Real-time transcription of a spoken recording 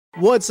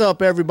What's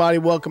up, everybody?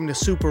 Welcome to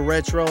Super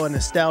Retro, a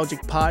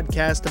nostalgic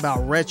podcast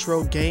about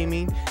retro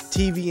gaming,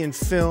 TV and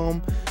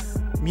film,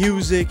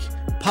 music,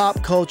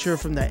 pop culture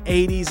from the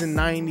 80s and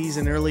 90s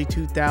and early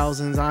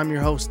 2000s. I'm your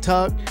host,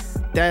 Tuck.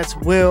 That's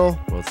Will.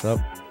 What's up?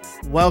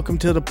 Welcome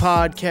to the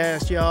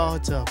podcast, y'all.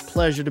 It's a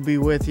pleasure to be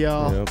with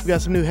y'all. Yep. We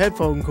got some new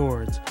headphone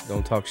cords.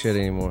 Don't talk shit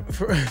anymore.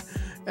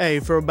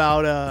 For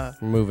about...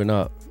 We're moving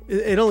up.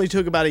 It only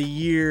took about a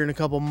year and a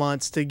couple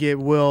months to get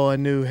Will a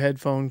new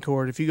headphone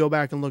cord. If you go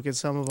back and look at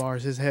some of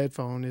ours, his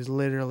headphone is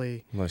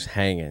literally... Almost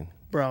hanging.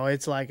 Bro,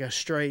 it's like a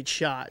straight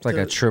shot. It's like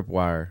a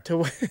tripwire.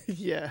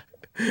 Yeah,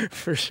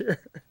 for sure.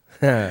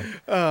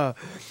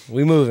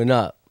 We moving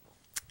up.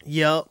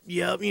 Yep,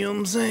 you know what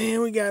I'm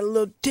saying? We got a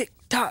little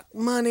TikTok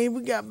money.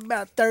 We got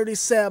about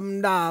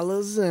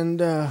 $37,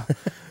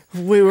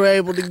 and we were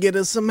able to get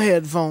us some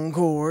headphone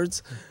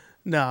cords.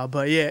 No,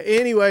 but yeah,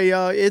 anyway,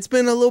 it's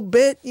been a little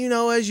bit,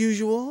 as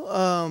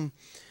usual.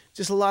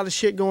 Just a lot of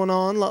shit going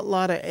on, a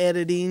lot of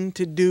editing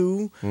to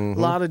do, a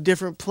lot of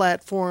different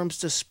platforms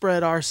to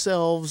spread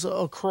ourselves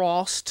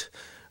across,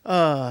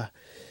 and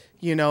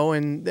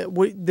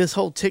this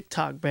whole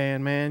TikTok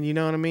ban, man, you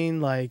know what I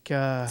mean? Like,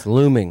 it's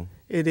looming.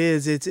 It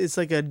is. It's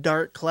like a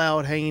dark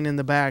cloud hanging in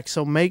the back.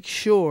 So make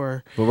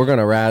sure. But we're going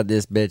to ride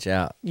this bitch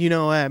out.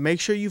 Make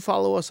sure you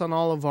follow us on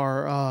all of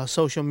our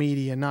social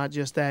media, not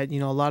just that.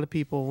 A lot of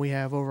people we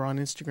have over on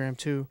Instagram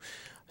too.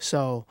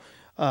 So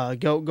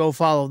go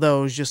follow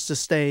those just to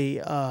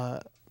stay,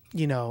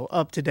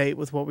 up to date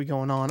with what we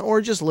going on, or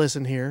just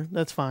listen here.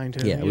 That's fine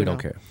too. Yeah, we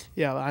don't care.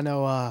 Yeah, I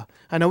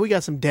know we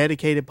got some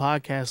dedicated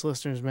podcast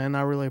listeners, man.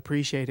 I really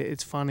appreciate it.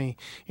 It's funny.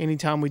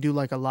 Anytime we do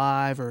like a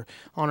live or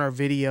on our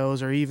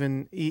videos or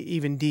even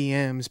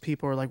DMs,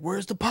 people are like,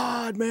 "Where's the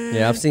pod, man?"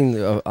 Yeah, I've seen.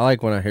 I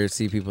like when I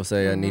see people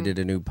say I needed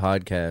a new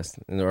podcast,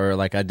 or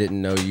like I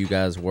didn't know you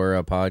guys were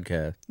a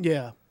podcast.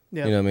 Yeah.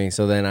 You know what I mean?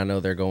 So then I know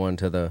they're going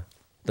to the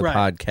right.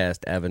 podcast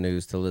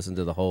avenues to listen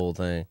to the whole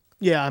thing.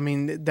 Yeah, I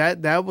mean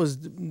that was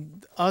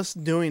us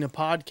doing a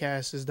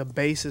podcast is the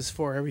basis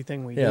for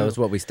everything we do. Yeah, that was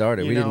what we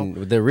started.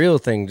 The real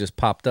thing just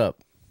popped up.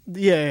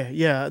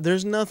 Yeah.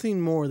 There's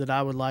nothing more that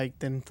I would like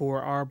than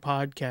for our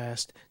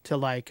podcast to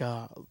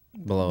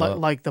blow up.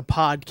 Like the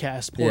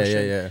podcast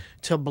portion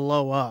to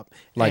blow up.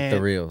 Like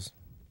the reels.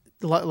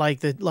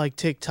 Like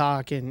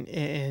TikTok and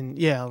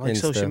Insta.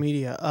 social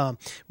media.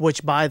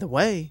 Which, by the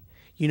way,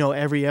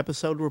 every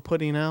episode we're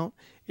putting out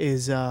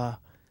is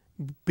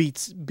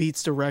beats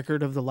the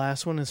record of the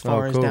last one as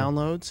far as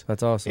downloads.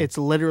 That's awesome. It's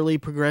literally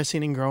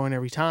progressing and growing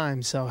every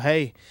time. So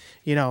hey,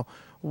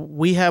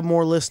 we have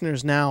more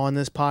listeners now on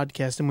this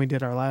podcast than we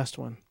did our last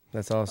one.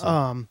 That's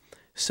awesome.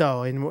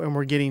 And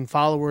we're getting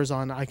followers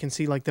on. I can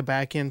see like the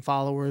back end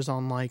followers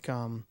on like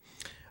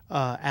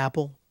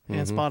Apple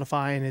and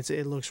Spotify, and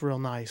it looks real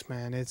nice,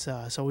 man. It's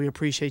so we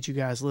appreciate you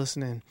guys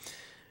listening.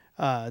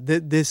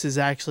 This is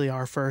actually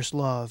our first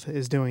love,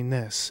 is doing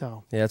this.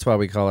 So yeah, that's why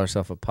we call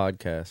ourselves a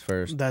podcast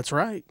first. That's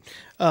right.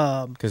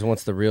 Because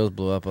once the reels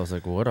blew up, I was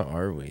like, "What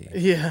are we?"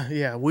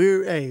 Yeah.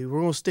 We're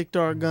gonna stick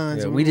to our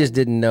guns. Yeah, we just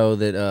didn't know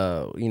that.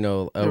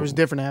 There was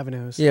different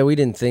avenues. Yeah, we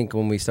didn't think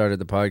when we started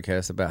the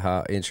podcast about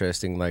how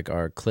interesting like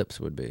our clips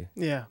would be.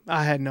 Yeah,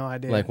 I had no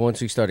idea. Like once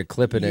we started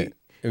clipping it,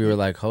 we were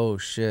like, "Oh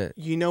shit!"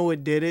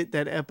 What did it?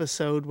 That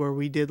episode where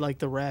we did like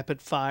the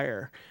rapid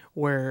fire.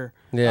 Where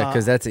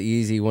because that's an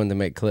easy one to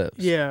make clips.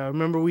 Yeah,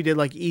 remember we did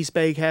like East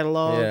Bay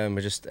catalog. Yeah,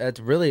 but that's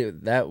really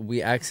that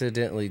we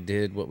accidentally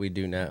did what we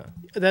do now.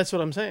 That's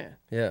what I'm saying.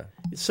 Yeah,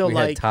 so we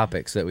had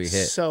topics that we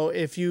hit. So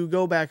if you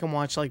go back and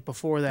watch like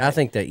before that, I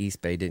think that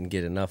East Bay didn't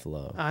get enough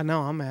love. I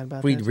know, I'm mad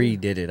about we that. We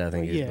redid it. I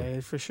think. Yeah,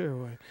 for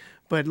sure.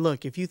 But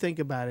look, if you think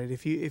about it,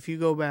 if you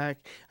go back,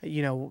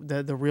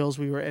 the reels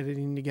we were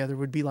editing together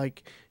would be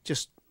like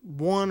just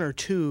one or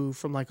two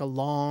from a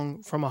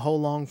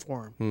whole long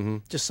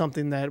form. Just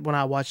something that when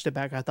I watched it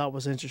back I thought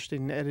was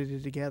interesting and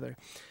edited together.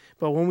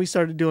 But when we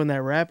started doing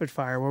that rapid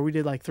fire where we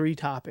did like 3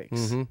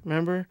 topics,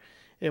 remember?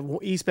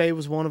 East Bay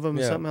was one of them,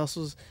 and something else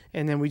was,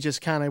 and then we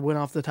just kind of went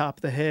off the top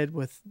of the head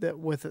with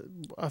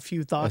a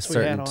few thoughts we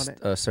had on it.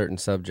 A certain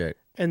subject.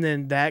 And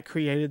then that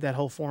created that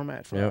whole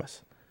format for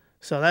us.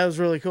 So that was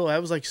really cool. That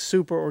was like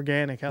super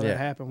organic how that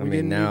happened. We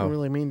didn't even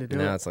really mean to do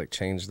it. Now it's like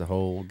changed the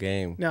whole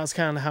game. Now it's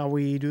kind of how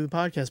we do the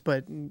podcast,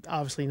 but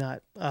obviously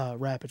not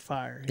rapid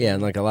fire. Yeah,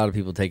 and like a lot of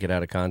people take it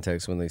out of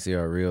context when they see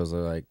our reels. They're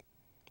like,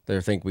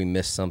 they think we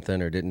missed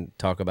something or didn't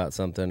talk about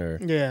something or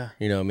you know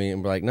what I mean?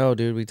 And we're like, no,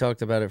 dude, we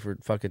talked about it for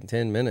fucking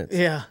 10 minutes.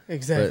 Yeah,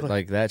 exactly. But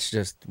like that's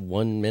just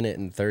 1 minute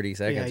and 30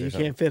 seconds. Yeah, you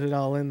can't fit it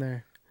all in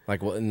there.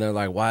 Like, and they're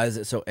like, why is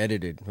it so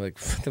edited? Like,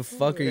 what the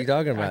fuck are you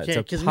talking about? It's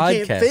a podcast.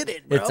 We can't fit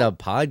it, bro. It's a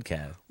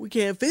podcast. We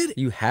can't fit it.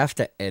 You have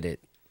to edit.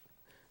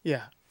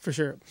 Yeah, for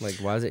sure. Like,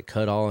 why is it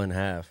cut all in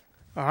half?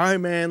 All right,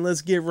 man.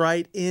 Let's get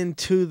right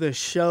into the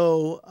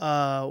show.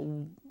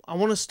 I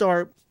want to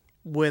start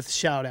with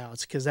shout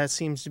outs because that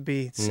seems to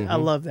be, I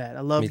love that.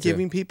 I love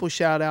giving people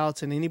shout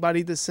outs, and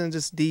anybody that sends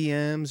us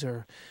DMs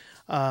or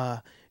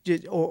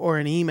or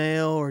an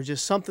email or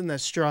just something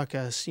that struck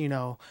us, you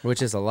know.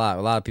 Which is a lot.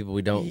 A lot of people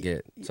we don't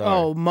get. Sorry.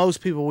 Oh,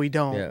 most people we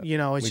don't. Yeah. You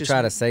know, it's we just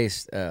try to say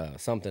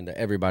something to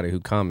everybody who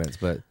comments,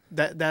 but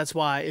that's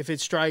why if it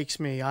strikes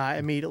me, I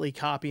immediately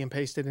copy and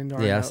paste it into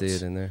our notes. I see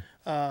it in there.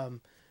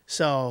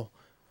 So,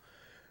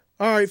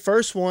 all right,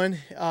 first one.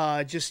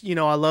 Just, you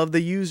know, I love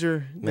the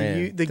user,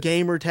 the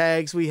gamer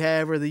tags we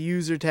have, or the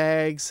user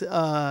tags.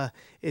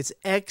 It's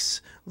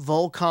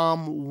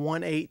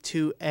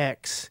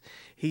xvolcom182x.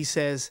 He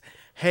says,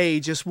 "Hey,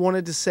 just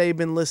wanted to say,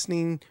 been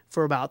listening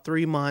for about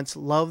 3 months.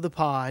 Love the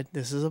pod."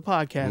 This is a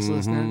podcast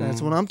listener.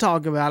 That's what I'm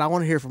talking about. I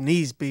want to hear from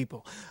these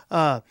people.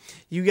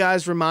 You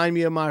guys remind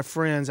me of my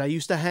friends. I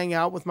used to hang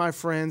out with my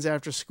friends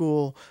after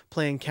school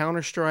playing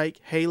Counter-Strike,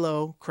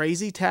 Halo,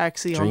 Crazy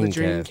Taxi on the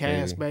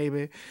Dreamcast,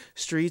 baby.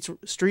 Streets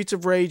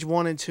of Rage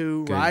 1 and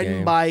 2, Good riding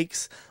game.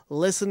 bikes,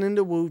 listening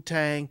to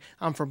Wu-Tang.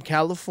 I'm from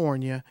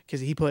California, because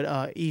he put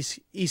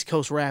East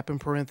Coast rap in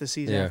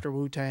parentheses after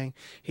Wu-Tang.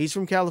 He's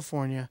from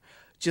California.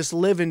 Just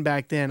living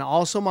back then.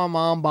 Also, my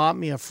mom bought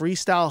me a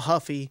freestyle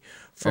Huffy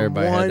from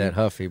Everybody had that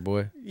Huffy,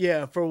 boy.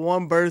 Yeah, for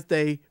one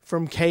birthday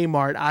from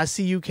Kmart. I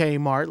see you,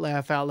 Kmart.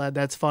 Laugh out loud.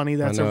 That's funny.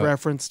 That's a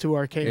reference to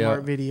our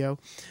Kmart video,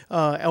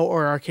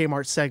 or our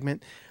Kmart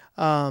segment.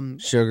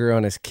 Sugar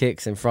on his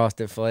kicks and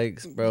Frosted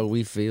Flakes, bro.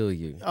 We feel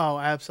you. Oh,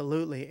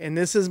 absolutely. And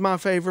this is my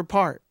favorite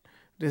part.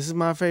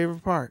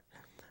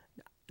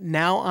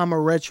 Now I'm a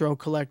retro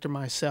collector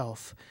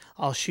myself.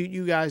 I'll shoot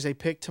you guys a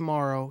pic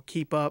tomorrow.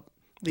 Keep up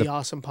the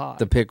awesome pod.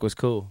 The pic was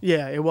cool.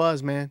 Yeah, it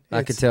was, man.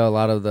 I could tell a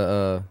lot of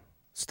the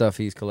stuff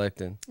he's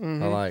collecting.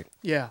 I like.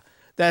 Yeah,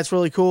 that's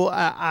really cool.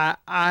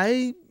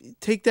 I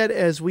take that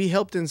as we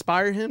helped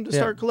inspire him to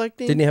start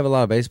collecting. Didn't he have a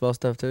lot of baseball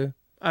stuff too?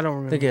 I don't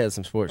remember. I think he had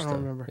some sports stuff. I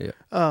don't remember.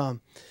 Yeah.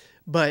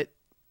 But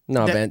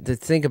no, man. To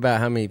think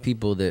about how many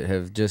people that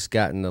have just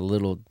gotten a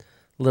little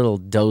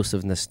dose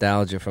of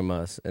nostalgia from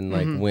us and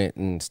like went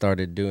and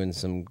started doing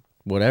some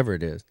whatever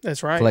it is.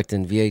 That's right.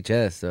 Collecting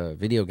VHS,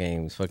 video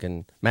games,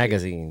 fucking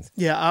magazines.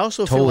 Yeah, I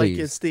also feel like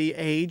it's the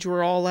age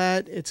we're all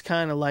at. It's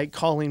kind of like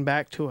calling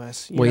back to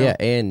us. You know? Yeah,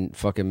 and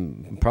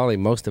fucking probably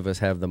most of us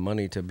have the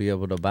money to be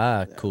able to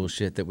buy cool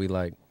shit that we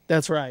like.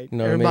 That's right. You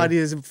know Everybody what I mean?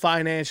 is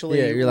financially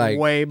you're like,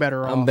 way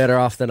better off. I'm better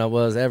off than I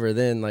was ever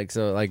then. Like,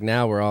 so like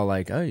now we're all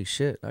like, oh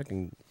shit, I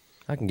can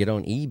get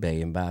on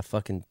eBay and buy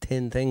fucking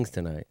 10 things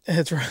tonight.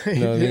 That's right. You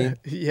know what I mean?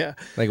 Yeah.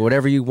 Like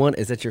whatever you want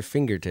is at your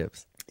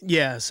fingertips.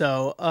 Yeah,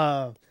 so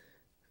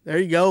there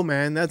you go,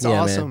 man. That's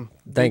awesome.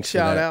 Man. Thanks.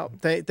 Shout out.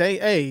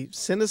 Hey,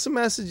 send us some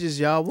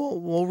messages, y'all.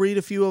 We'll read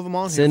a few of them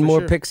on here. Send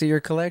more pics of your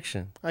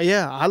collection.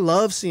 Yeah, I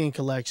love seeing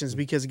collections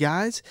because,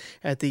 guys,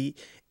 at the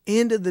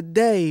end of the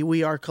day,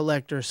 we are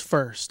collectors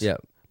first.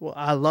 Yep. Well,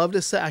 I love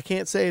to say, I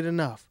can't say it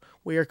enough.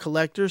 We are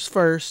collectors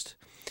first,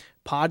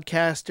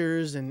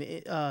 podcasters and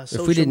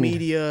social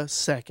media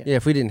second. Yeah,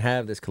 if we didn't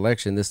have this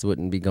collection, this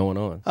wouldn't be going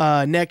on.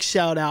 Next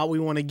shout out we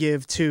want to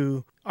give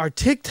to our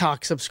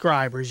TikTok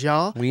subscribers,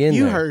 y'all.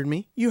 You heard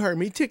me.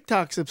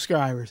 TikTok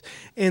subscribers.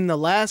 In the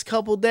last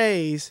couple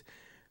days,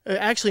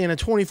 actually in a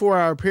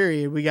 24-hour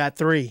period, we got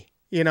 3.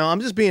 You know,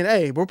 I'm just being,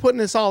 we're putting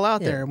this all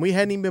out there, and we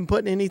hadn't even been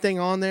putting anything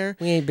on there.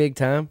 We ain't big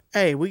time.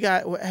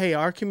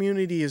 Our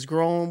community is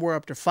growing. We're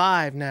up to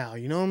 5 now.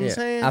 You know what I'm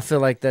saying? I feel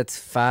like that's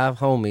 5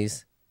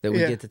 homies that we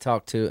get to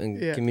talk to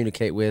and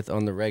communicate with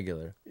on the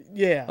regular.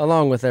 Yeah.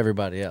 Along with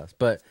everybody else.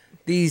 But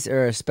these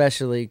are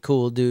especially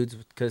cool dudes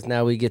because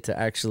now we get to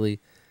actually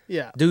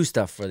do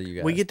stuff for you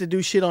guys. We get to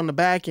do shit on the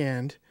back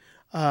end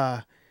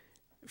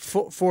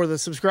for the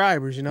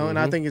subscribers, you know, and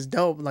I think it's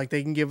dope. Like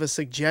they can give us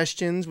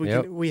suggestions.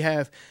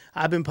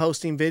 I've been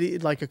posting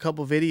a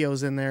couple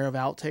videos in there of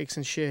outtakes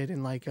and shit,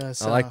 and like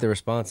us. I like the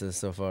responses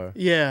so far.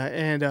 Yeah,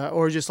 and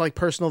or just like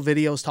personal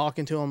videos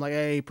talking to them, like,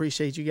 hey,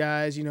 appreciate you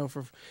guys, you know,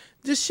 for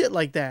just shit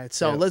like that.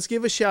 So let's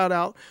give a shout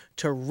out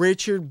to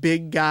Richard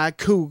Big Guy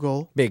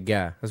Kugel. Big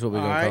Guy, that's what we're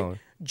gonna call him.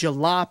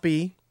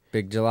 Jalopy.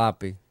 Big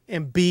Jalopy.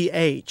 And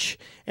BH,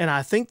 and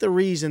I think the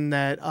reason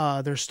that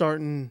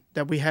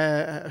we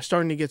are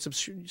starting to get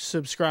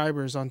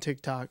subscribers on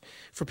TikTok.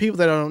 For people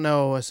that don't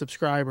know, a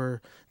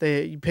subscriber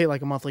you pay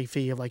like a monthly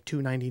fee of like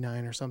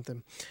 $2.99 or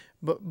something,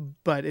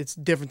 but it's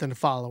different than a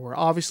follower.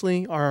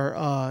 Obviously,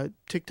 our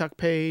TikTok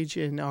page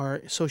and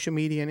our social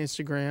media and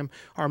Instagram,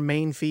 our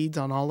main feeds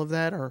on all of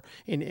that,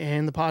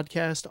 and the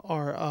podcast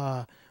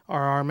are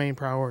our main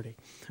priority.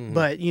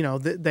 But, you know,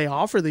 they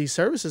offer these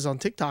services on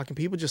TikTok, and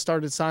people just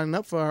started signing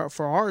up for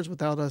ours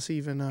without us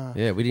even...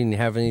 we didn't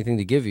have anything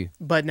to give you.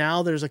 But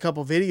now there's a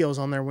couple videos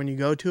on there when you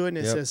go to it, and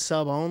it says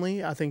sub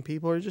only. I think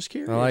people are just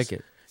curious. I like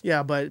it.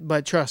 Yeah,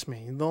 but trust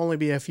me, there'll only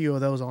be a few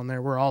of those on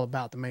there. We're all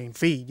about the main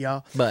feed,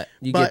 y'all. But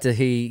you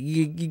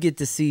get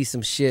to see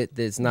some shit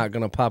that's not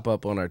gonna pop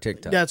up on our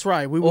TikTok. That's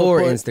right.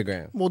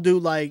 Instagram. We'll do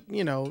like,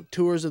 you know,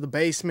 tours of the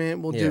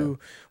basement.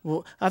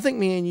 I think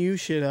me and you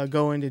should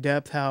go into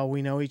depth how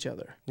we know each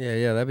other.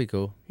 Yeah, that'd be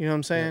cool. You know what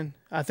I'm saying?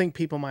 Yeah. I think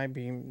people might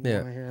be want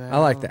to hear that. I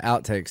like the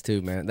outtakes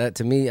too, man. That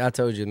to me, I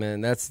told you,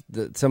 man, that's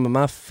some of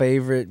my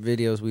favorite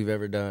videos we've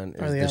ever done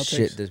is the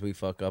shit that we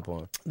fuck up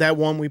on. That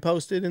one we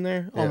posted in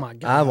there? Yeah. Oh my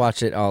God. I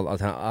watch it all the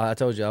time. I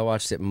told you I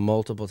watched it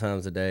multiple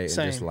times a day and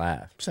just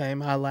laugh.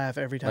 Same. I laugh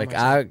every time. Like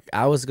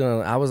I was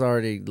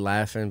already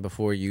laughing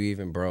before you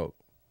even broke.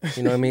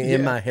 You know what I mean?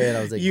 In my head,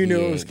 I was like, you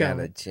knew it was got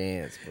a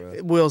chance, bro.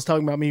 Will's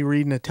talking about me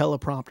reading a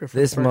teleprompter for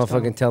this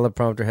motherfucking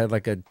teleprompter had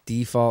like a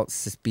default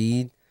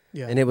speed.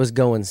 Yeah. And it was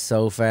going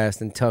so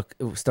fast, and Tuck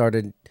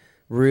started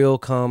real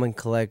calm and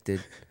collected.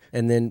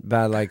 And then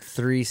by like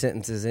 3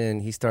 sentences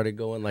in, he started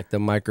going like the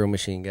Micro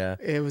Machine guy.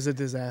 It was a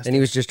disaster. And he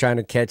was just trying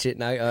to catch it.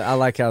 And I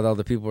like how all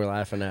the people were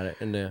laughing at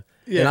it. And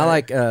I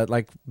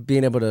like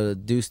being able to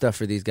do stuff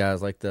for these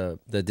guys, like the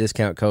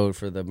discount code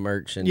for the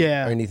merch and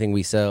anything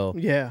we sell.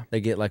 Yeah.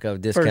 They get like a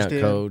discount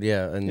code.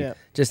 Yeah. And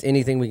just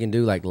anything we can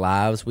do, like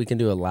lives. We can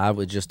do a live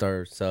with just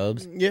our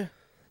subs. Yeah.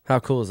 How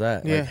cool is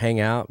that? Yeah. Like hang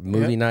out,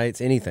 movie nights,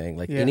 anything.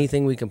 Like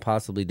anything we can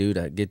possibly do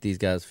to get these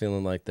guys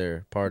feeling like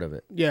they're part of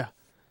it. Yeah.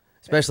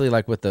 Especially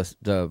like with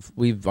the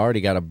we've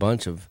already got a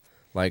bunch of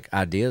like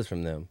ideas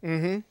from them.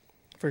 Mm-hmm.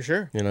 For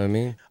sure. You know what I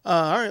mean?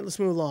 All right, let's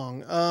move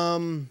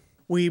along.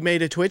 We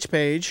made a Twitch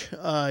page. You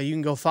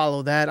can go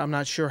follow that. I'm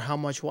not sure how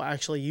much we'll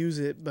actually use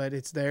it, but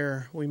it's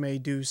there. We may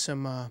do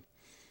some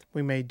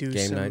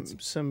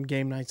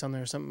game nights on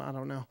there or something. I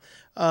don't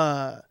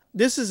know.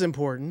 This is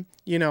important.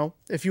 You know,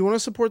 if you want to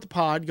support the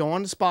pod, go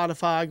on to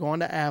Spotify, go on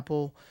to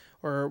Apple,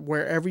 or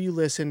wherever you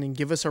listen and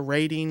give us a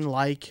rating,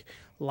 like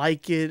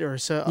it, or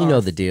so. You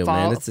know the deal,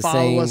 man. It's the same.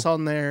 Follow us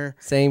on there.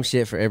 Same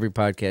shit for every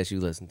podcast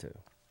you listen to.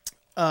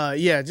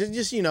 Yeah,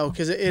 just you know,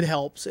 because it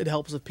helps. It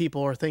helps if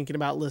people are thinking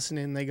about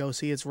listening. They go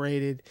see it's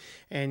rated,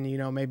 and you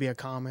know, maybe a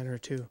comment or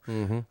two.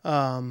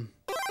 Mm-hmm.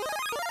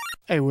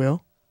 Hey,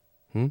 Will.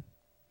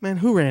 Man,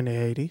 who ran the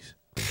 80s?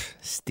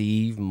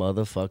 Steve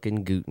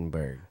motherfucking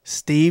Guttenberg.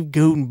 Steve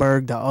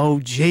Guttenberg, the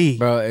OG.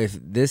 Bro, if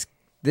this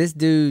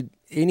dude,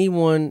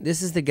 anyone,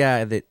 this is the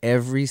guy that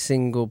every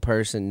single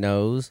person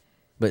knows,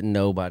 but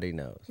nobody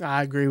knows.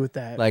 I agree with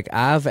that. Like,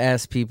 I've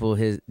asked people,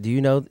 do you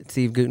know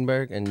Steve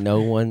Guttenberg? And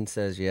no one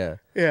says yeah.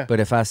 Yeah.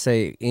 But if I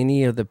say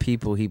any of the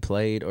people he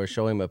played or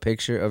show him a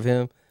picture of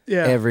him,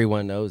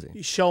 everyone knows him.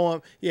 You show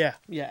him, yeah,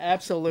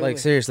 absolutely. Like,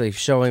 seriously,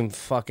 show him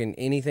fucking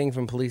anything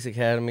from Police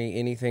Academy,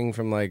 anything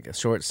from, like,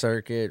 Short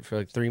Circuit, for,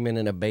 like, 3 Men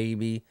and a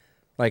Baby,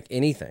 like,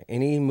 anything.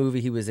 Any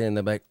movie he was in,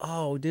 they're like,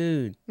 oh,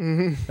 dude.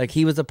 Mm-hmm. Like,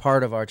 he was a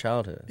part of our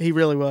childhood. He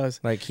really was.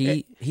 Like,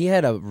 he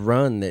had a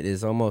run that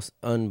is almost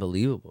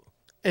unbelievable.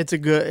 It's a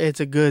good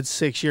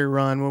 6-year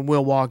run. When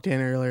Will walked in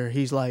earlier,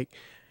 he's like,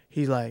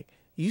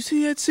 you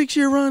see that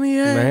 6-year run he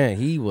had? Man,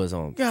 he was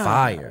on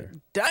fire.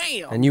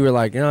 Damn. And you were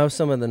like, you know,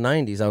 some of the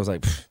 90s. I was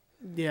like,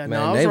 yeah,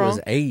 man, they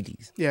was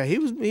 80s. Yeah, he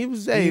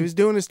was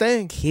doing his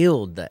thing.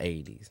 Killed the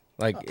 80s.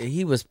 Like,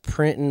 he was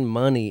printing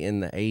money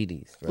in the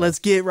 80s. Bro. Let's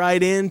get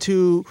right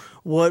into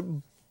what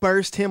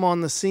burst him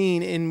on the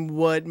scene and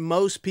what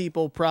most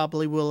people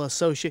probably will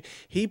associate.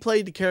 He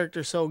played the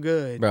character so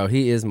good. Bro,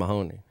 he is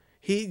Mahoney.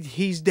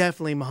 He's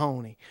definitely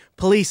Mahoney.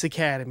 Police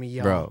Academy,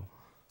 y'all. Bro.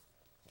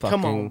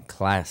 Come on.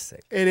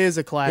 Classic. It is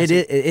a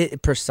classic.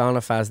 It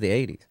personifies the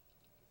 80s.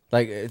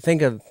 Like,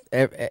 think of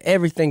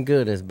everything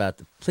good is about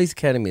the Police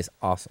Academy is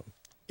awesome.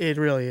 It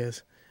really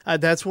is.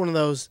 That's one of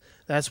those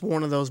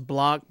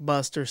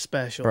blockbuster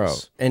specials. Bro,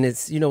 and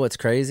it's, you know what's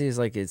crazy is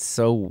like it's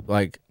so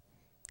like,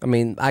 I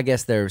mean, I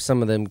guess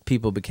some of them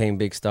people became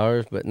big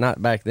stars, but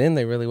not back then.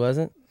 They really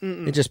wasn't.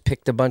 It just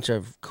picked a bunch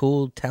of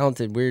cool,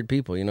 talented, weird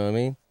people. You know what I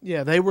mean?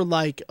 Yeah, they were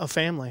like a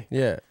family.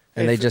 Yeah.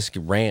 And they just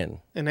ran.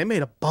 And they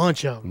made a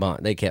bunch of them.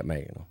 They kept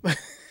making them.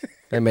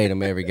 They made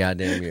them every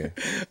goddamn year.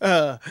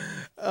 They're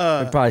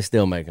probably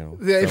still making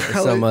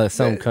them.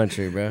 Some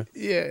country, bro.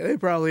 Yeah, they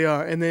probably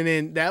are. And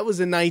then that was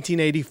in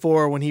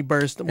 1984 when he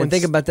burst. And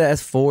think about that.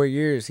 That's 4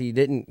 years. He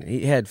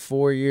had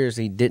 4 years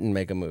he didn't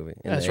make a movie.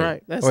 That's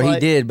right. He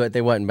did, but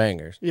they wasn't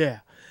bangers.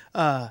 Yeah.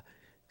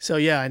 So,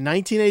 yeah, in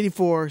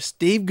 1984,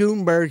 Steve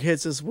Guttenberg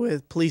hits us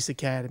with Police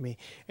Academy.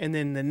 And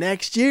then the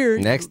next year...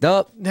 Next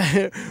up.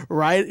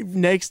 Right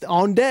next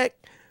on deck,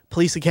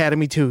 Police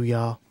Academy 2,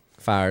 y'all.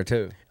 Fire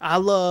 2. I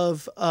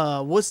love...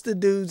 what's the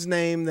dude's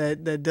name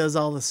that does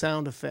all the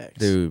sound effects?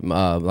 Dude,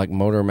 like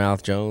Motor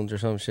Mouth Jones or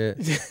some shit?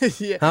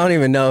 Yeah. I don't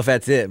even know if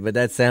that's it, but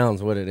that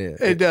sounds what it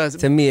is. It does.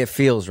 To me, it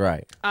feels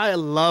right. I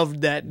love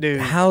that dude.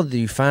 How do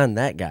you find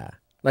that guy?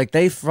 Like,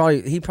 he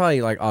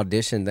probably like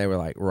auditioned. They were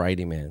like, write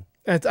him in.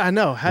 I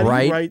know. How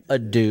do you write a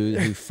dude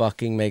who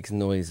fucking makes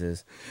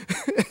noises?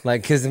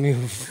 Like, because I mean,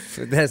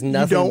 that's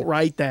nothing. You don't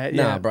write that.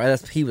 Nah, bro.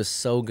 He was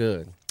so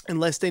good.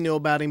 Unless they knew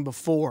about him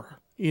before,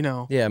 you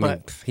know. Yeah, I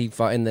mean, he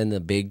fought, and then the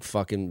big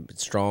fucking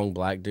strong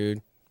black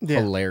dude,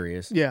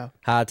 hilarious. Yeah,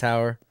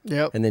 Hightower.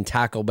 Yep. And then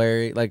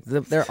Tackleberry. Like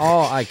they're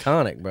all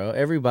iconic, bro.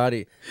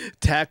 Everybody.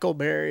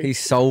 Tackleberry. He's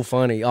so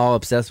funny. All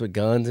obsessed with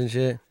guns and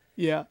shit.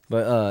 Yeah.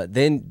 But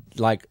then,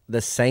 like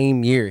the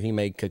same year, he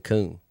made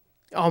Cocoon.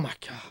 Oh my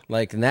god!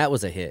 Like, and that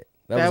was a hit.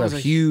 That was a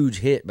huge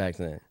hit back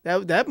then.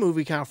 That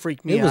movie kind of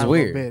freaked me out. It was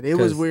weird. A little bit. It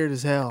was weird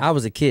as hell. I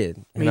was a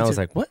kid, and I was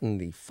like, "What in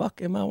the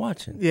fuck am I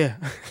watching?" Yeah,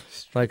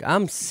 like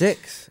I'm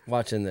 6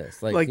 watching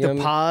this. Like the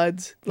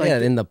pods. Like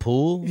in the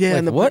pool. Yeah,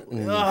 like, what? Oh,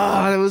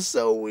 that was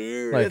so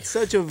weird. Like, it's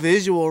such a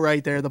visual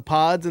right there. The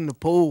pods in the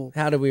pool.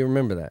 How do we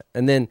remember that?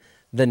 And then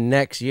the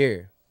next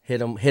year,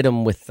 hit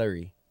him with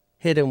 30.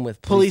 Hit him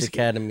with Police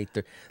Academy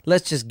 3.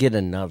 Let's just get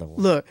another one.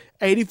 Look,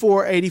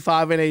 84,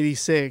 85, and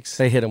 86.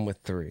 They hit him with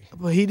 3.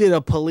 But he did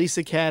a Police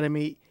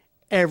Academy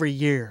every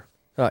year.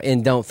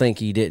 And don't think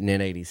he didn't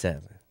in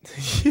 87.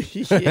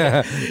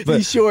 Yeah,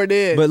 he sure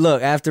did. But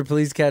look, after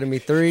Police Academy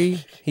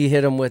 3, he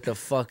hit him with a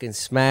fucking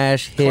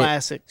smash hit.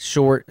 Classic.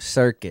 Short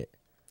Circuit.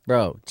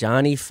 Bro,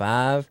 Johnny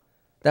Five.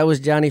 That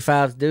was Johnny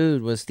Five's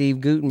dude, was Steve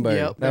Guttenberg.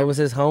 Yep, that was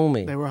his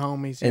homie. They were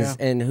homies, yeah.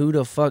 And who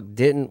the fuck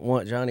didn't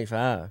want Johnny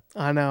Five?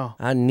 I know.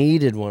 I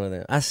needed one of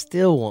them. I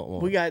still want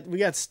one. We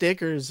got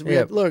stickers.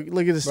 Look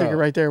at the sticker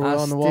right there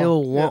on the wall. I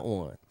still want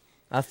one.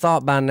 I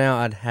thought by now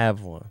I'd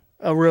have one.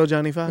 A real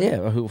Johnny Five?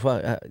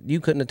 Yeah. You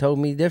couldn't have told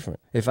me different.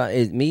 If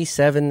me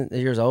 7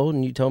 years old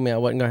and you told me I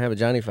wasn't going to have a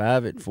Johnny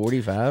Five at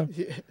 45,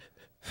 yeah.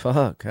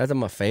 Fuck, that's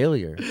a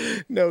failure.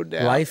 No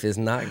doubt. Life is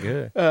not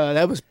good.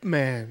 That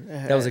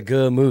was a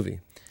good movie.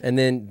 And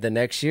then the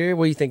next year,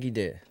 what do you think he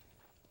did?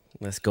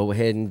 Let's go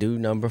ahead and do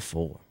number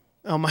 4.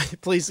 Oh, my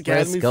Police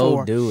Academy 4. Let's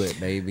go do it,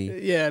 baby.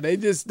 Yeah, they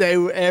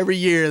every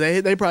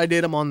year they probably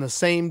did them on the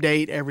same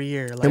date every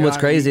year. Like, and what's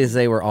crazy is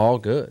they were all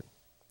good.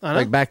 I know.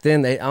 Like back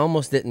then, they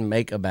almost didn't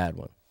make a bad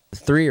one.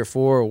 3 or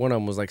 4, one of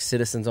them was like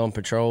Citizens on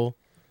Patrol,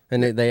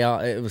 and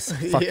it was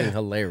fucking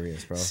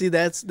hilarious, bro. See,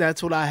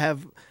 that's what I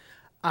have.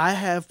 I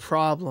have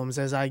problems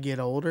as I get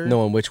older.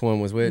 Knowing which one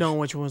was which? Knowing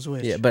which one was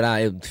which. Yeah, but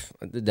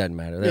it doesn't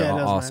matter. They're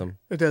all awesome.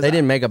 They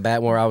didn't make a bad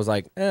one where I was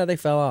like, they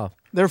fell off.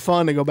 They're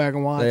fun to go back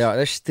and watch. They are.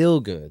 They're still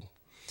good.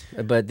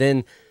 But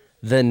then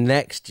the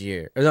next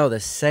year, the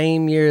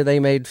same year they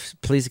made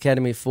Police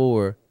Academy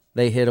 4,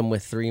 they hit them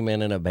with 3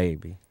 Men and a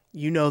Baby.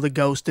 You know the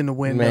ghost in the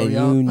window, man.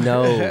 You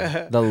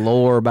know the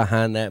lore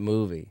behind that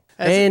movie.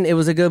 And it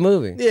was a good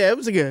movie. Yeah, it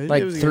was a good.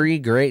 Like 3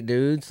 great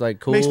dudes, like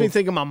cool. Makes me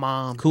think of my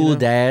mom. Cool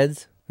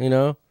dads.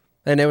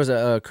 And there was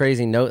a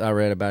crazy note I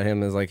read about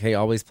him. It was like, hey,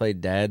 always played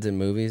dads in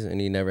movies,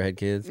 and he never had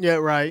kids. Yeah,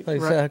 right. Like,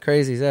 how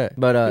crazy is that?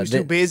 But he was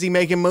too busy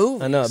making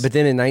movies. I know. But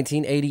then in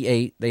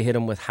 1988, they hit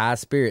him with High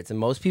Spirits, and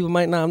most people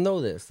might not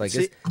know this. Like,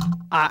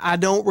 I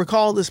don't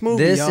recall this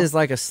movie. This is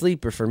like a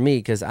sleeper for me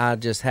because I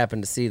just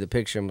happened to see the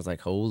picture and was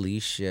like, holy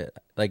shit!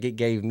 Like, it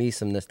gave me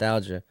some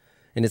nostalgia.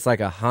 And it's like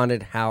a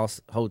haunted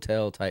house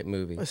hotel type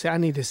movie. See, I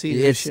need to see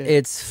this shit.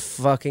 It's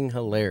fucking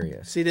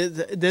hilarious. See,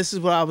 this is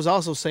what I was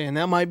also saying.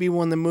 That might be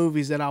one of the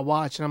movies that I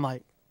watch, and I'm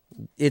like...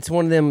 It's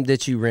one of them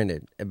that you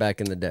rented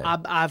back in the day.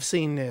 I've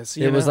seen this.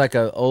 It was like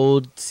an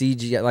old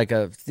CG, like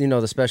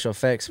the special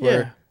effects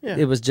where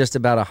it was just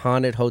about a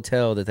haunted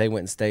hotel that they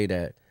went and stayed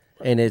at.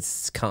 And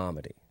it's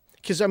comedy.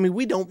 Because,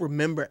 we don't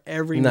remember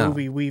every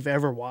movie we've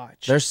ever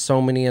watched. There's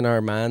so many in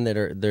our mind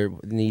that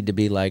need to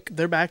be like...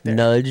 They're back there.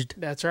 Nudged.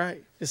 That's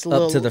right. It's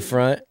up to the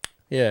front.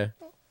 Yeah.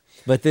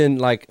 But then,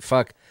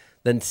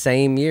 the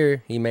same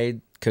year, he made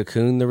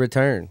Cocoon the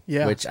Return,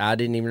 which I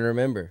didn't even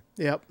remember.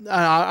 Yep.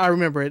 I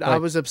remember it. I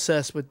was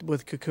obsessed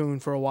with Cocoon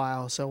for a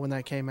while, so when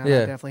that came out, I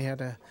definitely had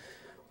to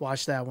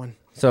watch that one.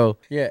 So,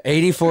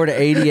 84 to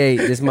 88,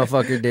 this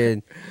motherfucker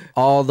did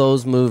all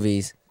those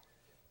movies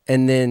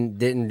and then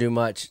didn't do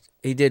much.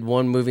 He did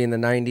one movie in the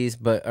 90s,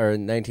 or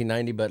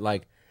 1990, but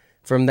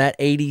from that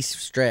 80s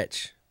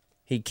stretch,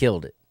 he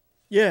killed it.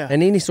 Yeah.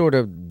 And then he sort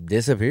of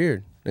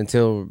disappeared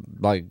until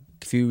a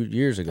few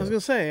years ago. I was going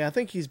to say, I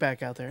think he's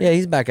back out there. Yeah,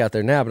 he's back out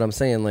there now, but I'm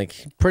saying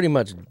pretty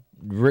much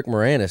Rick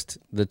Moranis,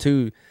 the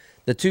two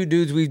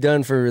dudes we've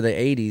done for the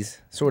 80s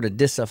sort of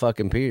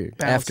disappeared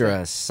after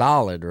a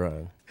solid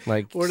run.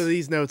 What are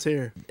these notes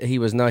here?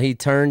 He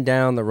turned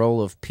down the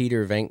role of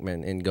Peter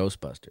Venkman in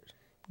Ghostbusters.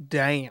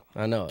 Damn.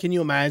 I know. Can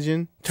you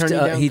imagine turning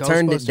down He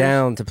turned it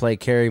down to play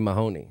Carrie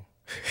Mahoney.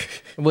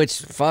 Which,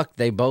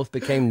 they both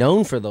became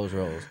known for those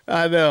roles.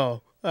 I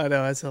know.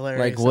 That's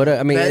hilarious.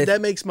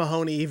 That makes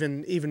Mahoney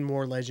even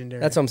more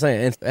legendary. That's what I'm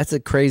saying. That's a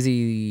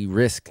crazy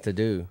risk to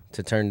do,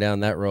 to turn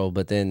down that role.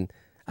 But then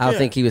I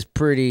think he was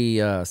pretty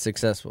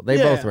successful. They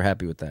both were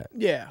happy with that.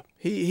 Yeah.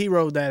 He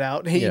rode that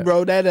out. He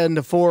rode that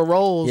into 4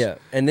 roles. Yeah.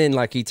 And then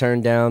he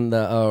turned down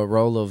the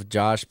role of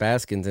Josh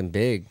Baskins in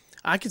Big.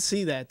 I could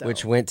see that, though.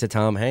 Which went to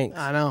Tom Hanks.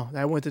 I know.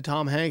 That went to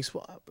Tom Hanks.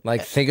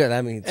 Think of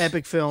that.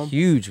 Epic film.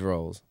 Huge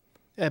roles.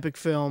 Epic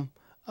film.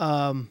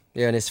 And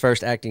his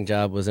first acting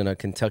job was in a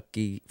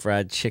Kentucky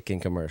Fried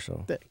Chicken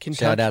commercial.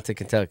 Shout out to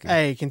Kentucky.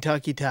 Hey,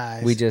 Kentucky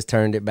ties. We just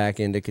turned it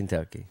back into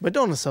Kentucky. But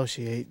don't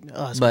associate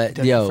us with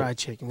Kentucky Fried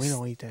Chicken. We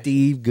don't eat that.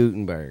 Steve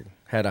Guttenberg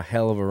had a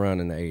hell of a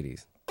run in the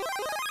 80s.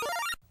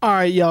 All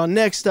right, y'all.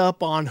 Next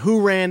up on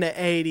Who Ran the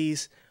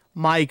 80s,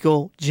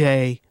 Michael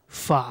J.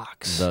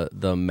 Fox.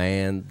 The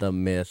man, the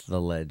myth, the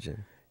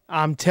legend.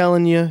 I'm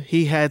telling you,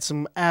 he had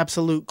some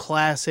absolute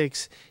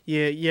classics.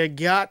 You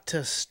got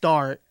to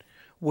start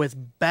with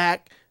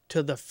Back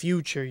to the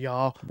Future,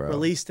 y'all. Bro.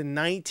 Released in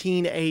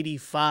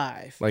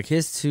 1985. Like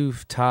his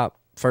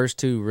first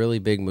two really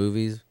big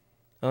movies.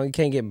 Oh, you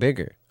can't get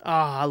bigger.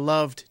 I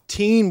loved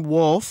Teen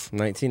Wolf.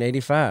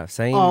 1985,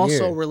 same year.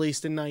 Also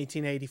released in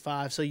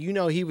 1985. So you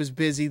know he was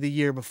busy the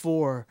year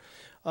before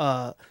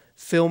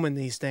filming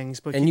these things.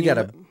 But and you got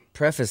to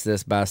preface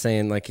this by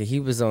saying like he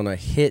was on a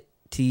hit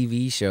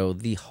TV show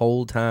the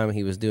whole time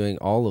he was doing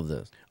all of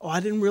this. Oh, I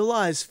didn't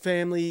realize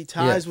Family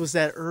Ties was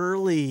that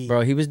early.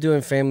 Bro, he was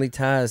doing Family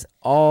Ties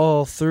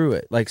all through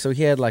it. Like, so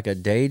he had like a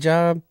day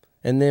job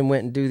and then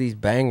went and do these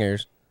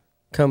bangers,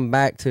 come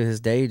back to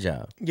his day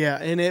job.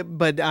 Yeah,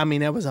 but I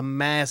mean, that was a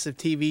massive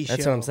TV show.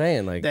 That's what I'm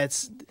saying. Like,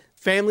 that's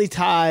Family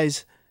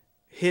Ties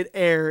hit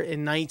air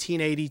in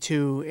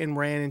 1982 and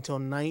ran until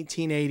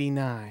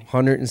 1989.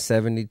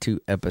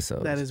 172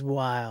 episodes. That is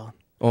wild.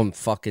 On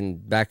fucking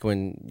back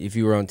when if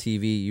you were on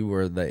TV, you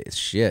were the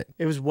shit.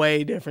 It was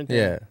way different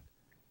then.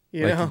 Yeah.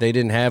 You know? They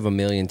didn't have a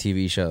million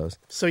TV shows.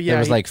 So yeah. There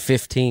was like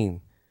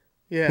 15.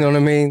 Yeah. You know what I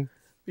mean?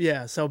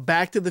 Yeah. So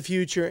Back to the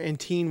Future and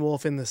Teen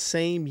Wolf in the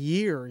same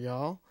year,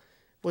 y'all.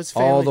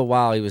 All the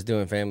while he was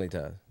doing Family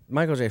Ties.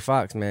 Michael J.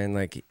 Fox, man,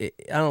 like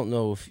I don't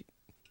know if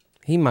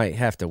he might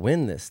have to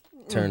win this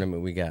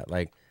tournament we got,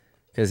 like,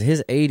 because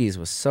his 80s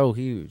was so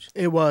huge.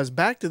 It was.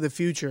 Back to the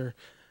Future.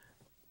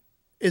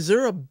 Is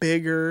there a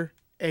bigger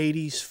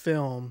 80s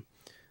film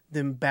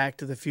than Back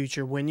to the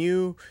Future? When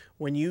you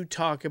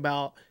talk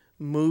about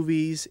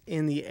movies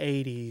in the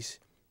 80s,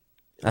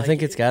 I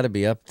think it's got to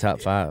be up top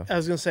 5. I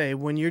was gonna say,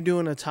 when you're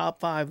doing a top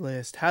 5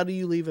 list, how do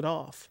you leave it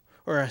off?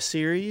 Or a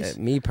series?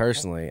 Me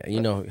personally, you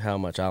know how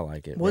much I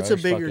like it. What's a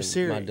bigger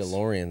series? My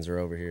DeLoreans are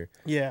over here.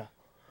 Yeah.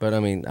 But I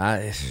mean,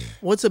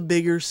 what's a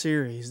bigger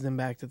series than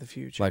Back to the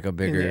Future? Like a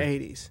bigger in the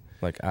 80s.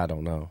 Like, I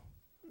don't know.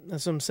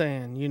 That's what I'm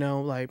saying. You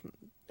know, like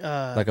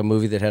a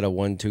movie that had a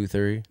 1, 2,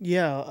 3.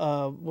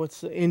 Yeah.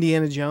 What's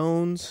Indiana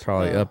Jones?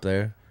 Probably up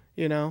there.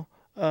 You know,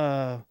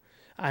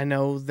 I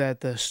know that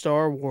the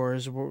Star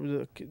Wars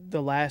were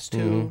the last two.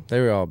 Mm-hmm.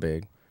 They were all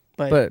big.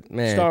 But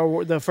man, Star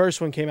Wars, the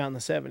first one came out in the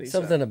 70s.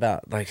 Something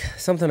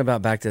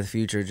about Back to the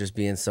Future just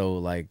being so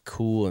like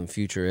cool and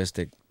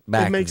futuristic.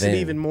 Back it makes then. it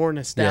even more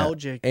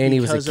nostalgic and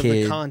because he was a kid.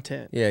 Of the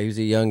content. Yeah, he was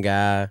a young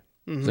guy.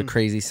 He was a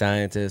crazy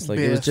scientist. Like,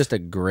 it was just a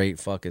great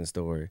fucking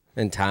story.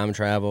 And time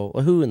travel.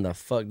 Who in the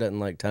fuck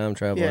doesn't like time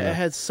travel? Yeah, it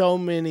had so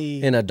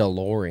many. In a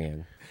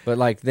DeLorean. But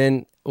like,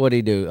 then what'd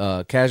he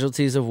do?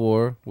 Casualties of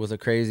War was a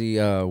crazy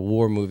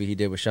war movie he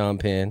did with Sean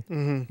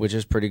Penn, which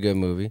is a pretty good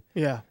movie.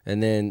 Yeah.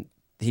 And then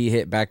he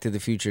hit Back to the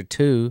Future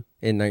 2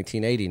 in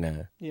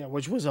 1989. Yeah,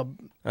 which was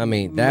I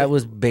mean, that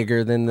was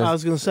bigger than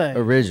the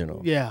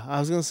original. Yeah, I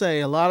was going to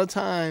say, a lot of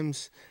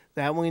times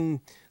that one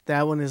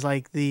is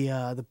like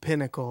the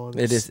pinnacle.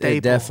 It is. Staple.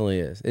 It definitely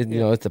is. You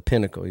know, it's the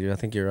pinnacle. I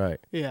think you're right.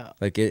 Yeah.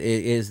 Like, it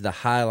is the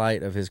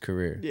highlight of his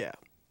career. Yeah.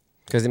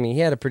 Because, I mean, he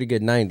had a pretty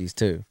good 90s,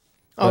 too.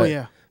 Oh,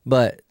 yeah.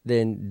 But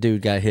then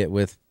dude got hit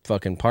with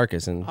fucking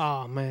Parkinson's.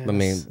 Oh, man. I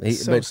mean,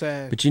 so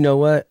sad. But you know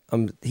what?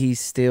 He's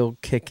still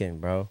kicking,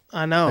 bro.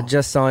 I know. I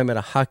just saw him at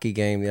a hockey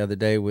game the other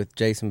day with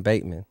Jason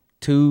Bateman.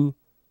 2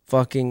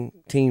 fucking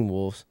Teen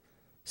Wolves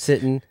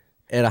sitting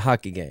at a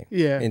hockey game.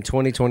 Yeah. In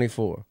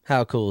 2024.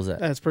 How cool is that?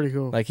 That's pretty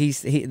cool. Like,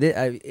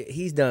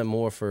 he's done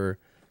more for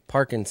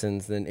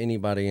Parkinson's than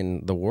anybody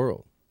in the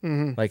world.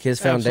 Mm-hmm. Like, his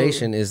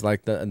foundation is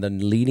like the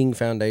leading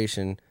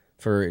foundation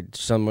for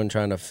someone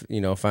trying to,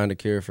 find a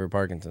cure for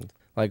Parkinson's.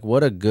 Like,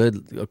 what a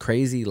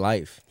crazy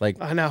life. Like,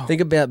 I know.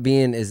 Think about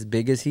being as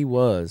big as he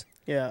was.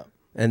 Yeah.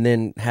 And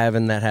then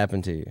having that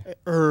happen to you.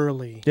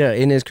 Early. Yeah,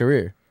 in his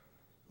career.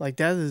 Like,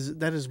 that is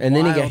and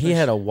wild. Then he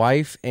had a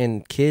wife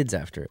and kids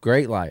after it.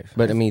 Great life.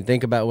 But I mean,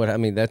 think about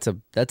that's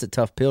a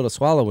tough pill to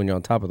swallow when you're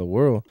on top of the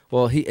world.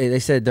 Well, they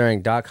said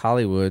during Doc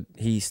Hollywood,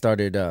 he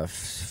started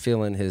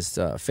feeling his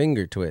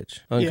finger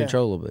twitch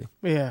uncontrollably.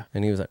 Yeah.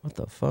 And he was like, what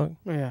the fuck?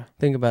 Yeah.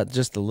 Think about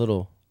just a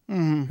little,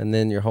 and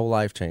then your whole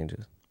life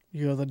changes.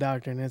 You go to the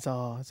doctor and it's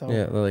over.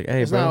 Yeah, they're like,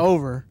 hey, it's bro. not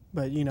over,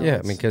 but yeah,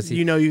 I mean, because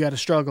you got a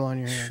struggle on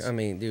your hands. I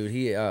mean, dude,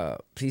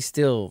 he's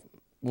still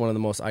one of the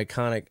most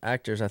iconic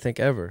actors I think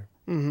ever.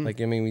 Mm-hmm. Like,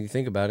 I mean, when you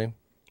think about him,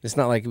 it's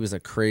not like he was a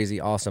crazy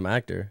awesome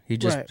actor. He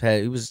just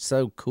he was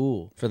so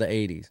cool for the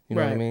 80s. You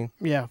know what I mean?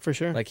 Yeah, for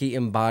sure. Like, he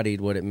embodied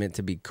what it meant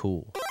to be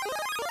cool.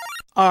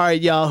 All right,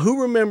 y'all.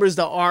 Who remembers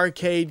the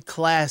arcade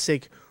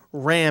classic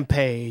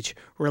Rampage,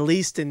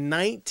 released in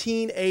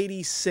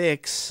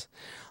 1986?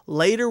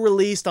 Later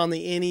released on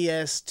the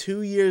NES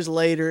 2 years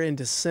later in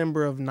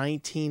December of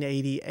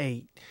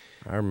 1988.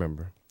 I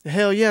remember.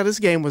 Hell yeah, this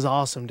game was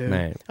awesome, dude.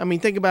 Man. I mean,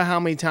 think about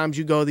how many times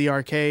you go to the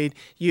arcade.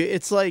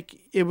 It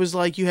was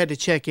like you had to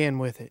check in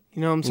with it.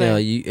 You know what I'm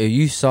saying? Yeah,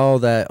 you saw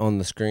that on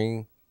the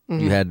screen.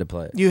 Mm-hmm. You had to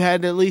play it. You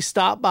had to at least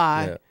stop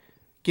by,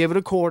 give it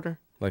a quarter.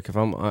 Like, if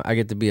I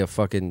get to be a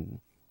fucking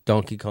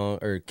Donkey Kong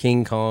or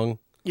King Kong,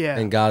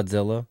 and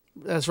Godzilla.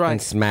 That's right.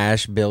 And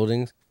smash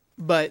buildings.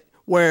 But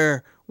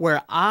where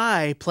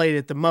I played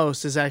it the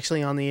most is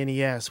actually on the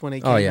NES when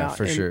it came out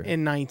for sure.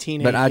 in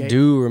 1988. But I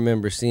do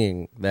remember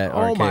seeing that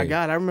arcade. Oh my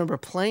God, I remember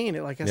playing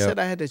it. Like I said,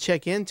 I had to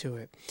check into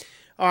it.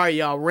 All right,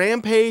 y'all.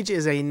 Rampage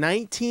is a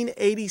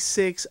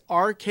 1986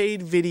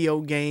 arcade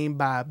video game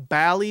by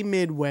Bally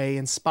Midway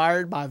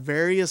inspired by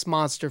various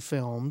monster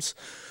films.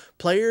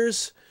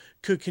 Players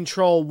could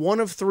control one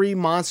of three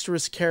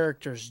monstrous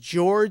characters: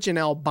 George, an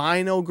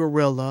albino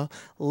gorilla,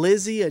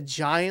 Lizzie, a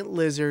giant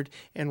lizard,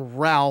 and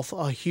Ralph,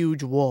 a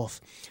huge wolf.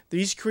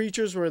 These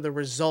creatures were the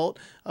result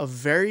of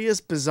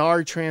various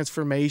bizarre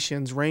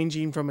transformations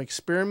ranging from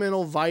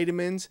experimental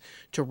vitamins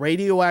to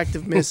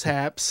radioactive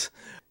mishaps.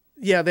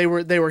 Yeah, they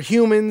were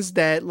humans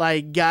that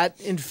like got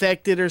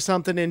infected or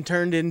something and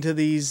turned into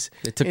these.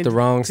 They took the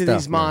wrong stuff.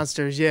 These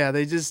monsters. Yeah,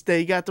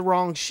 they got the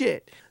wrong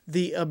shit.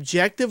 The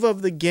objective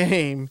of the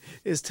game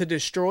is to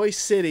destroy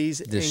cities,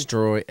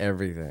 destroy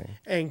everything,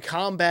 and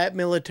combat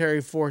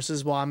military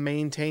forces while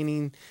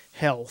maintaining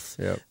health.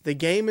 Yep. The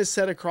game is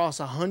set across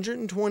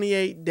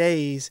 128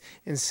 days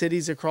in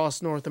cities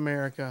across North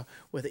America,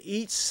 with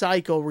each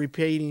cycle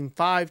repeating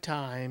 5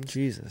 times.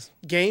 Jesus.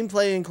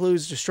 Gameplay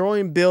includes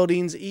destroying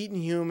buildings,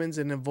 eating humans,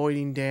 and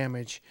avoiding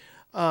damage.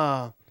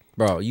 Bro,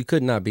 you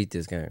could not beat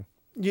this game.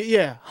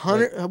 Yeah,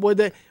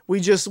 100.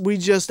 We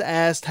just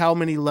asked how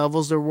many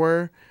levels there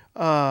were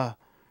to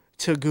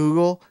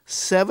Google.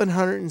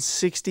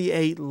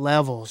 768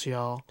 levels,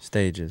 y'all.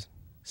 Stages.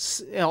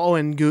 Oh,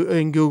 and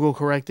Google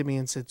corrected me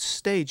and said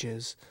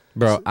stages.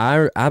 Bro,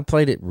 I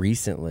played it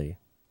recently.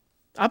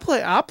 I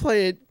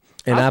play it,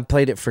 and I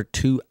played it for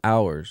 2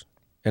 hours,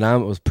 and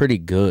it was pretty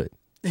good.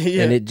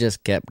 Yeah. And it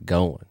just kept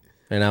going.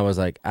 And I was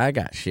like, I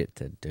got shit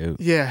to do.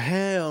 Yeah,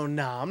 hell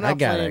no. I'm not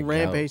playing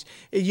Rampage.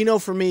 You know,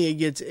 for me,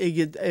 it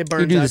burns out.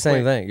 You do the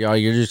same thing.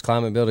 You're just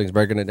climbing buildings,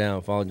 breaking it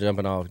down, falling,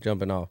 jumping off.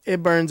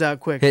 It burns out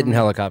quick. Hitting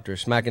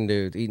helicopters, smacking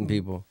dudes, eating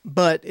people.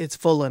 But it's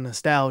full of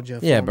nostalgia.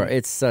 Yeah, bro.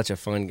 It's such a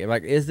fun game.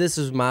 Like, this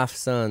was my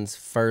son's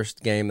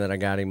first game that I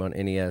got him on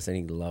NES, and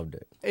he loved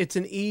it. It's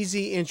an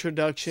easy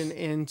introduction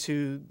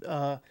into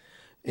the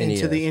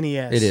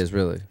NES. It is,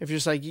 really. If you're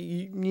just like,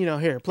 you know,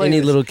 here, play Any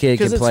this. little kid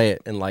can play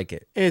it and like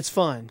it. It's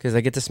fun. Because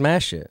they get to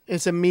smash it.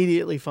 It's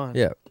immediately fun.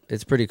 Yeah,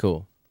 it's pretty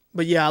cool.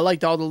 But yeah, I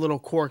liked all the little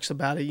quirks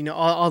about it. You know,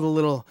 all the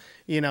little,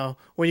 you know,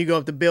 when you go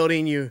up the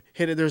building, you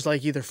hit it, there's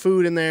like either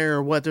food in there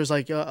or what. There's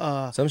like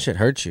some shit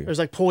hurts you. There's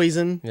like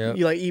poison. Yeah.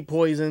 You like eat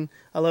poison.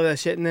 I love that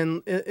shit. And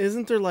then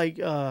isn't there like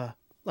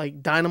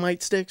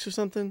dynamite sticks or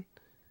something?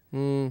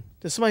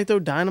 Does somebody throw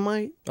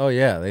dynamite? Oh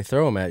yeah, they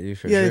throw them at you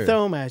for sure. Yeah, they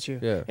throw them at you.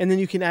 Yeah. And then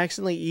you can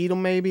accidentally eat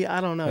them maybe. I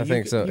don't know. I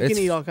think so. You can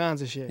eat all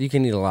kinds of shit. You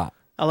can eat a lot.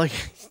 I like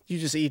you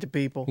just eat the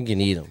people. You can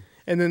eat them.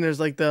 And then there's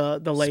like the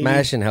lady.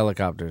 Smashing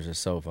helicopters is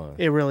so fun.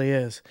 It really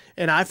is.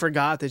 And I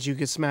forgot that you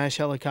could smash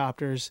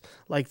helicopters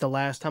like the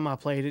last time I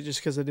played it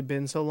just because it had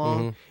been so long.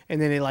 Mm-hmm.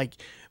 And then it like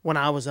when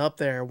I was up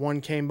there,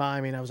 one came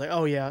by me and I was like,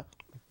 oh yeah.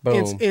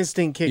 Boom.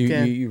 Instinct kicked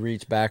in. You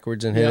reach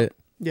backwards and hit it.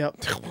 Yep.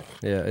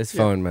 Yeah, it's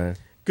fun, man.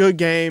 Good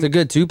game. It's a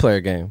good 2-player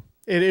game.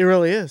 It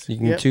really is. You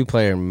can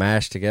 2-player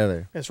mash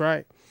together. That's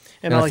right.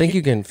 And I think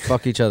you can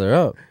fuck each other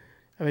up.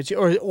 I bet you,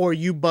 or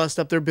you bust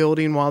up their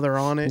building while they're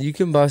on it. You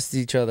can bust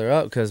each other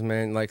up because,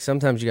 man, like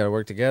sometimes you got to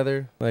work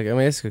together. Like, I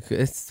mean, it's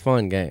a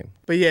fun game.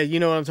 But yeah, you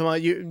know what I'm talking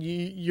about.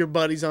 Your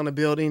buddy's on a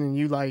building and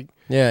you like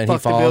and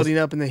fuck the building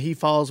up and then he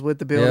falls with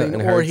the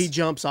building or he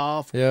jumps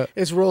off. Yeah,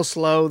 it's real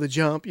slow the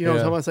jump. You know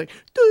what I'm talking about?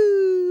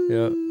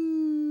 It's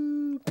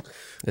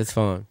like it's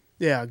fun.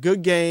 Yeah,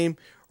 good game.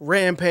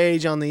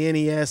 Rampage on the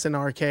NES and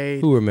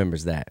arcade. Who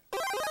remembers that?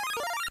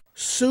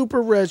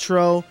 Super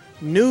retro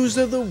news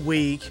of the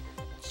week.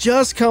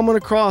 Just coming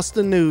across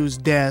the news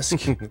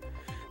desk.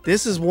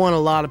 This is one a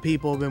lot of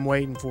people have been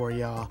waiting for,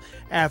 y'all.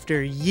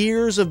 After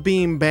years of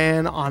being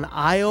banned on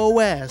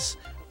iOS,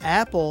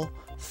 Apple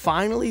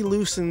finally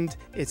loosened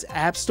its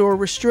App Store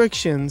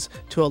restrictions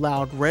to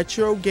allow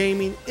retro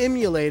gaming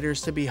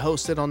emulators to be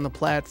hosted on the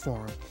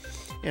platform.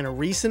 In a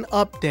recent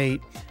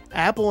update,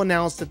 Apple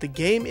announced that the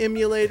game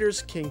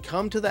emulators can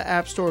come to the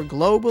App Store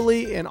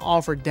globally and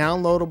offer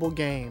downloadable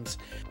games.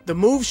 The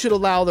move should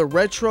allow the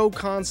retro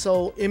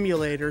console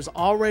emulators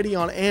already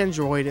on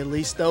Android, at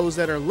least those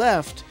that are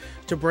left,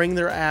 to bring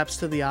their apps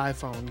to the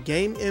iPhone.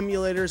 Game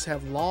emulators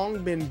have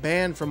long been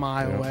banned from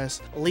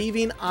iOS,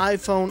 leaving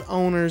iPhone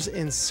owners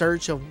in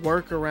search of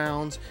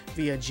workarounds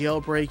via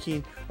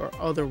jailbreaking or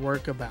other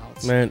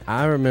workabouts. Man,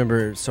 I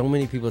remember so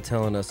many people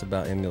telling us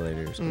about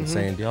emulators and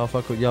saying, "Do y'all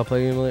fuck with y'all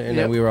play emulator?" And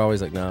then we were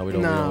always like, "No, we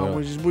don't."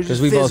 No,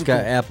 because we both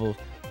got Apple,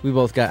 we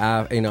both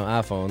got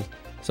iPhones.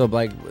 So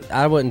like,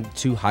 I wasn't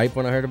too hyped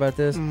when I heard about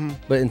this,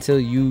 but until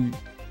you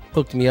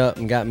hooked me up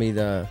and got me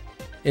the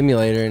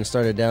emulator and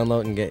started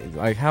downloading,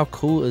 like, how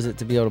cool is it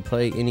to be able to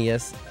play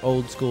NES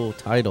old school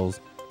titles,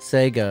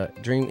 Sega,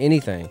 Dream,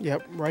 anything?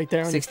 Yep, right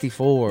there.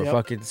 64,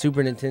 fucking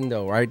Super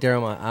Nintendo, right there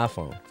on my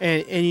iPhone.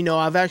 And you know,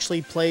 I've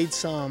actually played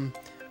some.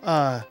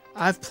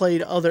 I've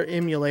played other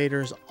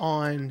emulators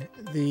on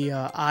the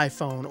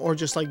iPhone, or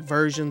just like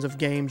versions of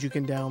games you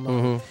can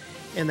download,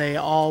 and they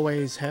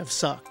always have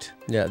sucked.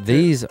 Yeah,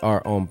 these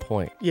are on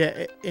point.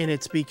 Yeah, and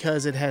it's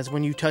because it has,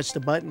 when you touch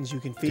the buttons, you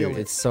can feel it.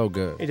 It's so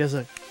good. It does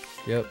a.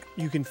 Yep.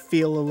 You can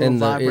feel a little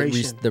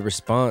vibration. The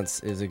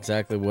response is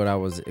exactly what I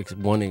was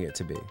wanting it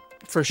to be.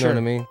 For sure. You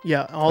know what I mean?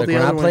 Yeah. All like the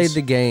when other I played ones,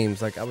 the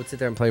games, like I would sit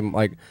there and play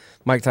like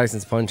Mike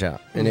Tyson's Punch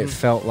Out, and it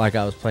felt like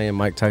I was playing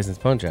Mike Tyson's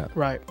Punch Out.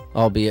 Right.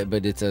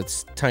 But it's a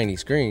tiny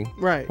screen.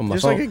 Right. On my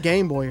Just phone. like a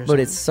Game Boy or something. But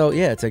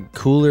it's a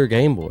cooler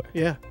Game Boy.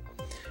 Yeah.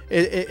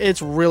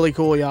 It's really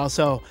cool, y'all.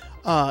 So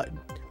let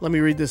me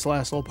read this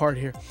last little part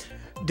here.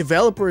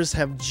 Developers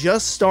have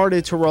just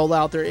started to roll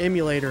out their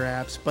emulator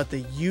apps, but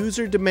the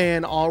user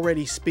demand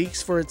already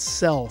speaks for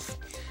itself.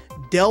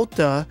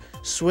 Delta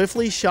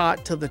swiftly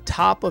shot to the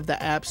top of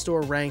the App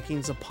Store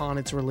rankings upon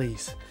its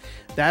release.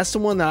 That's the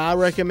one that I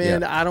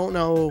recommend. Yep. I don't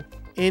know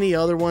any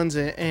other ones,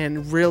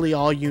 and really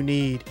all you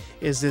need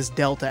is this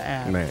Delta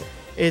app. Man,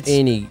 it's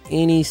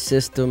any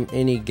system,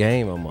 any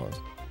game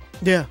almost.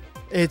 Yeah.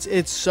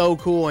 It's so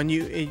cool, and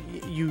you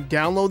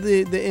download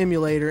the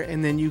emulator,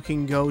 and then you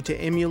can go to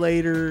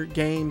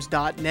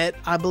emulatorgames.net,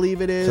 I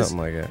believe it is.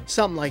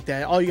 Something like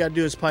that. All you got to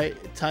do is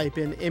type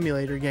in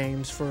emulator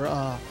games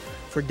for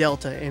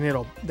Delta, and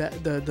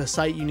the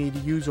site you need to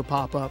use will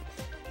pop up.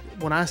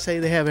 When I say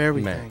they have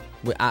everything.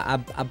 Man,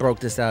 I broke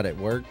this out at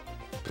work.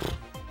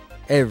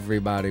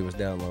 Everybody was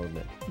downloading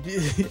it.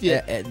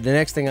 Yeah. The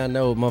next thing I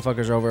know,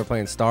 motherfuckers are over there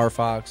playing Star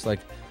Fox, like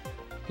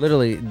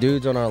literally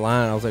dudes on our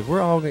line. I was like, we're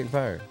all getting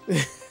fired.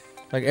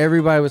 Like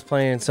everybody was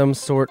playing some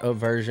sort of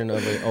version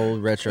of an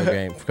old retro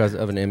game because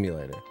of an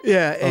emulator.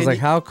 Yeah. I was like,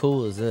 how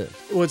cool is this?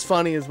 What's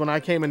funny is when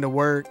I came into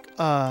work,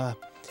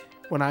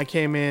 when I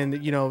came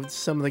in,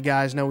 some of the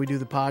guys know we do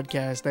the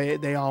podcast.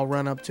 They all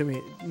run up to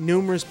me.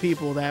 Numerous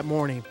people that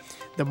morning.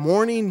 The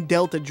morning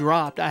Delta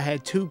dropped, I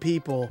had 2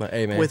 people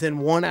within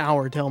 1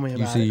 hour tell me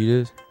about it. You see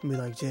this? And be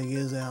like, check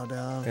this out,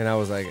 dog. And I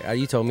was like,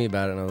 you told me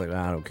about it, and I was like,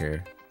 I don't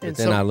care. But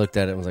then I looked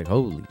at it and was like,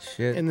 holy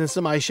shit. And then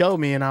somebody showed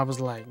me, and I was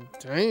like,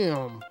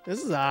 damn,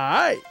 this is all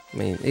right. I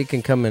mean, it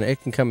can come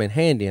in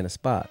handy in a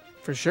spot.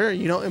 For sure.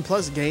 And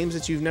plus games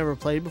that you've never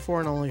played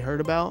before and only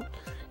heard about.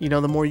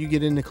 The more you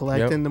get into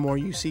collecting, the more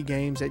you see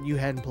games that you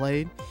hadn't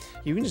played.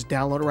 You can just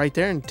download it right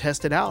there and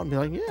test it out and be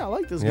like, yeah, I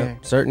like this game.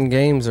 Certain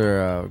games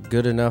are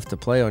good enough to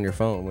play on your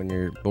phone when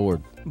you're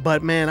bored.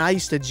 But, man, I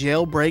used to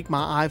jailbreak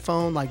my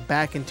iPhone like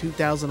back in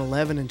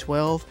 2011 and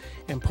 12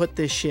 and put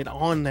this shit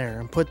on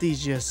there and put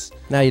these just...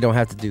 Now you don't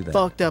have to do that.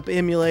 Fucked up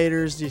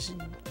emulators, just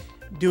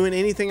doing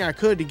anything I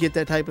could to get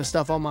that type of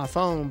stuff on my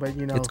phone. But,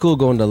 It's cool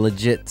going to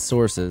legit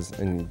sources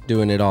and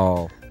doing it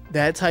all.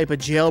 That type of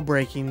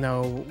jailbreaking,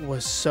 though,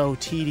 was so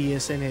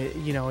tedious, and it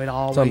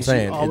always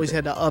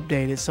had to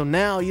update it. So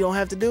now you don't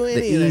have to do any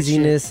of that shit. The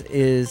easiness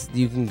is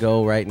you can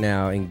go right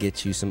now and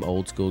get you some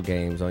old school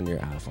games on your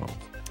iPhone.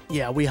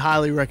 Yeah, we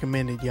highly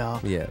recommend it, y'all.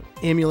 Yeah.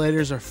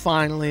 Emulators are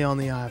finally on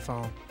the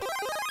iPhone.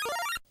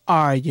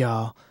 All right,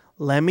 y'all.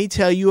 Let me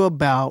tell you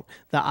about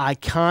the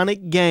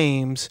iconic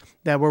games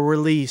that were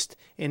released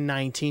in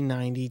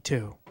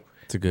 1992.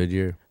 It's a good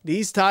year.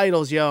 These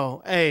titles,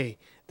 hey...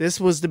 This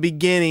was the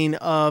beginning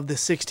of the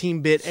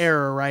 16-bit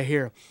era right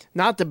here.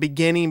 Not the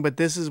beginning, but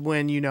this is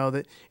when,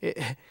 that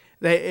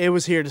it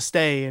was here to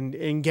stay.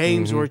 And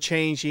games were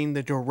changing.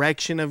 The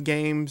direction of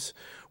games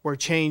were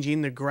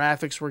changing. The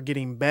graphics were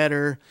getting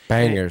better.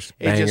 Bangers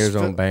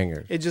on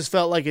bangers. It just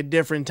felt like a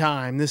different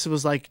time. This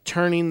was like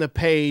turning the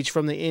page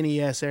from the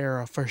NES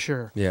era for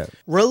sure. Yeah.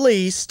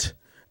 Released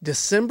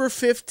December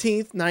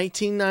 15th,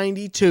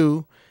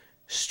 1992,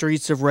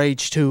 Streets of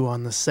Rage 2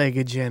 on the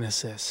Sega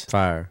Genesis.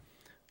 Fire.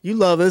 You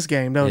love this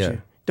game, don't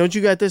you? Don't you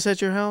got this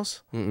at your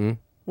house? Mm-mm.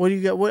 What do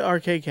you got? What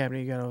arcade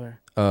cabinet you got over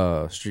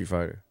there? Street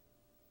Fighter.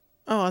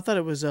 Oh, I thought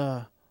it was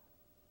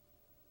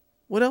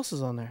what else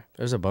is on there?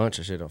 There's a bunch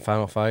of shit on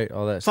Final Fight,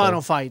 all that stuff.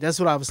 Final Fight, that's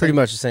what I was pretty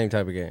thinking. much the same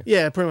type of game.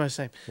 Yeah, pretty much the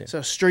same. Yeah.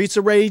 So Streets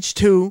of Rage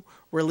 2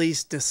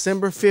 released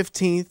December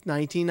 15th,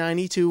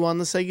 1992 on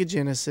the Sega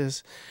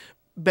Genesis.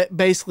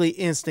 Basically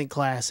instant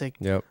classic.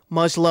 Yep.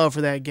 Much love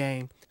for that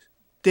game.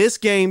 This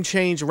game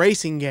changed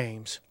racing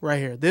games right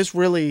here. This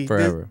really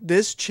forever.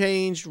 This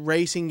changed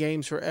racing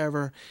games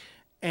forever,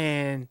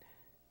 and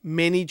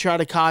many try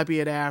to copy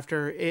it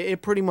after.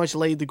 It pretty much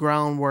laid the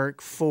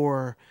groundwork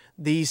for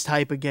these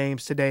type of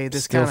games today.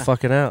 This still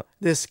fucking out.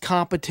 This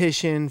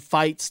competition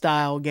fight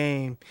style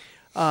game.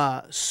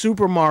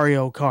 Super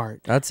Mario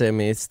Kart. I'd say,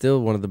 it's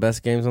still one of the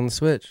best games on the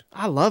Switch.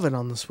 I love it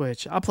on the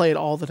Switch. I play it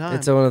all the time.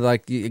 It's one of a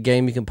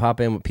game you can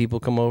pop in when people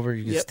come over.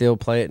 You can still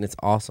play it, and it's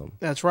awesome.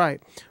 That's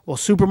right. Well,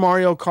 Super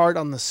Mario Kart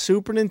on the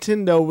Super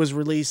Nintendo was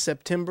released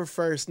September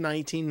 1st,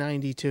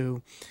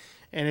 1992,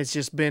 and it's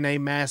just been a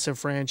massive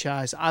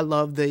franchise. I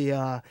love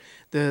the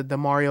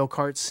Mario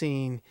Kart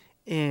scene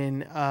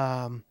in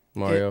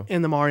Mario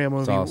in the Mario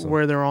movie, awesome.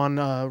 Where they're on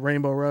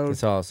Rainbow Road.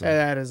 It's awesome.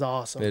 That is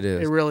awesome. It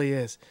is. It really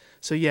is.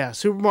 So yeah,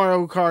 Super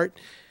Mario Kart,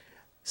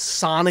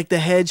 Sonic the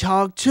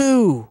Hedgehog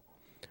 2.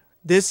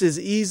 This is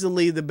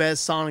easily the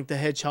best Sonic the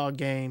Hedgehog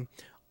game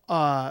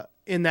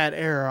in that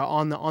era,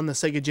 on the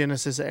Sega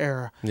Genesis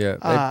era.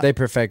 Yeah, they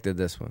perfected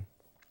this one.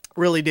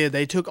 Really did.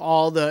 They took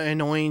all the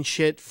annoying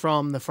shit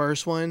from the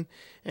first one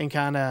and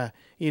kind of,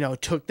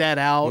 took that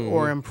out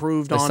or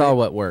improved on it. They saw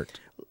what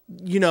worked.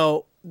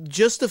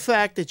 Just the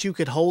fact that you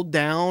could hold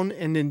down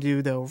and then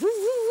do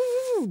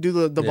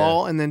the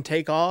ball and then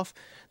take off.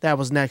 that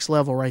was next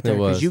level right there,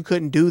 because you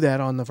couldn't do that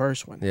on the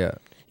first one. Yeah.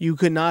 You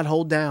could not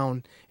hold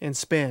down and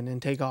spin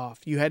and take off.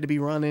 You had to be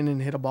running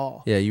and hit a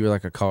ball. Yeah, you were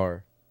like a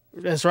car.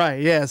 That's right.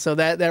 Yeah, so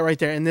that right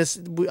there. And this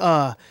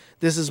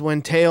is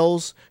when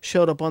Tails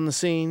showed up on the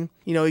scene.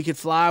 You know, he could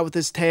fly with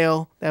his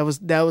tail. That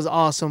was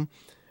awesome.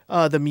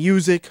 The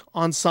music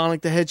on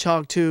Sonic the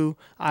Hedgehog 2,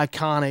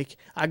 iconic.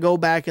 I go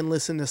back and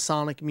listen to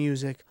Sonic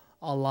music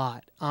a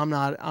lot. I'm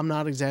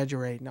not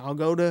exaggerating. I'll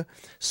go to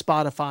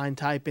Spotify and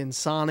type in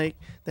Sonic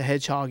the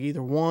Hedgehog,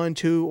 either 1,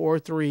 2, or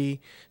 3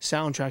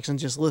 soundtracks, and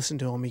just listen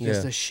to them,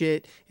 because the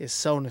shit is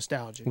so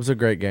nostalgic. It was a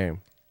great game.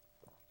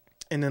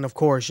 And then, of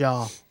course,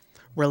 y'all,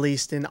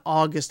 released in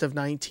August of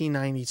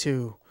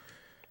 1992,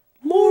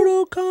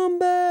 Mortal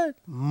Kombat.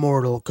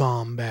 Mortal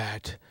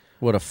Kombat.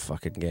 What a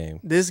fucking game.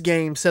 This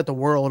game set the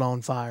world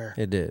on fire.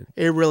 It did.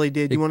 It really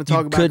did. You want to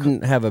talk about...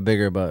 couldn't have a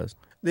bigger buzz.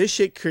 This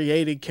shit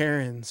created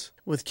Karens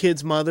with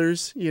kids'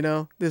 mothers, you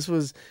know?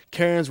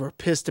 Karens were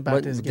pissed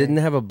about this game. Didn't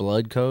it have a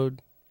blood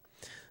code?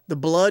 The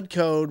blood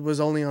code was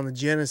only on the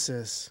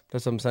Genesis.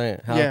 That's what I'm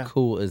saying. How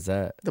cool is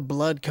that? The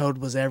blood code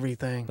was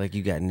everything. Like,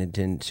 you got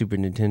Super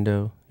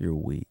Nintendo, you're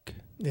weak.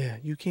 Yeah,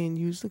 you can't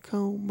use the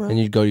code, bro. And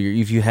you'd go to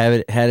if you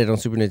had it on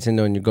Super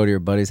Nintendo, and you go to your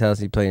buddy's house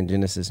and you play in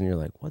Genesis, and you're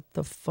like, what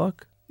the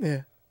fuck?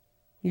 Yeah.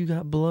 You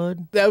got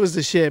blood? That was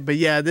the shit. But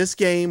yeah, this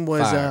game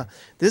was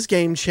this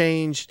game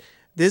changed.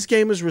 This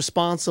game was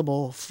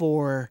responsible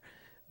for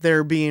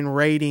there being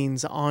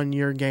ratings on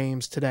your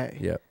games today.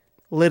 Yep.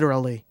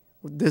 Literally.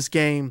 This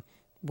game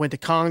went to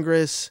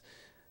Congress.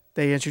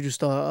 They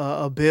introduced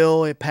a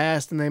bill. It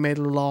passed, and they made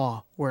a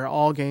law where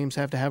all games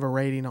have to have a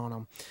rating on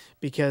them,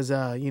 because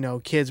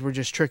kids were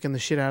just tricking the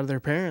shit out of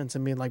their parents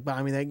and being like,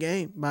 "Buy me that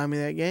game, buy me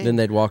that game." Then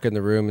they'd walk in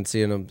the room and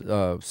seeing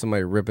them,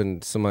 somebody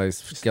ripping somebody's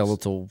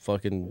skeletal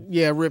fucking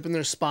ripping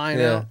their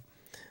spine out.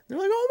 They're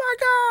like, "Oh my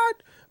god!"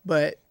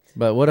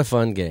 But what a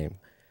fun game.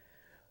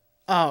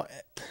 Oh,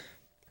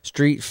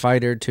 Street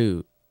Fighter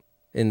 2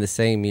 in the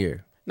same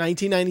year,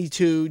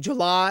 1992,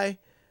 July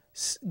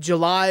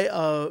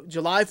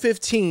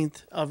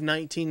 15th of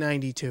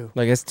 1992.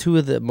 Like, it's two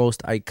of the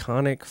most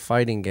iconic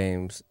fighting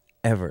games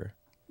ever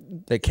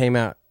that came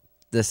out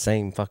the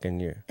same fucking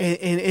year. And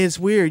it's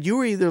weird. You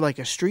were either like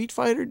a Street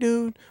Fighter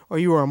dude or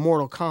you were a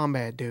Mortal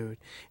Kombat dude.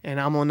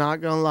 And I'm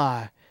not gonna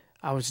lie,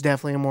 I was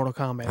definitely a Mortal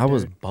Kombat dude. I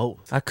was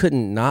both. I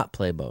couldn't not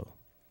play both.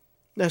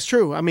 That's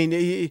true. I mean,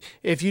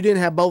 if you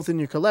didn't have both in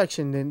your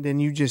collection, then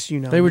you just,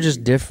 They were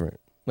just different.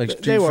 Like,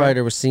 Street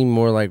Fighter seemed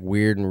more like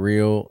weird and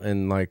real,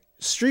 and like...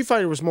 Street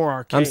Fighter was more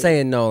arcade. I'm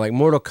saying no, like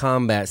Mortal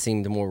Kombat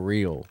seemed more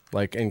real,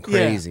 like, and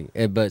crazy.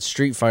 But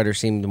Street Fighter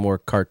seemed more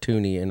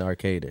cartoony and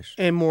arcadish.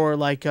 And more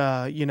like,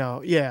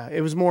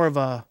 it was more of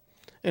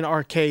an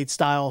arcade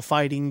style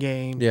fighting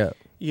game. Yeah.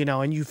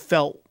 And you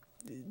felt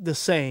the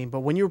same. But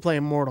when you were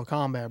playing Mortal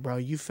Kombat, bro,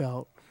 you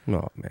felt...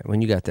 No, man,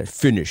 when you got that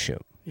finish him.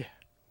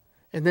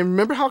 And then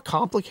remember how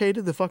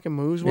complicated the fucking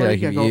moves were?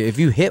 Yeah, if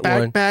you hit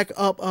one... Back,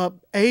 up,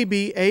 A,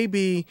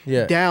 B,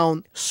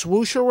 down,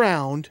 swoosh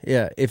around.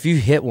 Yeah, if you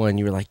hit one,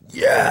 you were like,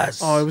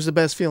 yes! Oh, it was the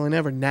best feeling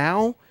ever.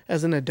 Now,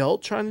 as an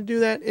adult trying to do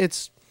that,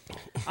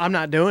 I'm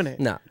not doing it.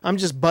 No. I'm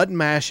just button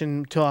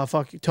mashing till I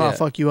fuck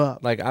you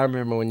up. Like, I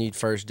remember when you'd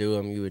first do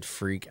them, you would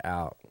freak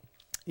out.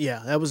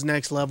 Yeah, that was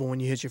next level when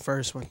you hit your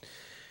first one.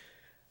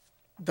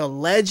 The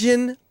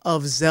Legend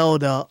of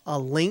Zelda, A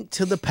Link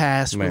to the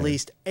Past,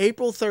 released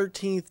April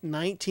 13th,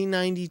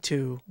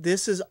 1992.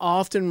 This is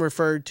often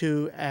referred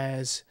to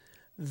as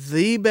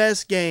the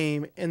best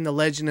game in the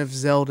Legend of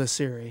Zelda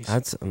series.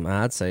 I'd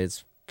say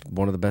it's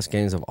one of the best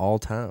games of all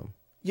time.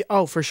 Yeah,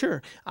 oh, for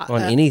sure.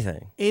 On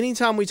anything.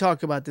 Anytime we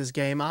talk about this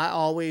game, I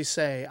always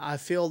say I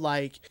feel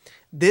like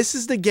this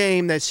is the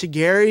game that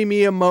Shigeru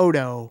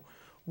Miyamoto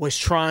was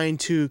trying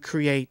to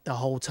create the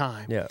whole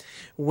time. Yeah.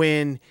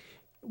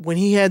 When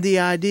he had the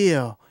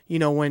idea,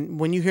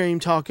 when you hear him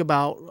talk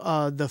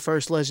about the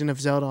first Legend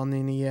of Zelda on the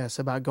NES,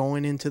 about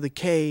going into the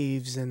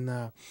caves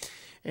and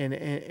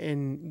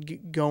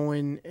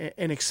going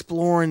and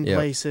exploring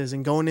places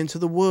and going into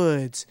the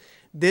woods,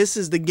 this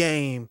is the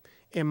game,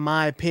 in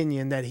my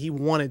opinion, that he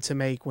wanted to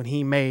make when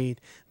he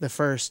made the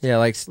first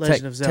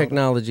Legend of Zelda.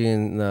 Technology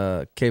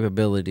and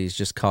capabilities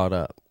just caught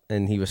up,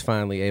 and he was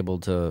finally able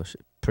to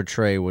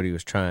portray what he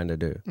was trying to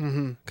do.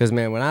 Because,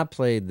 man, when I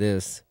played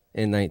this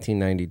in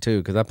 1992,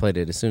 because I played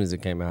it as soon as it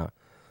came out,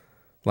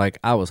 like,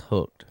 I was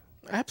hooked.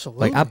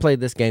 Absolutely. Like, I played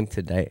this game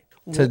today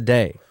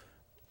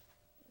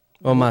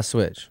on my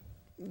Switch.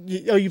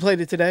 You played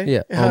it today?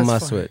 Yeah, on my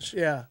Switch.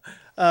 Yeah.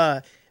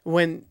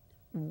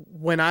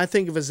 When I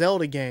think of a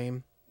Zelda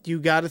game, you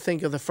got to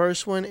think of the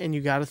first one and you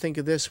got to think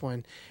of this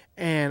one.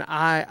 And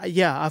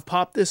I've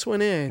popped this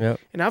one in,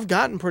 and I've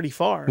gotten pretty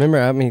far.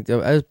 Remember, I mean, it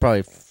was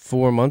probably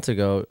 4 months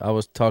ago, I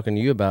was talking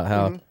to you about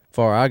how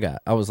far I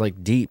got. I was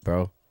like deep,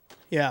 bro.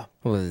 Yeah.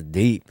 It was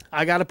deep.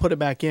 I got to put it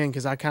back in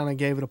because I kind of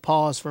gave it a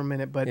pause for a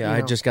minute. But I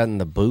had just gotten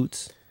the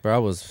boots, bro. I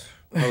was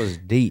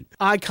deep.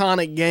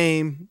 Iconic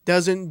game.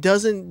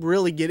 Doesn't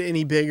really get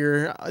any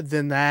bigger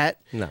than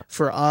that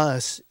for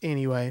us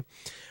anyway.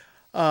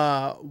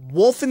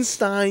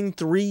 Wolfenstein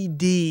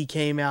 3D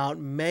came out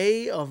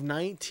May of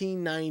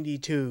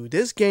 1992.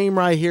 This game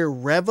right here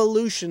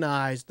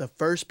revolutionized the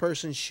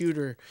first-person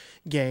shooter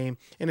game,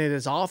 and it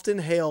is often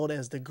hailed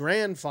as the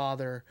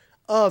grandfather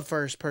of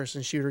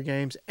first-person shooter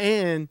games,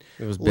 and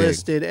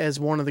listed as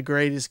one of the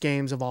greatest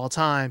games of all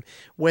time.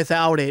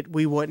 Without it,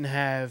 we wouldn't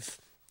have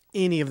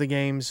any of the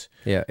games.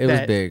 Yeah, it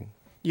was big.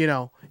 You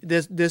know,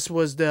 this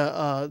was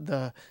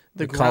the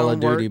Call of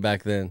Duty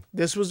back then.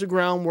 This was the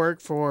groundwork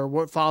for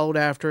what followed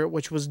after it,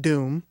 which was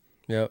Doom.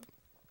 Yep.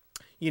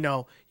 You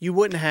know, you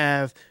wouldn't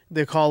have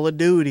the Call of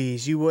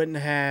Duties. You wouldn't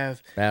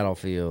have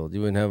Battlefield.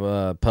 You wouldn't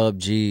have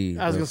PUBG.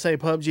 I was gonna say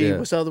PUBG. Yeah.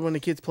 What's the other one the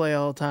kids play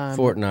all the time?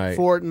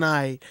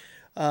 Fortnite.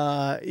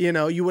 You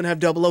know, you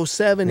wouldn't have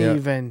 007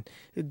 even.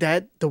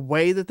 The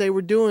way that they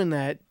were doing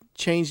that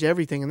changed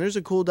everything. And there's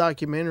a cool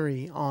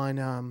documentary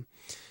on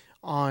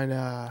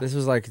this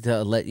was like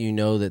to let you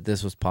know that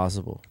this was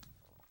possible.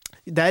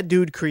 That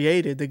dude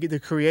created the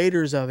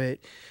creators of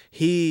it.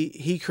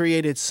 He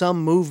created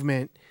some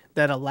movement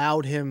that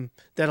allowed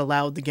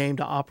the game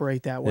to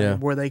operate that way,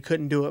 where they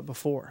couldn't do it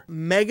before.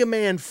 Mega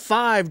Man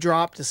 5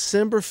 dropped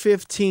December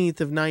 15th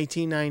of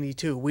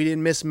 1992. We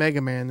didn't miss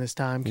Mega Man this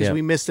time because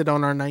we missed it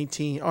on our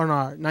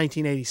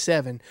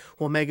 1987.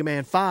 Well, Mega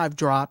Man 5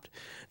 dropped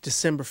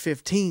December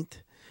 15th,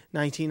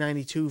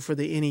 1992 for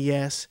the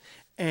NES,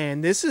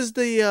 and this is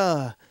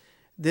the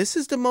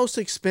most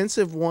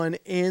expensive one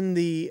in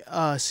the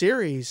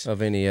series of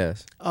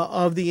NES.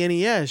 Of the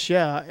NES,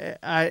 yeah.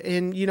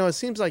 And you know, it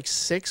seems like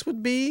 6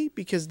 would be,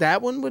 because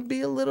that one would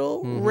be a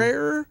little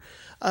rarer.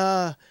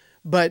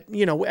 But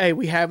you know, hey,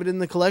 we have it in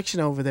the collection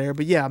over there.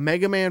 But yeah,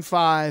 Mega Man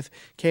 5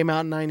 came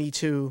out in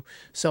 92.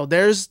 So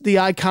there's the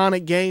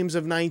iconic games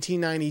of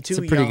 1992. It's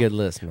a pretty good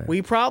list, man.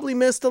 We probably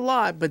missed a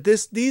lot, but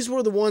these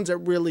were the ones that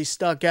really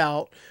stuck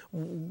out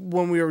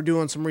when we were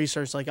doing some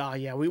research. Like, oh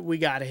yeah, we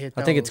got to hit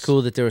those. I think it's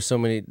cool that there's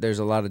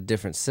a lot of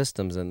different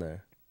systems in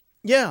there.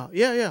 Yeah.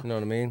 You know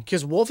what I mean?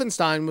 Because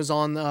Wolfenstein was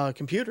on the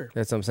computer.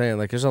 That's what I'm saying.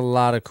 Like, there's a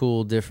lot of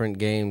cool different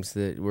games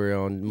that were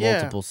on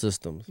multiple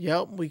systems.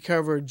 Yep. We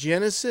covered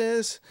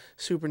Genesis,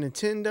 Super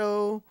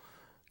Nintendo,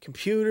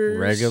 computers.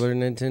 Regular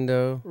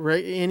Nintendo.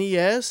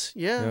 NES.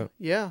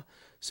 Yeah.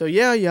 So,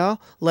 yeah, y'all.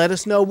 Let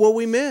us know what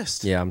we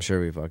missed. Yeah, I'm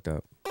sure we fucked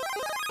up.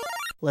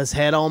 Let's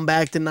head on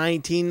back to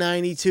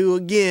 1992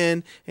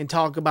 again and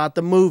talk about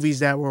the movies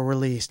that were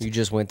released. You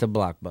just went to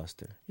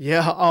Blockbuster.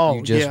 Yeah. Oh,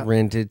 you just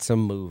rented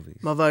some movies.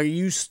 Motherfucker,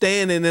 you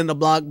standing in the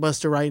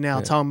Blockbuster right now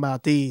talking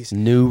about these.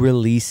 New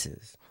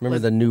releases. Remember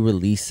the new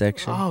release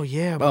section? Oh,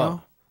 yeah, bro.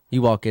 Oh,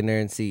 you walk in there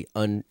and see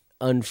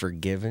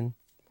Unforgiven.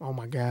 Oh,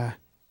 my God.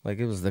 Like,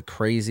 it was the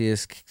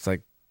craziest,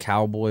 like,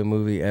 cowboy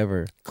movie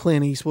ever.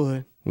 Clint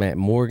Eastwood. Man,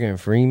 Morgan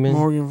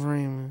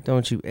Freeman.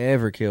 Don't you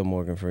ever kill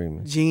Morgan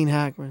Freeman. Gene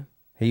Hackman.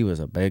 He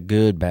was a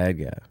good bad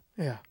guy.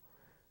 Yeah.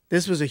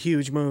 This was a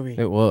huge movie.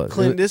 It was.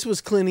 This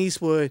was Clint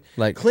Eastwood.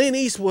 Like, Clint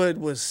Eastwood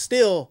was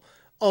still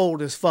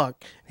old as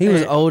fuck. He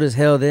was old as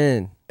hell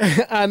then.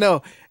 I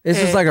know. This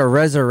was like a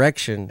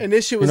resurrection. And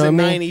this shit was in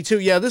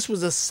 92. Yeah, this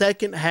was the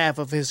second half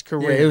of his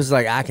career. Yeah, it was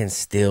like, I can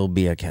still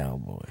be a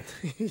cowboy.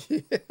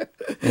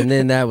 And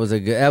then that was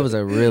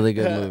a really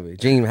good movie.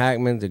 Gene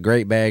Hackman's a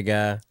great bad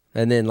guy.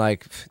 And then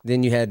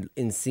you had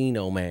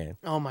Encino Man.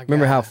 Oh my God.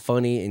 Remember how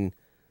funny and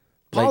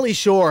Pauly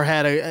Shore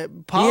had a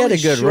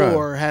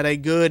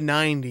good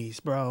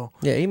 90s, bro.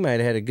 Yeah, he might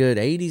have had a good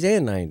 80s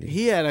and 90s.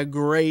 He had a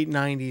great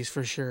 90s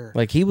for sure.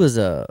 Like, he was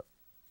a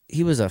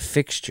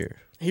fixture.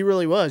 He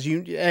really was.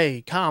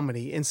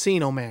 Comedy.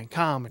 Encino Man,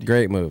 comedy.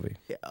 Great movie.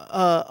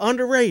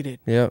 Underrated.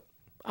 Yep.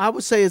 I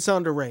would say it's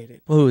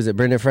underrated. Well, who was it?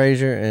 Brendan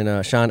Fraser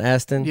and Sean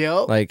Astin?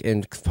 Yep.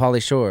 And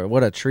Pauly Shore.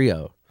 What a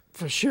trio.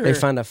 For sure. They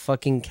find a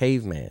fucking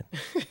caveman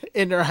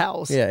in their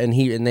house. Yeah,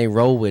 and they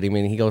roll with him,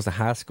 and he goes to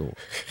high school.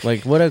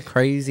 Like, what a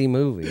crazy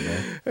movie,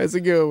 man. That's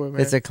a good one,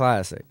 man. It's a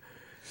classic.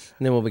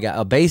 And then what we got?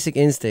 A Basic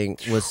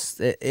Instinct was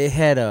it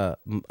had a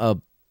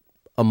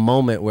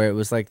moment where it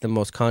was like the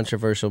most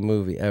controversial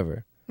movie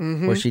ever.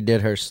 Mm-hmm. Where she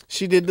did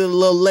the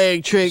little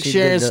leg trick,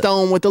 Sharon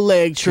Stone with the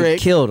leg trick.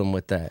 She killed him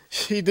with that.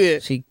 She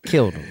did. She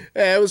killed him.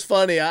 Yeah, it was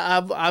funny.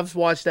 I've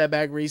watched that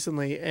back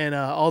recently, and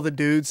all the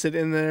dudes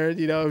sitting in there,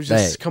 it was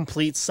just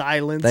complete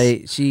silence.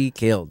 She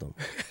killed them.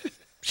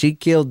 She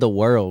killed the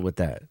world with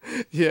that.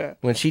 Yeah.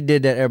 When she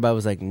did that, everybody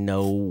was like,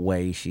 no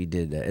way she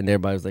did that. And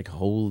everybody was like,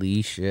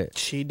 holy shit.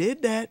 She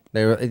did that.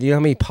 You know how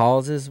many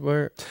pauses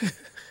were?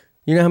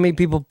 You know how many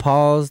people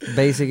paused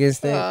Basic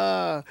Instinct?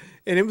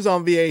 And it was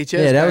on VHS.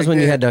 Yeah, that was when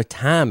you had to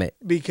time it.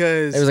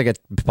 Because it was like a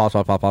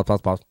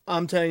pause.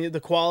 I'm telling you,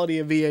 the quality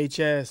of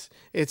VHS,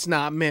 it's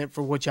not meant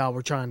for what y'all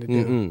were trying to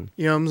do. Mm-mm.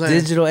 You know what I'm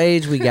saying? Digital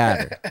age, we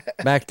got it.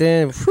 Back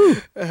then, whew.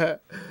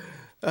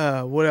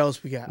 What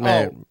else we got?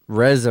 Man,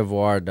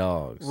 Reservoir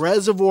Dogs.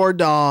 Reservoir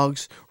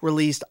Dogs,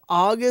 released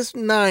August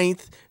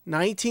 9th,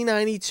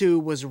 1992,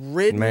 was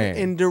written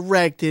and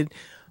directed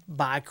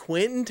by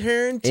Quentin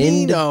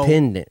Tarantino.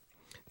 Independent.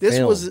 This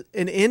was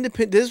an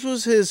independent. This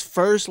was his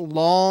first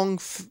long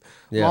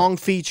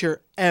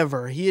feature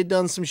ever. He had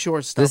done some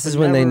short stuff. This is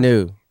when they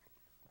knew.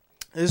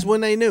 This is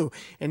when they knew.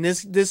 And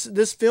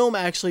this film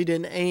actually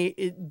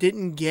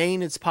didn't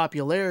gain its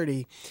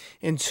popularity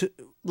into,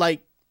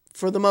 like,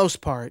 for the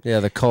most part.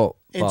 Yeah, the cult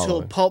until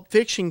following. Pulp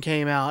Fiction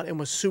came out and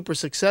was super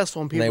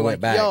successful, and people were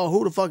like, yo,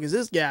 who the fuck is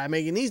this guy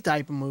making these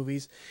type of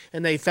movies?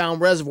 And they found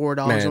Reservoir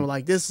Dogs and were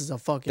like, this is a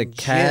fucking The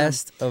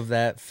cast of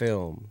that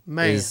film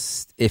Man.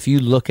 is, if you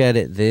look at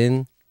it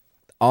then,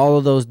 all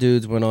of those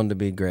dudes went on to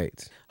be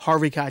greats.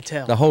 Harvey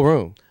Keitel. The whole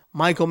room.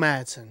 Michael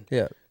Madsen.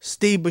 Yeah.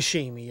 Steve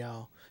Buscemi,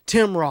 y'all.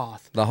 Tim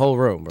Roth. The whole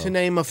room, bro. To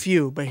name a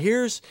few. But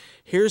here's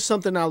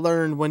something I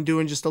learned when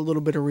doing just a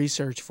little bit of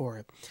research for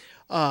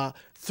it.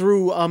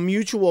 Through a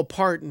mutual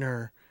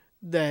partner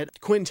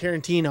that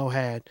Quentin Tarantino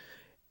had,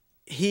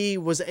 he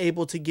was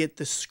able to get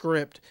the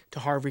script to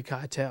Harvey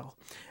Keitel.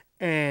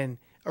 And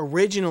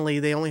originally,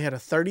 they only had a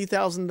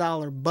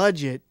 $30,000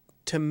 budget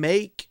to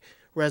make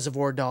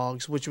Reservoir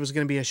Dogs, which was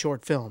going to be a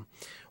short film.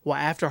 Well,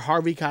 after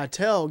Harvey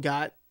Keitel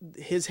got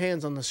his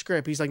hands on the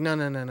script, he's like,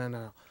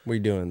 no. We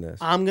doing this.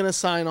 I'm going to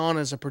sign on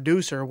as a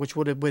producer, which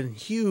would have been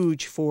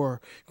huge for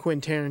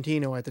Quentin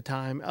Tarantino at the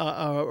time,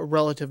 a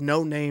relative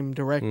no-name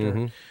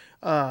director.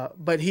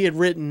 But he had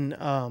written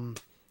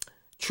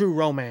True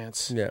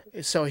Romance. Yeah.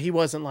 So he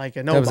wasn't like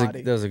a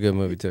nobody. That was a good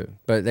movie, too.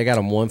 But they got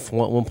him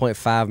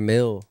 1.5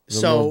 mil.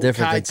 So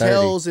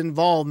Keitel's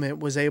involvement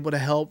was able to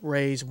help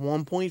raise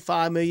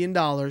 $1.5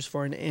 million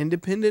for an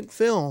independent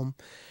film.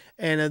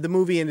 And the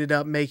movie ended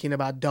up making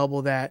about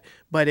double that.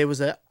 But it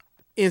was an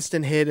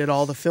instant hit at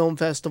all the film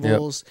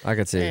festivals. Yep, I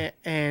could see.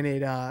 And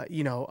it,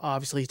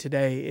 obviously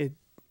today, it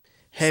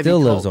heavy still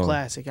cult lives on.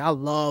 Classic. I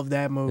love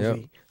that movie.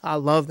 Yep. I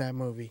love that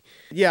movie.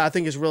 Yeah, I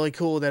think it's really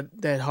cool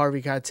that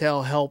Harvey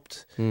Keitel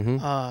helped him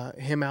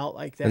out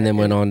like that. And then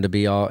went on to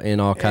be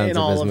in all kinds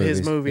of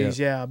his movies.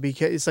 Yeah,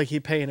 because it's like he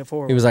paying it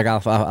forward. He was like,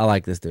 I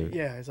like this dude.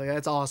 Yeah, it's like,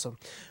 that's awesome.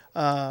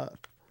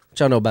 What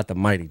y'all know about the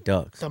Mighty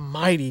Ducks? The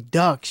Mighty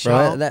Ducks,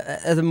 y'all. Bro,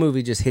 that the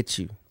movie just hits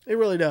you. It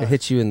really does. It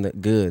hits you in the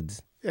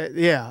goods.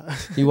 Yeah.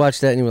 You watch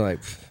that and you were like,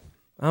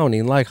 I don't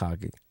even like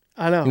hockey.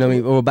 I know. You know what I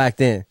mean? Well, back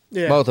then,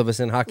 Yeah. both of us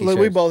in hockey Look,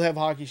 shirts. we both have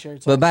hockey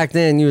shirts. But back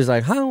then, you was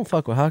like, I don't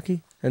fuck with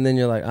hockey. And then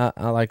you're like,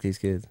 I like these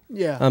kids.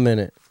 Yeah. I'm in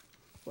it.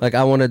 Like,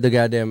 I wanted the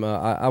goddamn,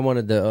 I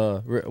wanted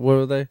the, what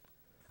were they?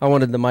 I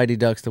wanted the Mighty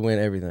Ducks to win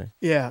everything.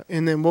 Yeah.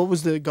 And then what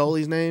was the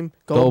goalie's name?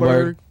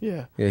 Goldberg.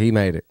 Yeah. Yeah, he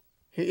made it.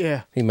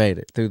 Yeah. He made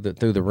it through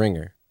the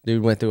ringer.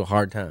 Dude went through a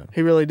hard time.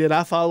 He really did.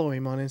 I follow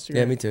him on Instagram.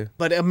 Yeah, me too.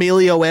 But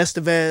Emilio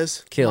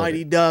Estevez, Killed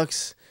Mighty it.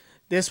 Ducks.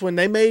 This one,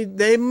 they may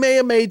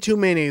have made too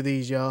many of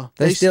these, y'all.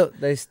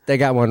 They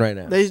got one right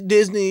now.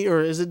 Disney, or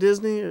is it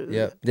Disney?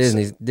 Yep,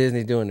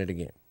 Disney's doing it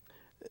again.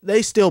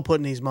 They still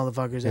putting these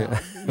motherfuckers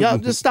out. Y'all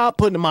just stop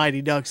putting the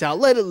Mighty Ducks out.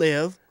 Let it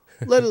live.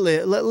 Let it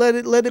live.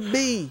 Let it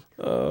be.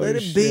 Let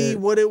it be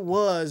what it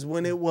was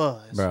when it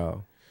was.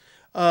 Bro.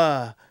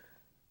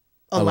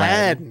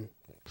 Aladdin.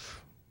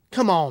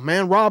 Come on,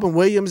 man. Robin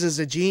Williams is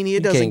a genie.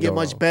 It doesn't get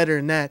much better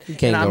than that.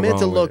 And I meant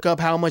to look up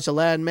how much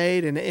Aladdin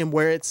made and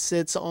where it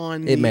sits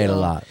on it made a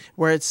lot.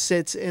 Where it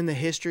sits in the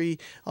history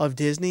of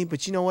Disney.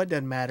 But you know what?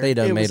 Doesn't matter. They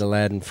done made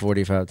Aladdin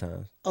 45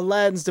 times.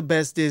 Aladdin's the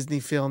best Disney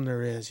film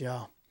there is,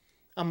 y'all.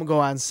 I'm going to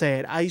go out and say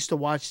it. I used to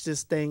watch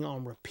this thing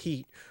on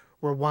repeat.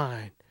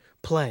 Rewind.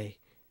 Play.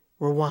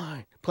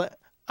 Rewind. Play.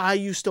 I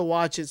used to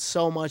watch it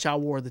so much I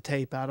wore the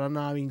tape out. I'm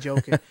not even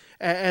joking.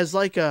 As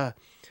like a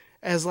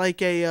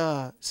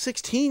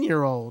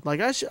 16-year-old. Like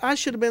I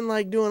should have been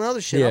like doing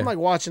other shit. Yeah. I'm like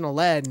watching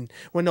Aladdin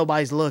when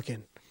nobody's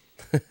looking.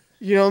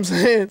 You know what I'm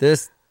saying?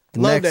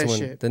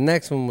 The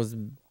next one was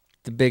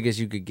the biggest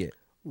you could get.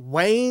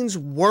 Wayne's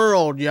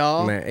World,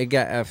 y'all. Man, it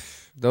got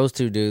those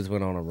two dudes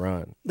went on a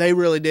run. They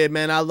really did,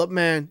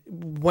 man.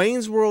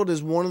 Wayne's World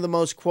is one of the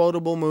most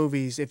quotable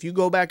movies. If you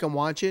go back and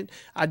watch it,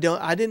 I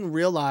didn't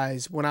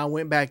realize when I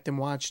went back and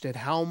watched it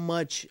how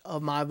much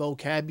of my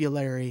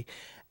vocabulary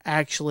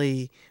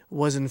actually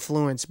was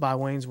influenced by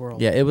Wayne's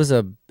World. Yeah, it was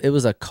a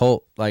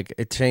cult. Like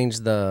it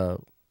changed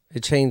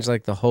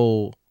like the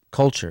whole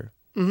culture.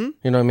 Mm-hmm.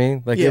 You know what I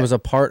mean? Like it was a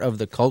part of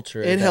the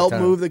culture. It helped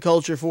move the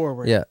culture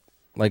forward. Yeah,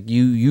 like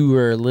you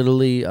were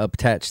literally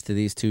attached to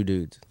these two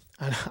dudes.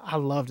 I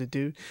loved it,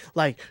 dude.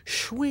 Like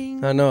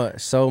swing. I know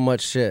it. So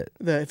much shit.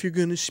 That if you're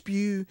gonna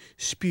spew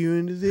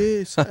into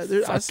this.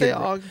 I say,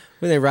 when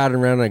they riding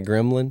around a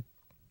gremlin.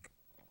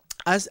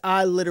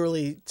 I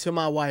literally, to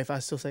my wife, I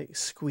still say,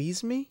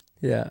 squeeze me.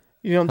 Yeah.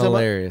 You know what I'm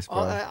Hilarious,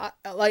 talking about?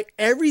 bro. I like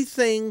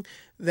everything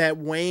that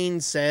Wayne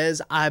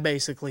says, I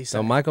basically say.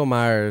 So Michael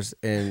Myers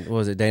and what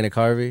was it, Dana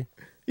Carvey?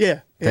 Yeah.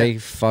 They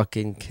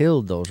fucking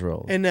killed those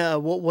roles. And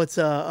what's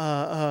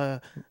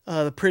the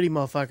pretty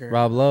motherfucker?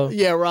 Rob Lowe?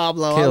 Yeah, Rob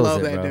Lowe. Kills I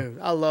love that bro. dude.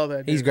 I love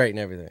that dude. He's great in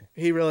everything.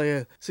 He really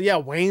is. So yeah,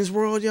 Wayne's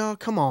World, y'all.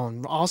 Come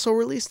on. Also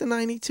released in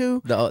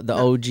 92. The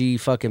OG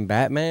fucking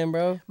Batman,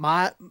 bro.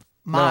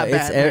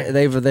 Batman.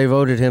 They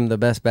voted him the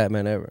best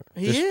Batman ever.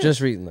 He is.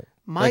 Just recently.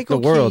 Michael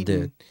like the world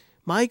Keaton, did.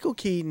 Michael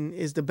Keaton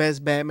is the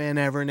best Batman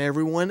ever, and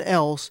everyone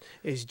else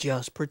is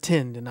just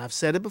pretending. I've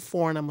said it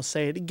before, and I'm going to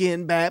say it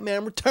again.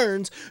 Batman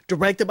Returns,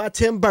 directed by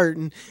Tim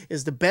Burton,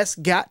 is the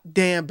best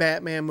goddamn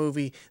Batman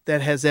movie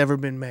that has ever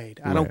been made.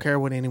 I don't care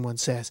what anyone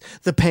says.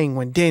 The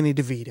Penguin, Danny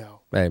DeVito.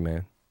 Hey,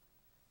 man.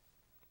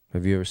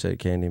 Have you ever said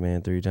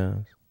Candyman 3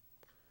 times?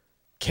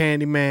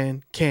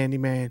 Candyman,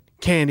 Candyman,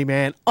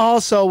 Candyman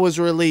also was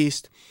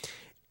released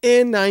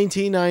in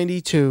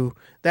 1992.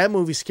 That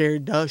movie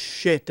scared the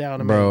shit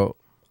out of me. Bro,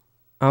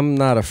 I'm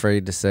not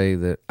afraid to say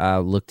that I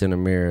looked in a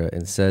mirror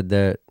and said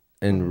that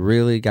and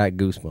really got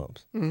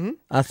goosebumps. Mm-hmm.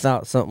 I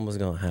thought something was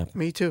going to happen.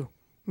 Me too.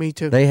 Me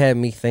too. They had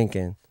me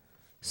thinking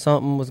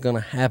something was going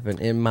to happen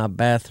in my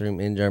bathroom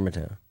in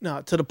Germantown.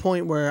 No, to the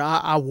point where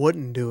I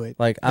wouldn't do it.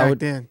 Like I would.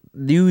 Then.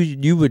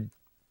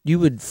 You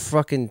would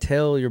fucking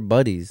tell your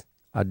buddies,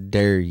 I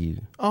dare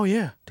you. Oh,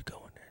 yeah. To go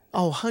in there.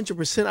 Oh,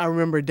 100%. I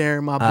remember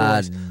daring my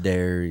boys. I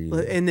dare you.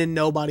 And then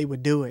nobody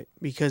would do it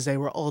because they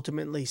were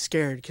ultimately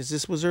scared. Because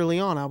this was early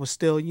on. I was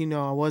still,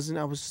 I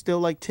was still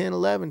like 10,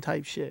 11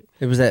 type shit.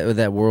 It was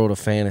that world of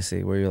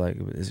fantasy where you're like,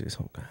 is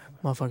something going to happen?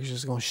 Motherfuckers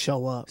just going to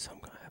show up.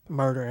 Something going to happen.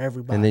 Murder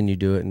everybody. And then you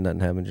do it and nothing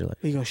happens. You're like,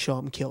 you're going to show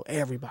up and kill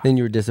everybody. Then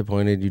you were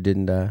disappointed you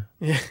didn't die.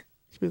 Yeah.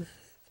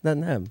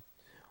 Nothing happened.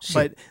 Shit.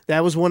 But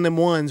that was one of them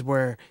ones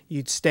where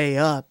you'd stay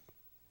up.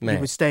 Man, you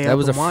would stay that up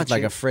was and watch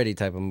like it. a Freddy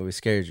type of movie.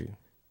 Scared you.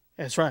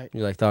 That's right.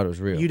 You thought it was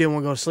real. You didn't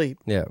want to go to sleep.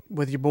 Yeah.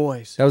 With your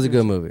boys. That was a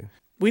good movie.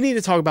 We need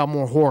to talk about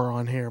more horror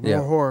on here.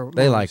 More horror.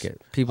 They movies. like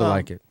it. People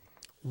like it.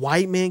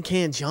 White Men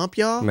Can't Jump,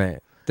 y'all.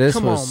 Man, this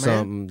was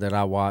something that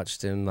I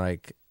watched and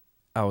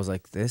I was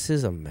like, this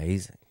is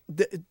amazing.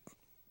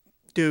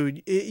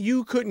 Dude,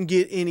 you couldn't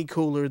get any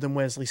cooler than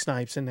Wesley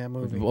Snipes in that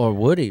movie. Or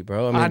Woody,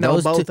 bro. I mean, I know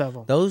both of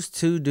them. Those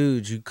two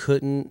dudes, you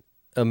couldn't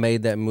have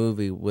made that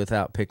movie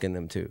without picking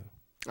them two.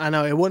 I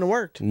know, it wouldn't have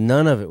worked.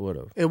 None of it would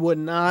have. It would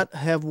not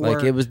have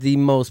worked. Like, it was the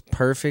most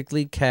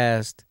perfectly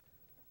cast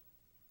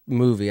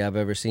movie I've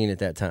ever seen at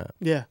that time.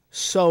 Yeah,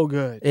 so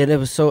good. And it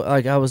was so,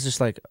 I was just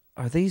like,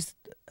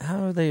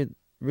 how are they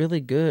really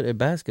good at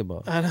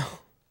basketball? I know.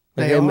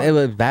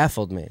 It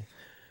baffled me.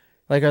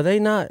 Like, are they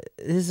not,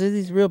 is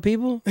these real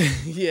people?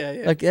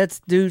 Yeah. Like, that's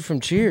dude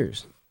from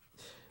Cheers.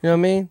 You know what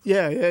I mean?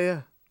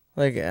 Yeah.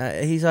 Like,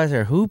 he's out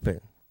there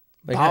hooping.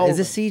 Like, is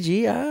this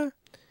CGI?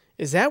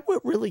 Is that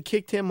what really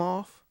kicked him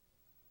off?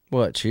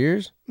 What,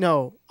 Cheers?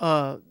 No,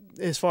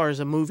 as far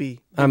as a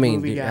movie.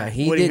 Movie guy,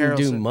 he Woody didn't Harrelson.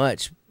 do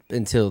much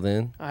until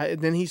then.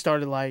 Then he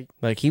started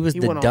he was the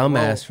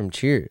dumbass from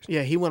Cheers.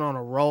 Yeah, he went on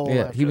a roll.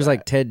 Yeah, he was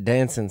like Ted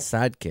Danson's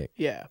sidekick.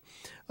 Yeah.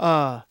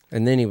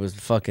 And then he was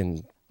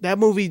fucking. That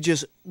movie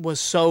just was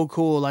so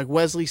cool. Like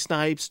Wesley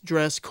Snipes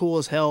dressed cool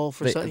as hell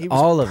for something. He was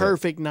all of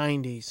perfect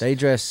 90s. They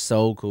dressed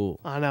so cool.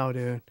 I know,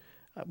 dude.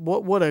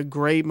 What a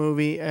great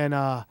movie. And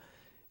I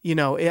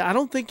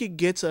don't think it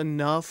gets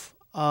enough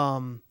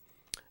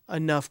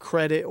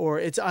credit, or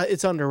it's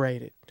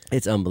underrated.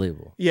 It's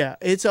unbelievable. Yeah,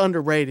 it's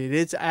underrated.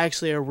 It's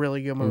actually a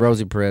really good movie. And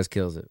Rosie Perez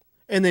kills it.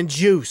 And then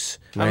Juice.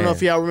 Man. I don't know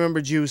if y'all remember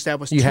Juice. That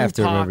was Tupac's. You have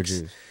to remember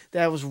Juice.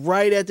 That was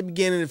right at the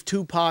beginning of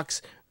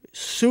Tupac's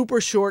super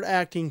short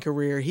acting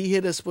career. He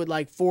hit us with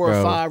like 4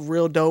 or 5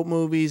 real dope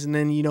movies, and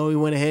then he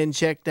went ahead and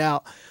checked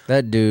out.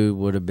 That dude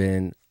would have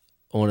been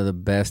one of the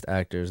best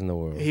actors in the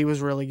world. He was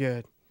really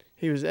good.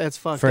 That's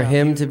fucked For up.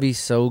 him to be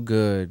so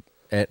good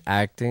at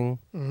acting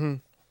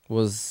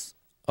was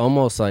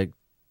almost like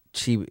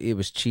it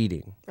was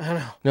cheating. I know. You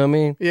know what I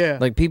mean? Yeah.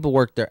 Like, people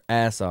worked their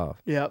ass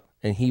off. Yep.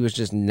 And he was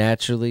just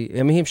naturally,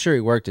 I mean, I'm sure he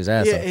worked his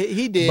ass off. Yeah,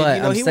 he did.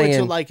 But he went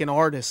to like an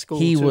artist school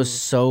He too. was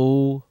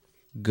so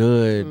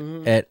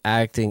good at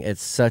acting at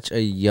such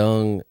a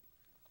young,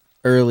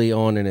 early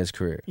on in his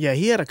career. Yeah,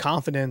 he had a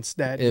confidence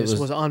that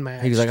was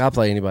unmatched. He was like, I'll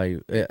play anybody.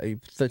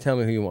 Tell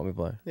me who you want me to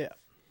play. Yeah.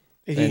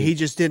 He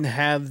just didn't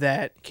have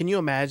that. Can you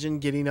imagine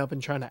getting up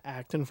and trying to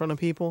act in front of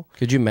people?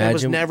 Could you imagine? That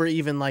was never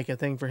even like a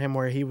thing for him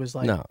where he was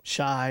like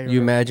shy.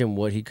 You imagine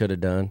what he could have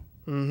done?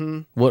 Mm-hmm.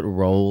 What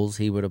roles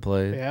he would have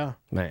played? Yeah.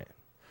 Man.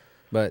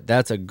 But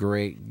that's a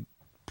great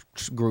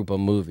group of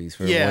movies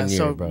for 1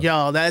 year, bro.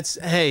 Y'all, that's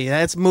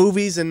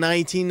movies in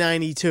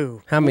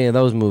 1992. How many of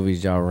those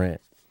movies y'all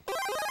rent?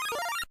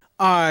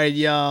 All right,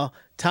 y'all.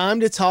 Time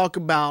to talk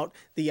about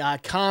the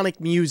iconic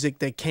music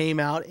that came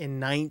out in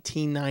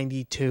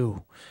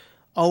 1992.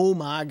 Oh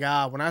my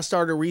God. When I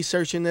started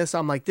researching this,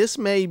 I'm like, this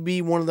may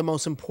be one of the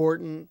most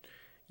important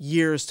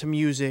years to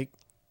music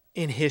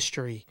in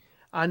history.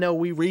 I know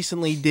we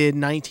recently did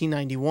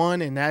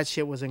 1991, and that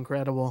shit was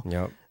incredible.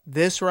 Yep.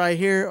 This right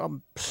here,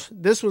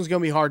 this one's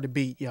going to be hard to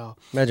beat, y'all.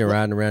 Imagine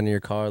riding around in your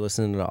car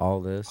listening to all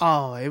this.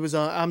 Oh, it was,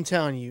 I'm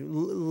telling you,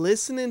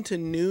 listening to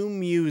new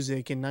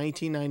music in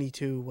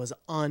 1992 was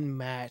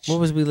unmatched.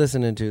 What was we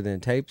listening to then,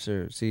 tapes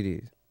or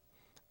CDs?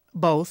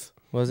 Both.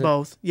 Was it?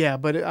 Both, yeah,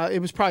 but it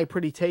was probably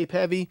pretty tape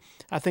heavy.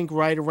 I think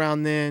right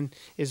around then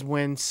is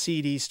when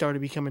CDs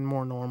started becoming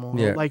more normal.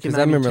 Yeah, because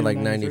I remember like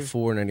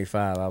 94,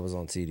 95, I was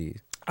on CDs.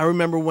 I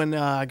remember when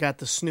I got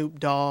the Snoop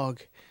Dogg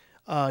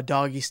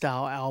Doggy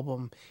Style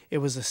album. It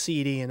was a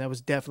CD, and that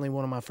was definitely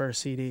one of my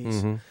first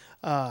CDs.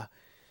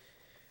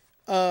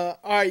 All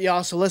right,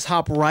 y'all. So let's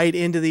hop right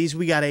into these.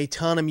 We got a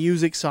ton of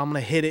music, so I'm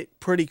gonna hit it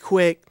pretty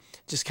quick.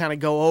 Just kind of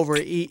go over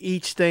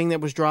each thing that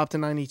was dropped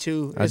in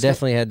 '92. I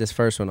definitely had this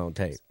first one on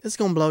tape. It's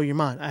gonna blow your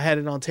mind. I had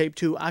it on tape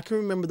too. I can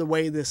remember the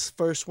way this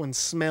first one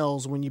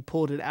smells when you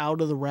pulled it out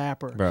of the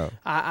wrapper. Bro,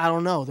 I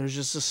don't know. There's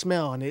just a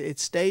smell, and it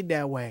stayed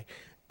that way.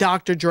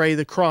 Dr. Dre,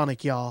 The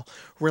Chronic, y'all,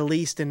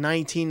 released in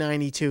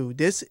 1992.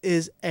 This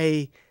is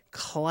a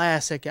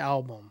classic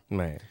album.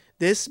 Man,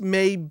 this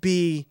may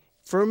be,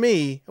 for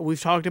me, we've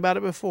talked about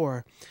it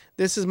before,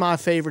 this is my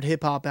favorite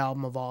hip-hop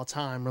album of all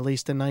time,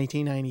 released in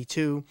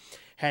 1992.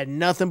 Had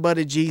Nothing But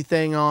a G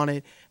Thing on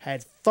it,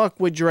 had Fuck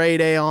With Dre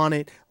Day on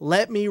it,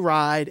 Let Me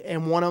Ride,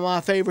 and one of my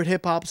favorite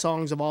hip-hop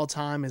songs of all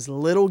time is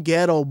Little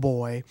Ghetto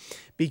Boy,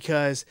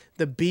 because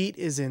the beat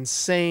is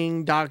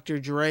insane. Dr.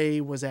 Dre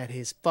was at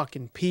his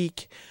fucking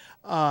peak.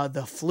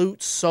 The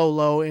flute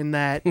solo in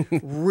that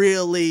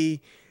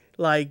really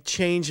like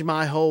changed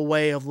my whole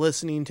way of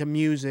listening to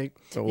music.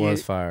 It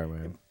was fire,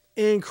 man.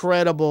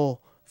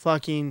 Incredible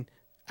fucking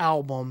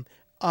album.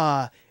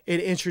 It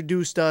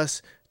introduced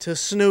us to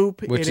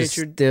Snoop, which is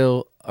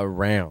still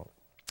around,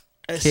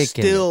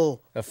 still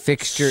a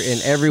fixture in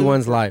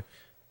everyone's life.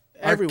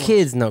 Our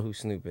kids know who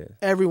Snoop is.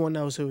 Everyone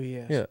knows who he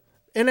is. Yeah,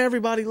 and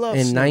everybody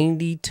loves in Snoop.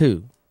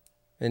 '92,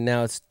 and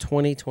now it's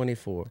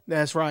 2024.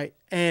 That's right.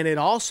 And it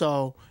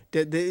also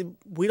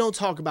we don't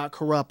talk about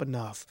Corrupt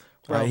enough.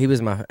 Bro. He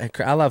was my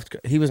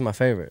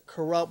favorite.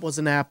 Corrupt was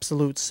an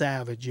absolute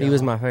savage. Yo. He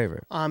was my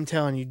favorite. I'm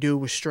telling you,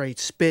 dude was straight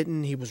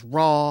spitting. He was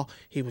raw.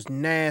 He was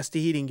nasty.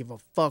 He didn't give a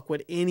fuck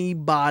what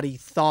anybody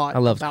thought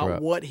about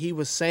Corrupt. What he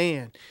was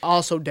saying.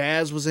 Also,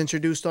 Daz was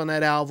introduced on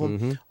that album.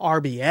 Mm-hmm.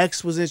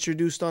 RBX was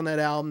introduced on that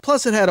album.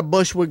 Plus, it had a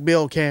Bushwick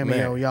Bill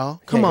cameo,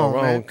 y'all. Come on,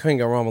 man. Couldn't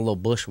go wrong with a little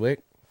Bushwick.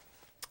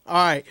 All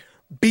right.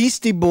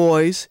 Beastie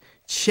Boys,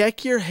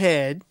 Check Your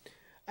Head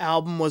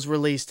album was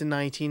released in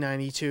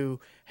 1992.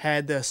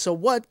 Had the So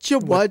What You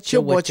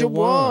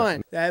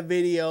Want. That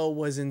video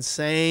was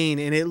insane,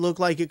 and it looked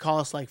like it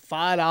cost like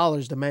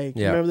 $5 to make.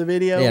 Yeah. You remember the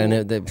video? Yeah, and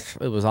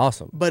it was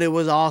awesome. But it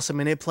was awesome,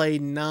 and it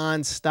played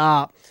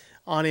nonstop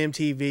on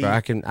MTV.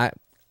 Bro,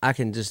 I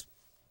can just,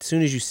 as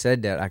soon as you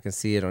said that, I can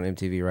see it on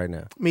MTV right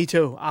now. Me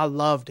too. I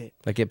loved it.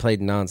 Like it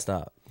played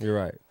nonstop. You're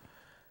right.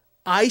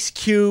 Ice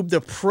Cube,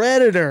 The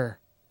Predator,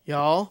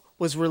 y'all,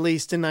 was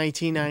released in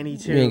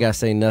 1992. You ain't got to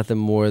say nothing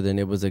more than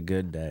It Was a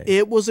Good Day.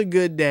 It Was a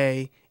Good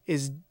Day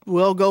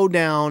will go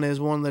down as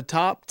one of the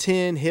top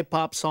 10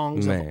 hip-hop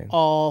songs of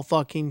all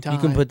fucking time. You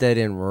can put that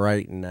in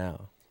right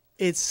now.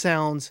 It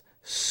sounds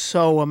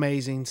so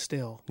amazing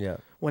still. Yeah.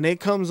 When it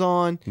comes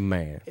on,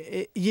 man,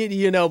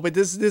 you know, but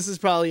this is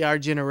probably our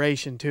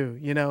generation too,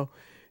 you know.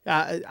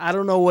 I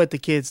don't know what the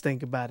kids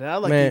think about it. I'd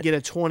like to get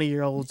a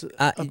 20-year-old's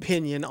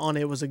opinion on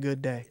It Was a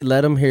Good Day.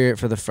 Let them hear it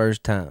for the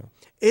first time.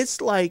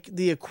 It's like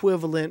the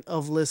equivalent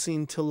of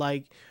listening to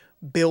like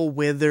Bill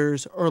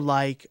Withers or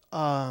like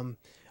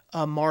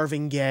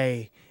Marvin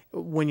Gaye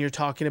when you're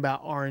talking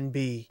about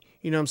R&B.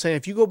 You know what I'm saying?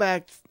 If you go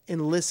back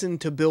and listen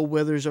to Bill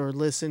Withers or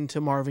listen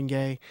to Marvin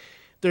Gaye,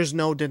 there's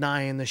no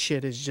denying the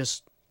shit is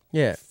just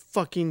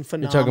fucking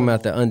phenomenal. You're talking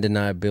about the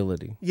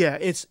undeniability. Yeah,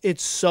 it's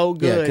so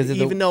good.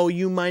 Even though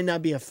you might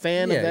not be a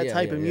fan of that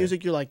type of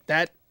music, you're like,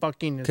 that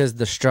fucking is because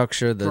the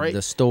structure,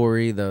 the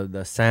story,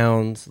 the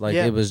sounds, like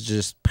it was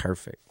just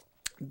perfect.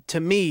 To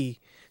me,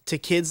 to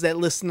kids that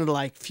listen to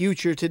like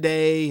Future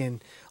today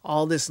and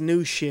all this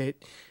new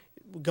shit,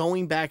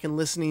 going back and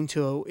listening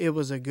to It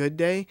Was a Good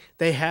Day,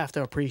 they have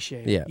to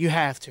appreciate it. Yeah. You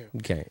have to. You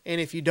can't. And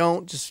if you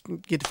don't, just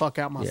get the fuck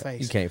out my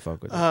face. You can't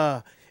fuck with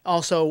it.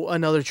 Also,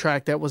 another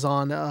track that was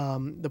on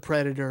The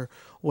Predator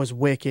was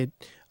Wicked.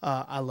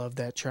 I love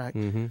that track.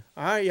 Mm-hmm.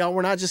 All right, y'all,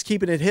 we're not just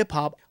keeping it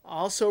hip-hop.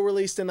 Also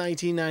released in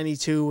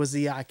 1992 was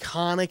the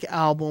iconic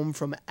album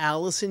from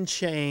Alice in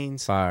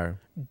Chains.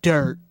 Fire.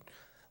 Dirt.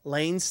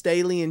 Lane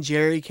Staley and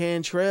Jerry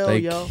Cantrell,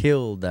 they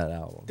killed that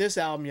album. This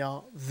album,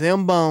 y'all.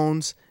 Them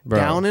Bones,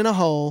 Down in a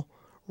Hole,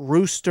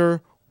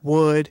 Rooster,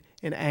 Wood,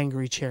 and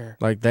Angry Chair.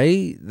 Like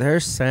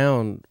their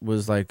sound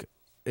was like,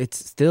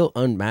 it's still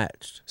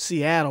unmatched.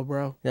 Seattle,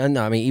 bro.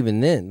 No, I mean even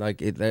then, like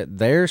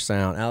their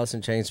sound, Alice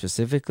in Chains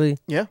specifically.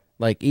 Yeah.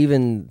 Like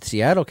even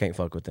Seattle can't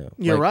fuck with them.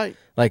 You're right.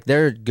 Like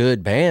they're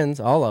good bands,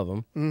 all of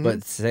them. Mm-hmm.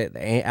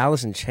 But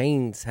Alice in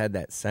Chains had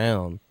that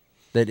sound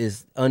that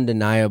is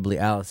undeniably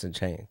Alice in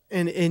Chains.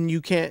 And you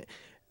can't.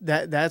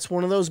 That's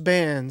one of those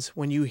bands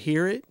when you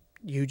hear it,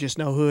 you just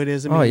know who it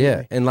is immediately. Oh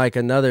yeah, and like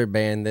another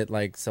band that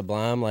like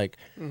Sublime, like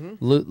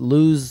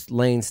lose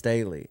Lane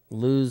Staley,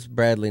 lose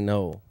Bradley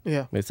Noel.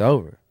 Yeah, it's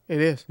over. It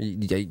is.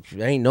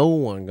 Ain't no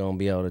one gonna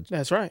be able to.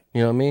 That's right.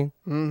 You know what I mean?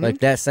 Mm-hmm. Like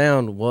that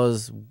sound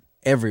was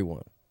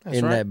everyone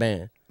in that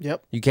band.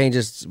 Yep. You can't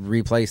just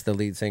replace the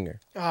lead singer.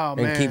 Oh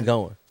man, and keep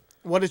going.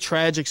 What a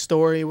tragic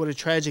story. What a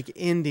tragic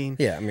ending.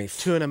 Yeah, I mean,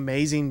 to an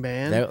amazing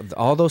band.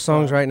 All those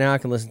songs right now I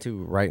can listen to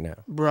right now.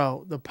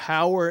 Bro, the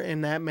power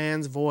in that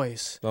man's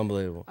voice.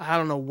 Unbelievable. I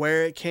don't know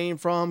where it came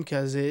from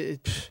because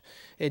it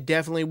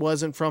definitely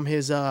wasn't from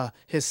his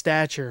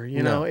stature.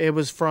 You know, it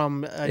was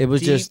from a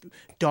deep,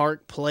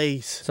 dark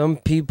place. Some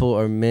people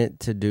are meant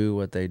to do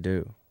what they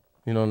do.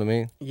 You know what I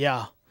mean?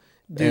 Yeah.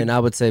 Dude. And I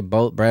would say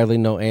both Bradley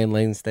Noel and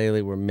Lane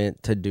Staley were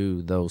meant to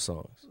do those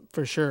songs.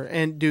 For sure.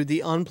 And, dude,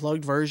 the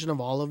unplugged version of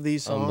all of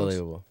these songs.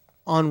 Unbelievable.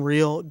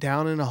 Unreal.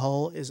 Down in a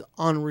Hole is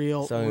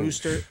unreal.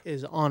 Rooster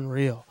is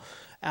unreal.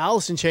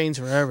 Alice in Chains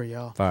forever,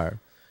 y'all. Fire.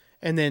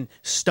 And then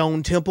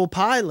Stone Temple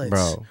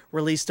Pilots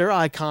released their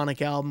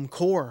iconic album,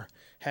 Core.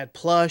 Had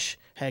Plush,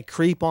 had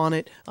Creep on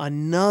it.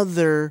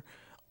 Another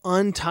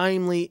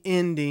untimely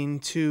ending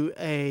to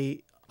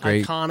a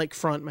iconic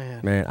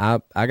frontman. Man,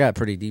 I got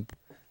pretty deep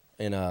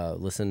in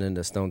listening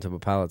to Stone Temple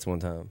Pilots one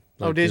time.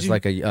 Like, did you?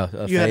 Like a you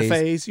phase. Had a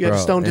phase. You had a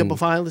Stone Temple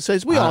Pilots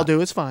phase. We all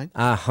do. It's fine.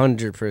 I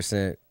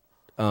 100%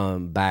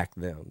 back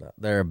them.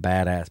 They're a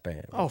badass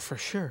band. Oh, for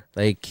sure.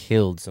 They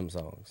killed some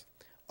songs.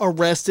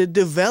 Arrested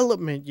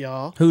Development,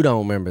 y'all. Who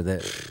don't remember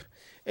that?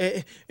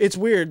 It's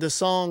weird. The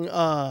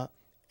song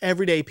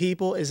Everyday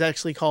People is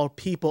actually called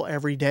People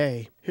Every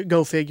Day.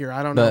 Go figure.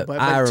 I don't know.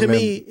 But to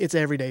me, it's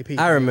Everyday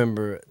People. I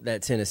remember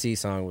that Tennessee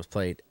song was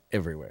played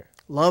everywhere.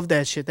 Love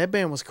that shit. That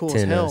band was cool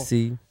as hell.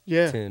 Tennessee.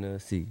 Yeah.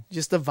 Tennessee.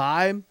 Just the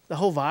vibe, the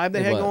whole vibe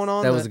they had going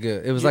on. That was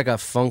good. It was like a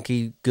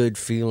funky, good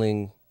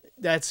feeling.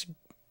 That's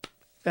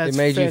it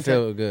made you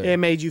feel good. It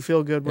made you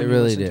feel good when you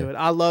listened to it.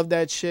 I love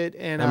that shit.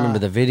 And I remember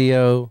the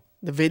video.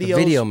 The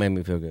video made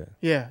me feel good.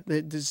 Yeah,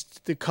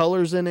 the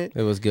colors in it.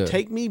 It was good.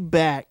 Take me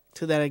back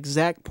to that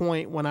exact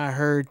point when I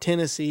heard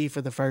Tennessee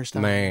for the first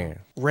time. Man.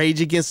 Rage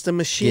Against the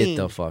Machine.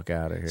 Get the fuck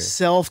out of here.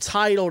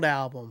 Self-titled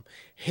album.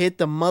 Hit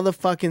the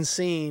motherfucking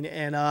scene,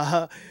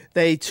 and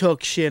they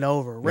took shit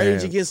over.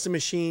 Rage Against the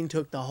Machine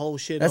took the whole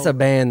shit over. That's a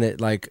band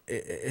that, like,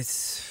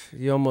 it's,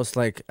 you almost,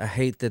 like, I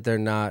hate that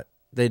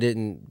they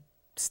didn't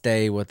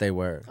stay what they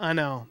were. I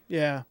know,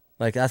 yeah.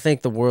 Like, I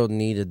think the world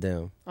needed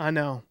them. I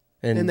know.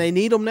 And they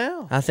need them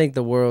now. I think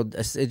the world,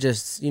 it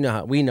just,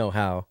 we know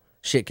how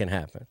shit can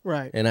happen.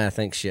 Right. And I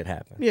think shit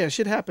happened. Yeah,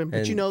 shit happened.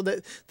 But you know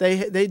that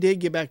they did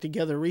get back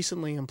together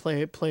recently and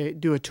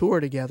do a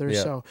tour together.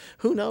 Yeah. So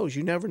who knows?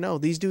 You never know.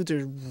 These dudes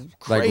are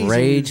crazy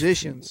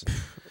musicians.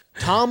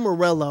 Tom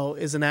Morello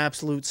is an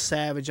absolute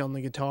savage on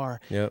the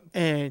guitar. Yep.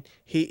 And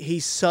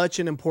he's such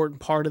an important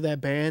part of that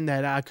band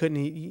that I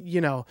couldn't,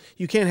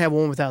 you can't have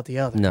one without the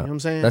other. No. You know what I'm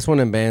saying? That's one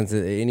of the bands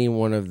that any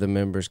one of the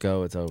members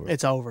go, it's over.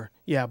 It's over.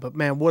 Yeah, but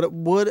man,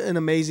 what an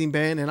amazing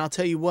band. And I'll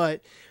tell you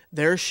what,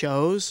 their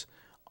shows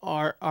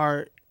are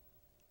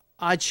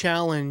I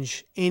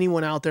challenge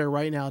anyone out there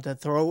right now to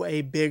throw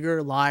a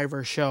bigger live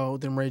show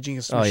than Rage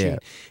Against the Machine. Yeah.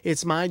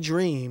 It's my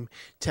dream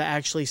to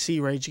actually see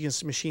Rage Against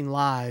the Machine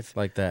live.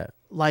 Like that.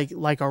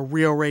 Like a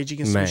real Rage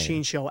Against the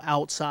Machine show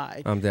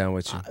outside. I'm down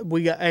with you.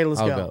 Let's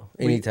I'll go. go.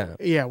 Anytime.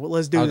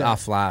 Let's do that. I'll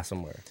fly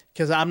somewhere.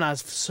 Because I'm not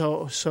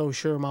so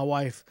sure my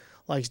wife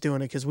likes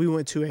doing it, because we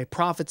went to a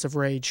Prophets of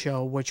Rage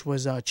show, which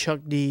was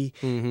Chuck D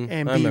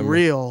and Be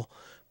Real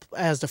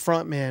as the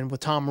frontman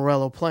with Tom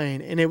Morello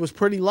playing, and it was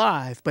pretty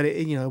live, but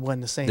it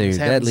wasn't the same. Dude,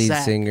 that lead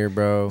singer,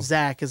 bro.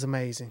 Zach is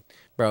amazing.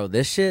 Bro,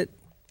 this shit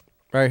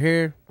right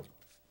here.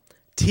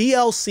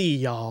 TLC,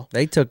 y'all.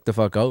 They took the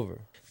fuck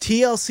over.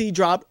 TLC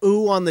dropped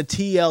Ooh on the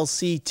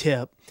TLC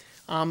tip.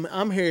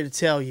 I'm here to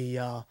tell you,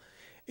 y'all.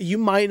 You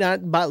might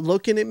not, by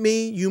looking at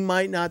me, you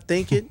might not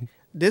think it.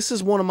 This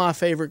is one of my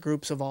favorite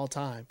groups of all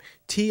time.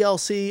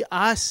 TLC,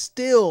 I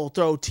still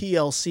throw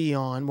TLC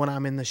on when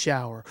I'm in the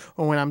shower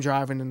or when I'm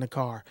driving in the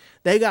car.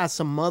 They got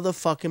some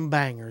motherfucking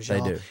bangers,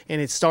 y'all. They do. And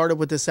it started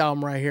with this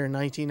album right here in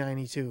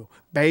 1992.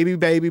 Baby,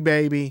 Baby,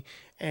 Baby,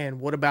 and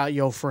What About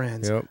Your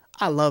Friends? Yep.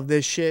 I love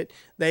this shit.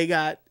 They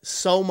got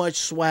so much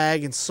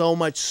swag and so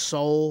much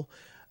soul.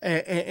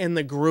 And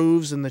the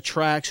grooves and the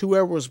tracks,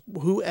 whoever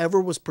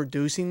was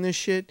producing this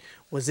shit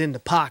was in the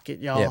pocket,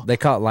 y'all. Yeah, they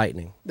caught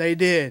lightning. They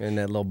did. In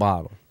that little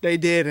bottle. They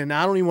did, and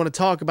I don't even want to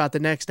talk about the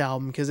next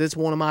album because it's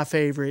one of my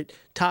favorite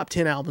top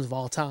 10 albums of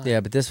all time. Yeah,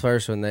 but this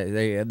first one,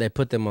 they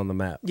put them on the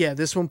map. Yeah,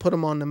 this one put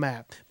them on the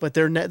map. But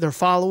their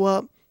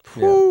follow-up,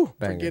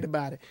 forget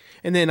about it.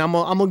 And then I'm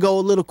gonna go a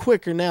little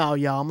quicker now,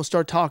 y'all. I'm gonna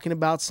start talking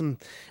about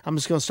I'm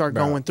just gonna start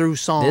going through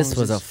songs. This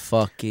was a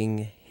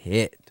fucking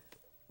hit,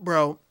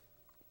 bro.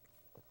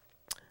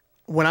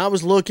 When I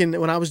was doing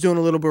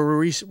a little bit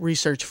of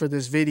research for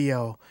this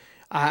video,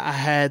 I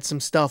had some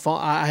stuff on.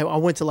 I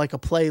went to like a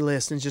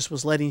playlist and just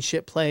was letting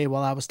shit play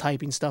while I was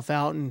typing stuff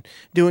out and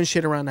doing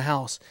shit around the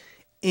house.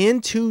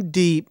 In Too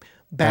Deep,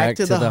 back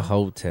to the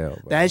hotel.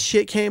 Bro. That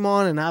shit came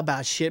on and I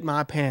about shit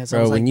my pants. Bro,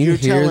 I was when like, you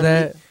hear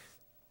that,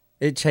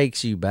 it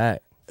takes you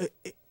back.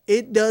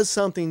 It does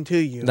something to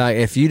you. Like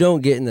if you don't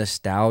get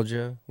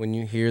nostalgia when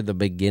you hear the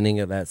beginning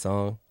of that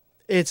song.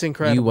 It's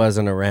incredible. You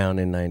wasn't around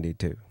in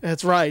 92.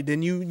 That's right.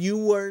 Then you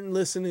weren't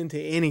listening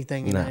to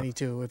anything in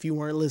 92 if you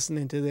weren't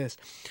listening to this.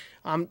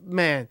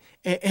 Man,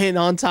 and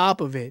on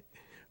top of it,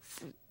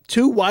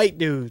 two white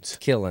dudes.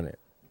 Killing it.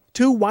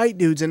 Two white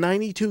dudes in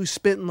 92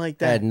 spitting like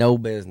that. Had no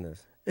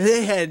business.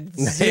 They had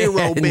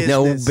zero business.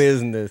 No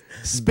business.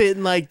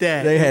 Spitting like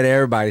that. They had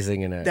everybody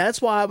singing that.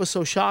 That's why I was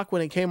so shocked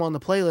when it came on the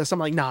playlist. I'm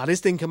like, nah,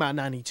 this didn't come out in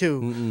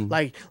 92.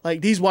 Like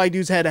these white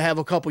dudes had to have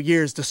a couple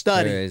years to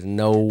study. There is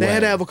no way. They had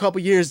to have a couple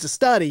years to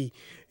study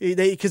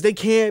because they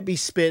can't be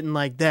spitting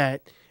like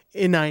that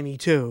in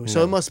 92.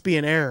 So it must be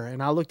an error.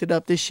 And I looked it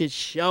up. This shit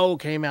show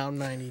came out in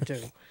 92.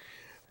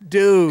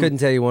 Dude. Couldn't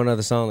tell you one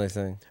other song they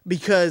sing.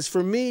 Because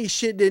for me,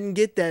 shit didn't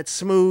get that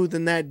smooth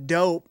and that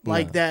dope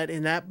like that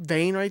in that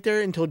vein right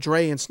there until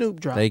Dre and Snoop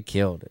dropped. They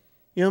killed it.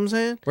 You know what I'm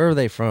saying? Where were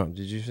they from?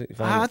 Did you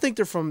find I think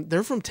they're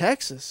from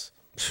Texas.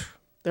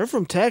 They're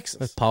from Texas.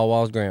 That's Paul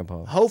Wall's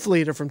grandpa.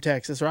 Hopefully they're from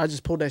Texas, or I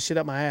just pulled that shit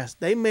up my ass.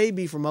 They may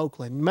be from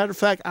Oakland. Matter of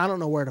fact, I don't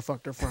know where the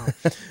fuck they're from.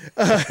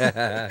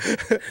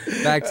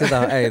 Back to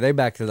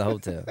the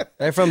hotel.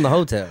 They're from the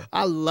hotel.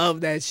 I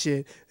love that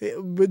shit.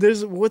 But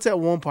there's what's that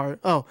one part?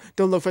 Oh,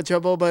 don't look for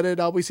trouble, but it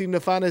always seem to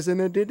find us in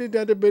the.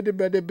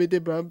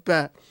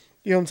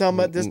 You know what I'm talking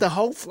about? This the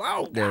whole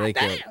flow. Yeah, they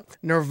killed.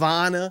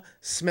 Nirvana,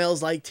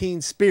 Smells Like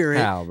Teen Spirit.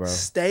 How, bro?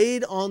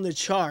 Stayed on the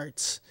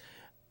charts.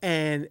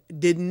 And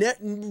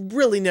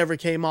really never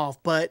came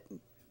off, but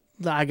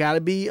I gotta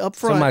be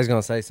upfront. Somebody's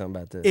gonna say something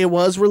about this. It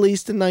was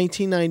released in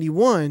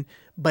 1991,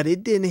 but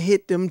it didn't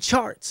hit them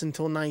charts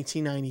until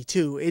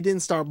 1992. It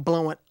didn't start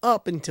blowing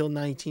up until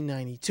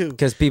 1992.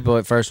 Because people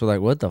at first were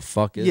like, "What the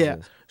fuck is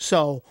this?"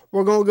 So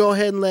we're gonna go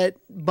ahead and let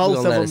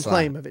both of them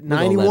claim of it.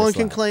 91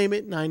 can claim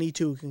it.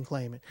 92 can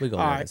claim it. We're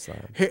gonna let it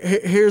slide.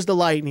 Here's the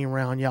lightning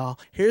round, y'all.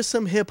 Here's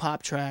some hip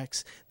hop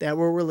tracks that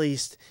were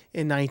released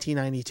in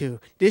 1992.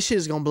 This shit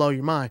is gonna blow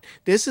your mind.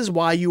 This is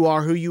why you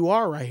are who you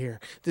are right here.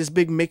 This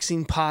big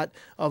mixing pot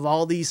of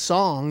all these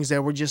songs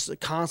that were just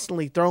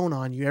constantly thrown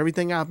on you.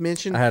 Everything I've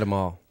mentioned. I had them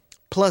all.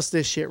 Plus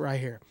this shit right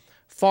here.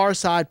 Far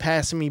Side,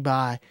 Passing Me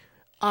By.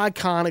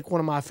 Iconic,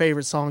 one of my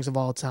favorite songs of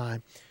all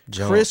time.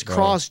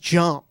 Crisscross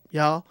Jump,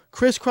 y'all.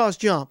 Crisscross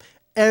Jump.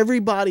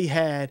 Everybody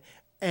had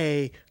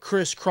a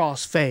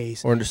crisscross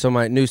phase. Or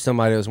somebody knew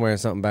somebody was wearing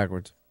something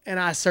backwards. And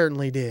I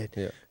certainly did.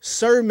 Yeah.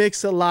 Sir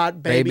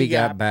Mix-a-Lot, Baby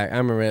Got Back. I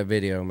remember that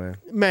video, man.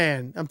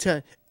 Man, I'm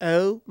telling you.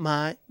 Oh,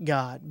 my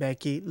God,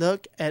 Becky.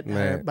 Look at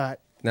her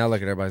butt. Now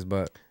look at everybody's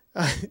butt.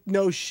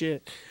 No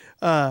shit.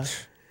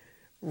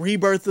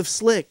 Rebirth of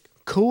Slick.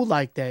 Cool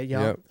like that,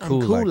 y'all. Yep, I'm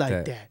cool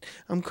like that.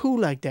 I'm cool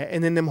like that.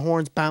 And then them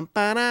horns, bam,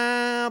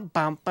 ba-da,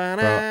 bam,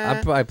 ba-da. Bro,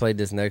 I probably played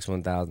this next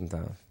 1,000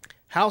 times.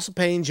 House of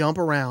Pain, Jump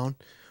Around,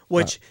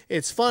 which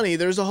it's funny.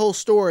 There's a whole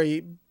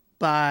story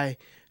by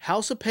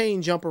House of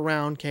Pain, Jump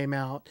Around came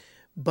out,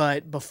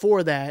 but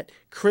before that,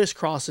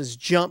 Crisscross's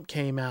Jump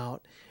came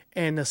out,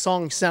 and the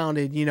song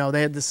sounded,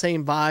 they had the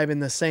same vibe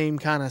and the same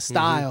kind of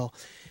style.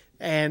 Mm-hmm.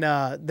 And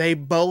they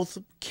both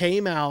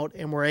came out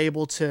and were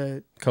able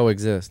to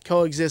coexist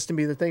and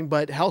be the thing.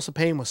 But House of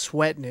Pain was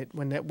sweating it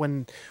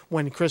when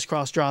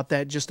Crisscross dropped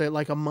that just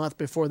like a month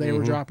before they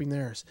were dropping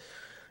theirs.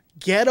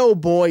 Ghetto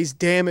Boys,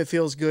 Damn It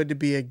Feels Good to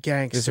Be a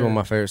Gangster. This is one of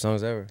my favorite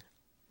songs ever.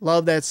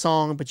 Love that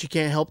song, but you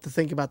can't help to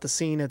think about the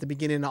scene at the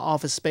beginning of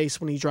Office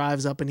Space when he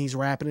drives up and he's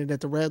rapping it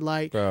at the red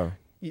light. Bro,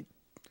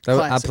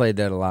 I played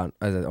that a lot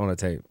on a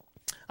tape.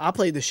 I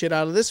played the shit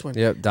out of this one.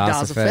 Yep,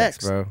 DOS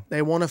effects, bro.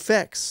 They want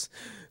effects.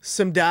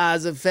 Some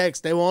DOS effects.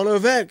 They want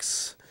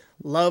effects.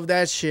 Love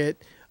that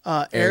shit.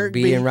 Eric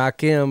B. and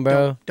Rakim,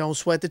 bro. Don't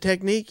sweat the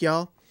technique,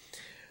 y'all.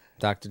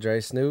 Dr.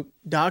 Dre, Snoop.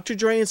 Dr.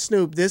 Dre and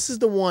Snoop. This is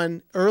the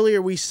one.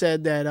 Earlier we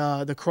said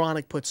that the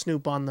Chronic put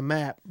Snoop on the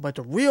map, but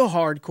the real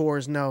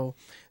hardcores know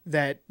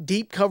that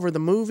Deep Cover the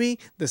movie,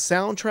 the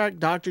soundtrack,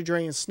 Dr.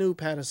 Dre and Snoop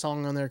had a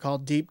song on there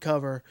called Deep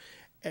Cover.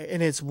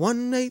 And it's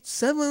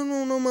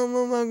 187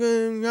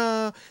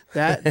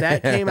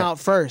 that came out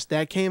first.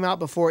 That came out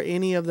before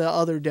any of the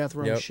other Death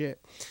Row shit.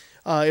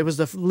 It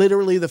was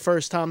literally the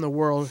first time the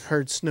world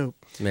heard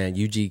Snoop. Man,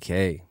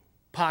 UGK.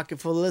 Pocket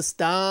full of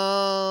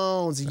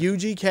stones.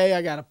 UGK,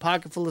 I got a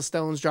pocket full of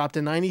stones dropped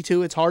in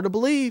 92. It's hard to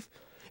believe.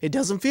 It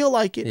doesn't feel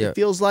like it. Yep.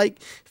 It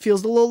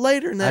feels a little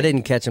later than that. I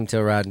didn't catch him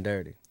till Riding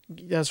Dirty.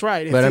 That's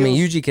right. But I mean,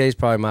 UGK is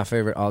probably my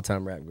favorite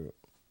all-time rap group.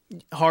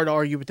 Hard to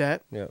argue with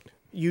that. Yep.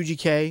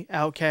 UGK,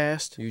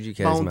 Outkast,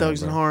 UGK Bone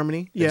Thugs and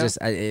Harmony. Yeah,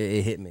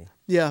 it hit me.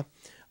 Yeah,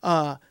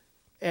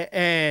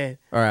 and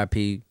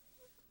R.I.P.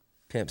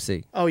 Pimp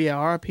C. Oh yeah,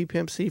 R.I.P.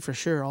 Pimp C for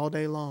sure, all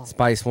day long.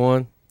 Spice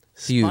One,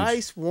 huge.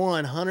 Spice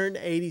One,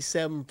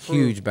 187 proof.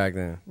 Huge back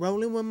then.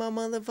 Rolling with my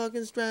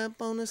motherfucking strap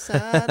on the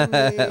side of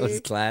me. That was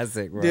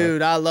classic, bro.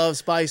 Dude, I love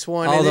Spice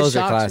One. All those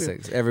are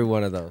classics. Every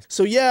one of those.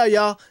 So yeah,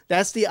 y'all,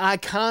 that's the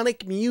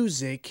iconic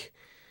music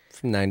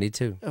from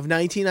 92 of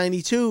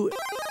 1992.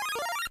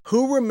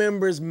 Who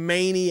remembers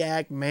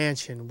Maniac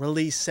Mansion,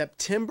 released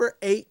September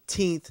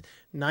 18th,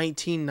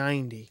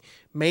 1990?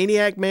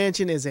 Maniac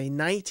Mansion is a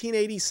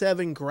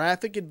 1987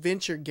 graphic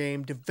adventure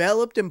game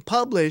developed and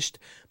published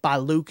by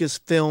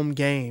Lucasfilm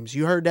Games.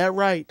 You heard that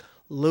right.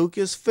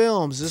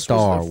 Lucasfilms.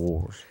 Star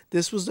Wars.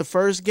 This was the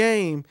first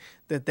game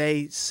that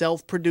they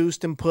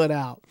self-produced and put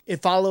out.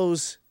 It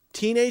follows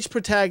teenage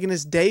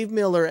protagonist Dave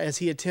Miller as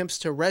he attempts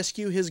to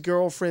rescue his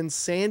girlfriend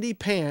Sandy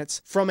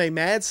Pants from a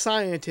mad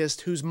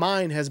scientist whose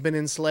mind has been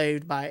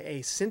enslaved by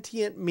a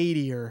sentient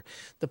meteor.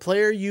 The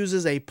player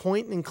uses a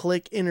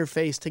point-and-click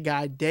interface to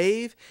guide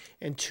Dave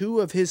and two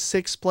of his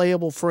 6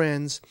 playable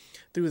friends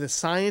through the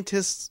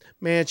scientist's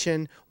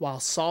mansion while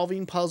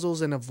solving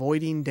puzzles and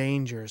avoiding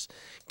dangers.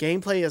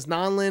 Gameplay is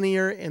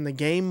non-linear, and the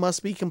game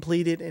must be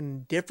completed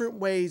in different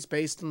ways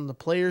based on the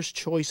player's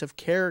choice of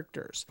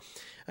characters.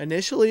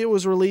 Initially, it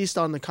was released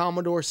on the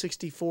Commodore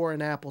 64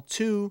 and Apple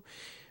II.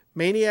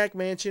 Maniac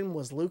Mansion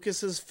was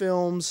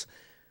Lucasfilm's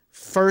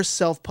first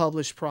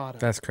self-published product.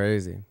 That's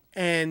crazy.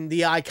 And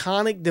the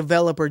iconic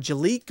developer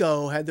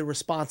Jaleco had the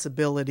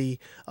responsibility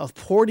of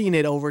porting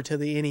it over to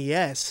the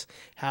NES.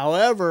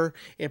 However,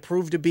 it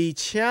proved to be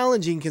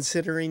challenging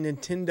considering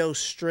Nintendo's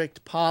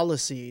strict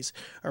policies.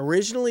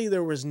 Originally,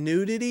 there was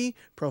nudity,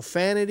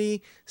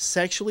 profanity,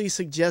 sexually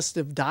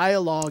suggestive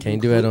dialogue.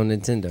 Can't do it on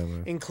Nintendo,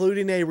 man.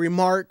 Including a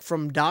remark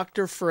from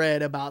Dr.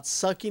 Fred about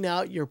sucking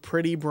out your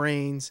pretty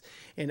brains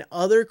and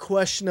other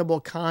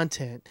questionable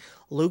content.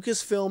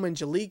 Lucasfilm and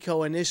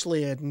Jaleco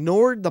initially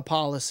ignored the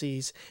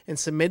policies and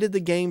submitted the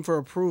game for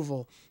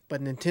approval,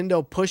 but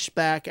Nintendo pushed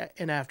back,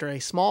 and after a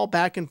small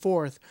back and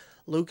forth,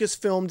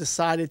 Lucasfilm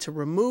decided to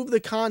remove the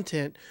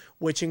content,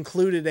 which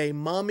included a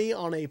mummy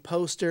on a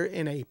poster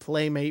in a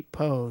Playmate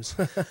pose.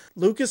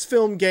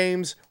 Lucasfilm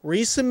Games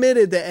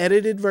resubmitted the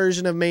edited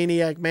version of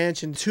Maniac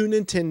Mansion to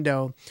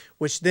Nintendo,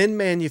 which then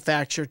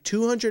manufactured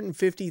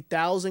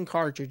 250,000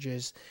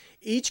 cartridges.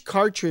 Each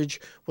cartridge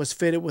was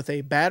fitted with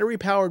a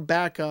battery-powered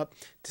backup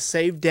to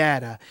save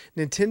data.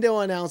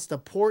 Nintendo announced a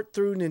port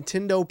through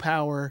Nintendo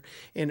Power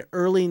in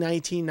early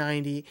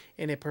 1990,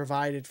 and it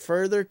provided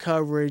further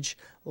coverage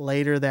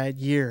later that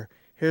year.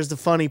 Here's the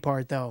funny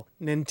part, though.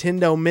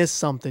 Nintendo missed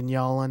something,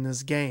 y'all, in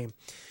this game.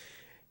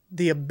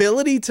 The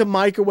ability to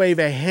microwave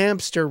a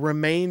hamster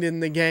remained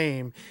in the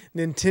game.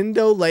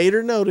 Nintendo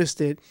later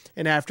noticed it,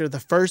 and after the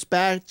first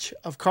batch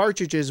of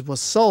cartridges was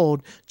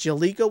sold,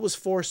 Jaleco was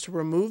forced to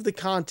remove the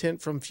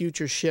content from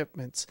future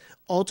shipments.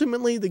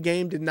 Ultimately, the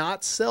game did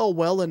not sell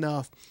well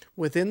enough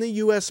within the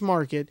U.S.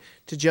 market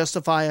to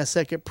justify a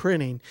second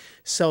printing,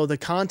 so the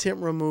content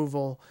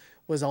removal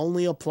was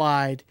only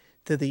applied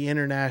to the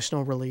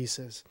international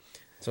releases.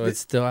 So it's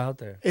still out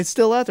there. It's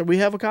still out there. We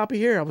have a copy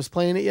here. I was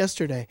playing it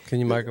yesterday. Can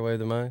you microwave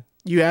the mine?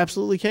 You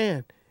absolutely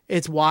can.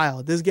 It's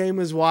wild. This game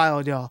is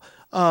wild, y'all.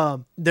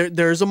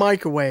 There's a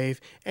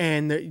microwave,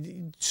 and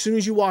as soon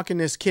as you walk in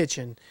this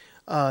kitchen,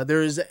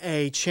 there's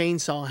a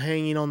chainsaw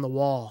hanging on the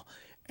wall,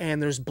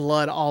 and there's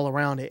blood all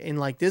around it. And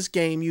like this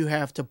game, you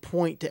have to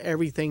point to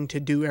everything to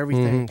do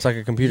everything. Mm-hmm. It's like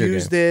a computer game.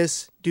 Use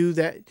this, do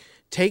that.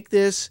 Take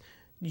this,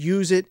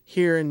 use it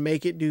here, and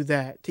make it do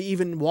that. To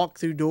even walk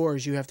through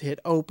doors, you have to hit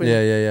open,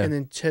 and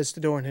then test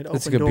the door and hit open door.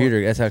 It's a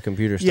computer. That's how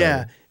computers started.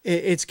 Yeah,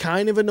 it's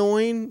kind of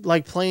annoying,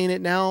 like playing it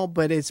now,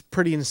 but it's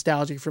pretty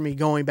nostalgic for me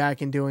going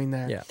back and doing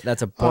that. Yeah,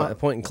 that's a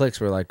point and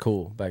clicks were like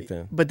cool back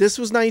then. But this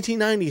was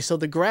 1990, so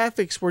the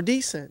graphics were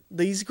decent.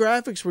 These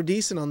graphics were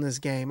decent on this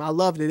game. I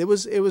loved it. It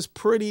was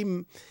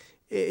pretty.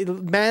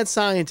 Mad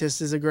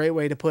Scientist is a great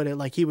way to put it.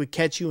 Like he would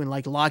catch you and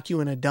like lock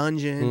you in a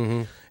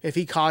dungeon if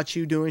he caught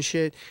you doing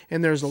shit.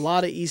 And there's a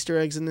lot of Easter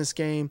eggs in this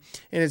game,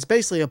 and it's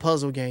basically a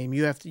puzzle game.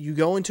 You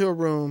go into a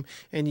room,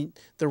 and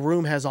the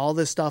room has all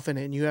this stuff in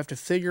it, and you have to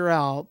figure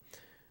out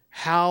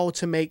how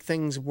to make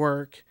things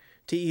work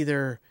to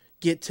either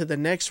get to the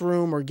next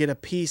room or get a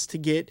piece to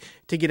get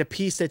a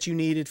piece that you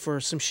needed for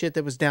some shit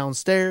that was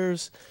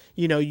downstairs.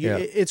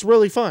 It's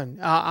really fun.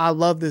 I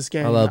love this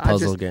game. I love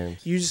puzzle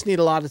games. You just need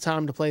a lot of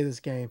time to play this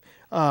game.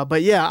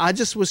 But yeah, I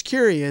just was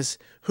curious,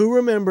 who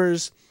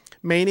remembers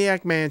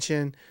Maniac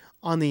Mansion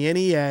on the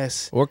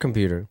NES or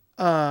computer?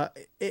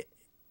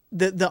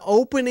 The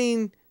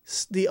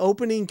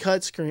opening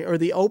cut screen, or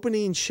the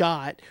opening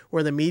shot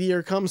where the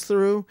meteor comes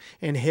through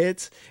and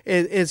hits,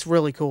 it's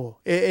really cool.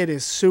 It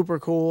is super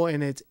cool,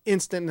 and it's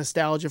instant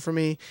nostalgia for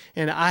me.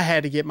 And I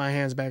had to get my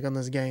hands back on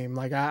this game.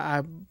 Like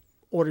I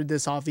ordered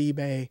this off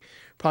eBay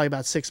probably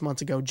about 6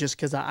 months ago just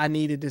because I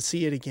needed to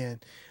see it again.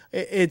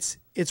 It's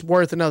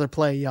worth another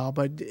play, y'all.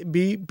 But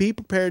be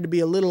prepared to be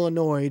a little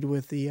annoyed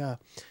with the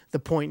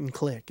point and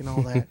click and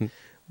all that.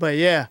 But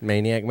yeah,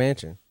 Maniac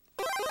Mansion.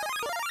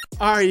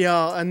 All right,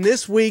 y'all. And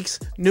this week's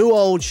new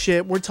old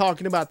shit, we're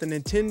talking about the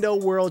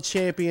Nintendo World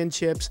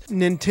Championships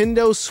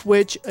Nintendo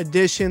Switch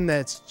edition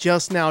that's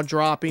just now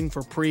dropping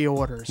for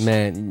pre-orders.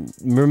 Man,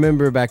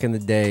 remember back in the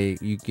day,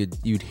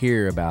 you'd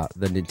hear about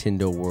the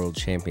Nintendo World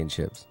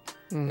Championships.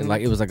 And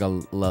like it was like a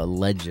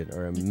legend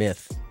or a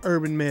myth,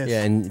 urban myth.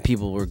 Yeah, and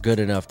people were good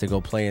enough to go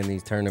play in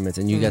these tournaments,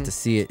 and you got to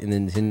see it in the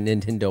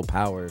Nintendo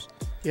Powers.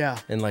 Yeah,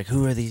 and like,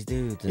 who are these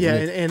dudes?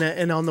 And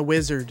and on the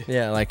Wizard.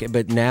 Yeah, like,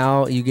 but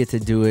now you get to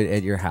do it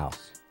at your house.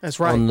 That's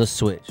right, on the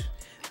Switch.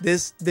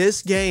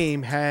 This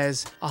game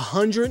has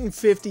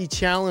 150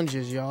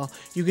 challenges, y'all.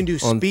 You can do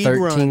speed on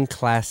 13 run.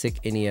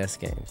 classic NES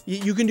games.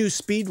 You can do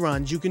speed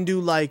runs. You can do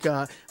like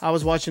I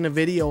was watching a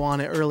video on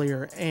it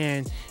earlier,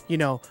 and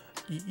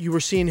you were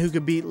seeing who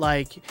could beat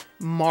like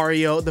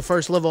Mario, the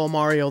first level of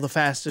Mario the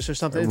fastest or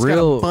something. It's got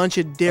a bunch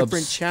of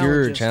different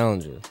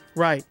challenges.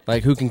 Right.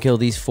 Like who can kill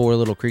these 4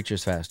 little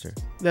creatures faster.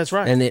 That's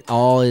right. And it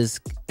has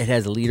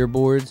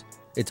leaderboards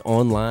It's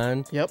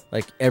online. Yep.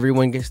 Like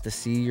everyone gets to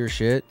see your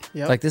shit.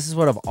 Yep. Like this is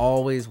what I've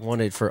always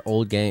wanted for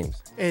old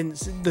games. And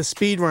the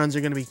speed runs are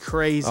going to be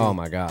crazy. Oh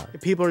my God.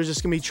 People are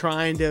just going to be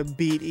trying to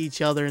beat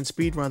each other in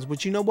speed runs.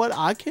 But you know what?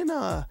 I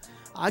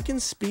can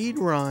speed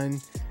run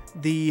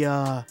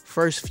the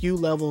first few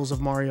levels of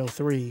Mario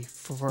 3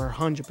 for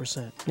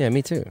 100%. Yeah,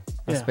 me too.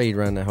 I speed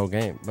run the whole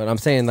game. But I'm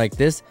saying like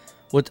this,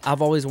 what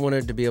I've always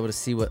wanted to be able to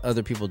see what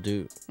other people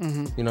do.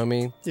 Mm-hmm. You know what I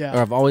mean? Yeah.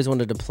 Or I've always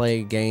wanted to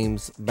play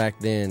games back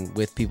then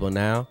with people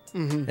now.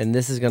 Mm-hmm. And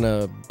this is going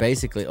to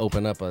basically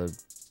open up a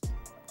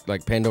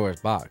like Pandora's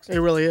box. It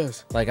really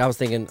is. Like I was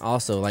thinking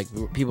also like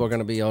people are going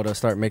to be able to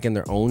start making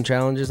their own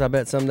challenges, I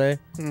bet someday.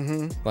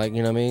 Mm-hmm. Like, you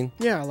know what I mean?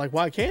 Yeah, like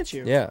why can't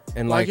you? Yeah.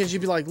 And why like, can't you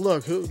be like,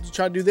 look,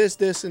 try to do this,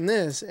 this, and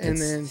this, and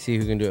then see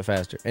who can do it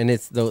faster. And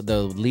it's the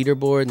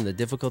leaderboard and the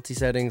difficulty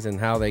settings and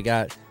how they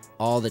got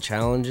all the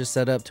challenges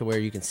set up to where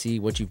you can see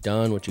what you've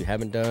done, what you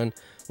haven't done,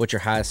 what your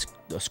highest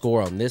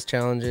score on this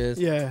challenge is.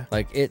 Yeah.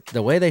 Like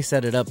the way they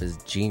set it up is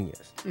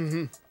genius.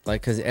 Mm-hmm.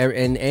 Like, cause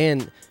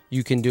and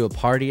you can do a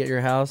party at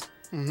your house.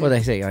 Mm-hmm. What do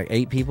they say? Like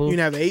 8 people? You can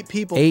have 8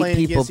 people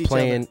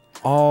playing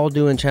all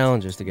doing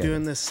challenges together.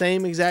 Doing the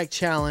same exact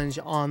challenge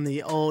on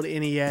the old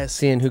NES.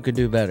 Seeing who could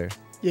do better.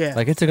 Yeah.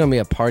 Like it's going to be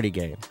a party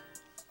game.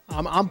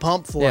 I'm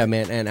pumped for it. Yeah,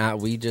 man.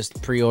 And we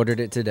just pre-ordered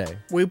it today.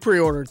 We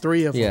pre-ordered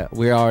 3 of them. Yeah,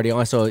 we're already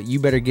on. So you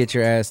better get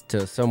your ass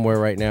to somewhere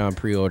right now and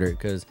pre-order it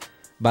because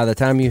by the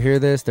time you hear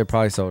this, they're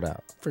probably sold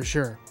out. For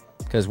sure.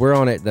 Because we're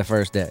on it the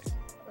first day.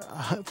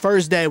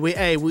 First day.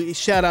 We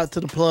shout out to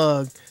the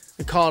plug.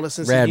 They called us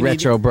and said, Rad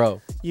Retro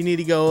Bro. You need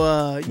to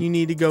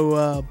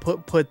go.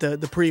 Put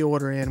the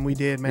pre-order in. We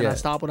did, man. Yeah. I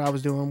stopped what I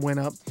was doing, went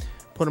up,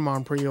 put them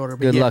on pre-order.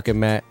 Good luck,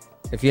 Matt.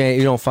 If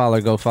you don't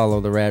follow, go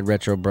follow the Rad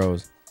Retro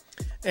Bros.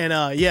 And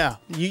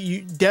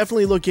you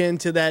definitely look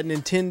into that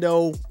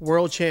Nintendo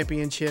World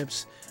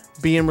Championships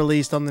being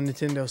released on the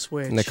Nintendo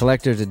Switch. And the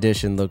collector's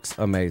edition looks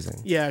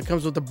amazing. Yeah, it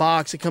comes with the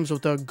box. It comes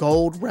with a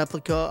gold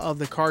replica of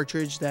the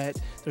cartridge that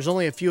there's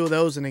only a few of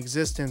those in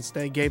existence.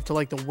 They gave to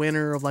like the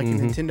winner of like a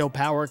Nintendo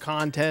Power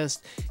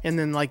contest and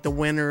then like the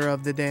winner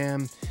of the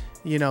damn,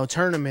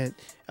 tournament.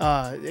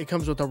 It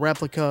comes with a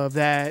replica of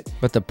that.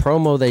 But the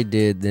promo that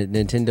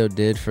Nintendo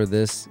did for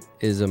this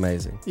is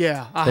amazing.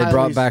 Yeah. They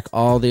brought back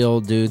all the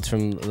old dudes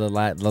from the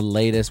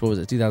latest, what was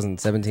it,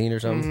 2017 or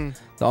something?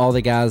 Mm-hmm. All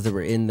the guys that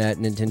were in that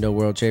Nintendo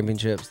World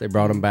Championships, they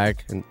brought them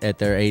back at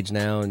their age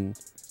now, and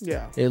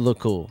it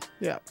looked cool.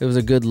 Yeah. It was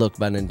a good look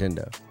by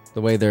Nintendo. The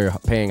way they're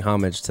paying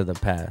homage to the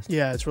past.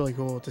 Yeah, it's really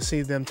cool to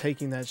see them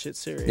taking that shit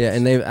serious. Yeah,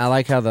 and I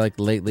like how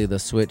lately the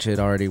Switch had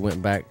already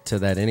went back to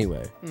that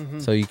anyway.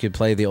 Mm-hmm. So you could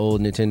play the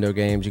old Nintendo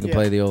games, you could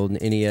play the old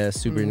NES,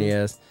 Super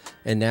NES,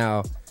 and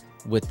now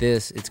with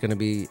this, it's going to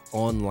be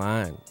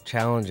online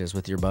challenges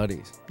with your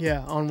buddies.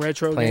 Yeah, on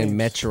retro playing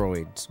games.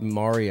 Metroid,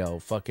 Mario,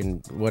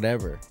 fucking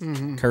whatever,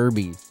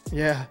 Kirby.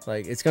 Yeah,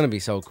 like it's going to be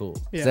so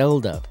cool. Yeah.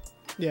 Zelda.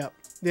 Yeah,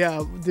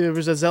 there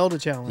was a Zelda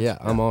challenge. Yeah,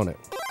 I'm on it.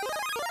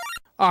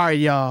 All right,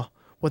 y'all.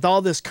 With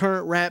all this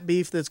current rap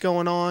beef that's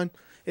going on,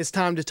 it's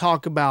time to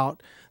talk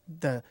about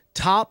the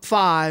top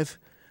 5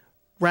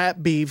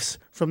 rap beefs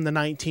from the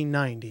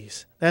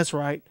 1990s. That's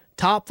right.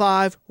 Top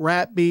 5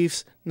 rap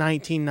beefs,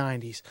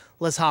 1990s.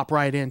 Let's hop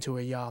right into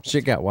it, y'all.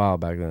 Shit got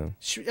wild back then.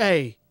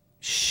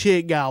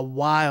 Shit got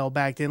wild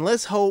back then.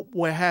 Let's hope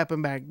what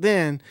happened back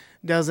then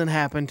doesn't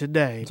happen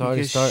today. It's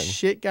already starting.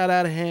 Shit got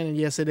out of hand, and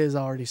yes, it is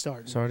already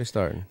starting. It's already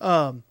starting.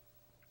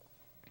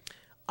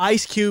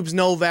 Ice Cube's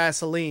No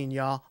Vaseline,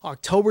 y'all.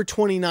 October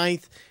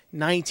 29th,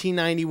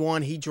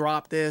 1991, he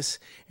dropped this,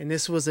 and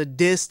this was a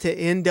diss to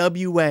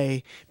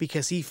NWA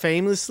because he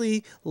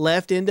famously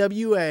left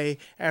NWA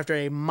after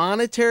a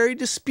monetary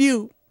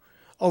dispute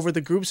over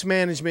the group's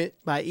management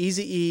by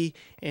Eazy-E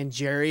and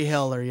Jerry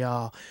Heller,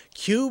 y'all.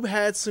 Cube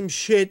had some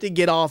shit to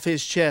get off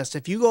his chest.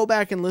 If you go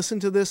back and listen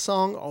to this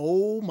song,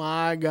 oh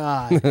my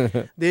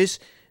God.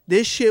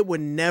 This shit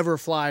would never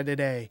fly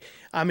today.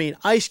 I mean,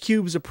 Ice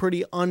Cube's a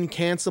pretty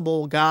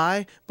uncancelable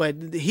guy,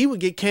 but he would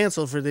get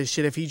canceled for this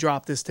shit if he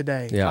dropped this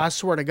today. Yeah. I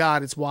swear to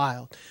God, it's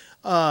wild.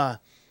 And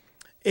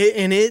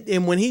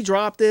when he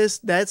dropped this,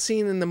 that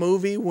scene in the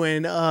movie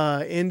when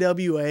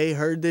NWA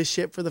heard this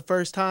shit for the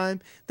first time,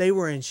 they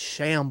were in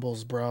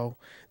shambles, bro.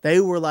 They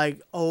were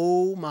like,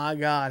 oh my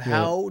God,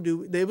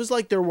 it was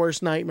like their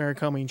worst nightmare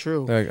coming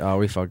true. They're like, oh,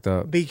 we fucked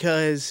up.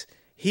 Because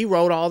he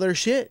wrote all their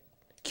shit.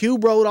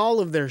 Cube wrote all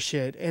of their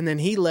shit, and then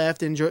he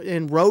left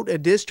and wrote a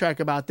diss track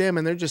about them,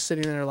 and they're just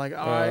sitting there like,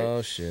 all right,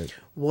 oh shit,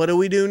 what do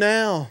we do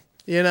now?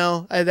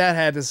 That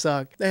had to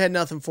suck. They had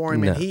nothing for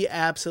him, and he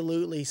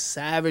absolutely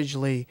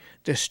savagely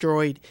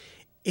destroyed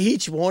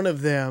each one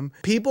of them.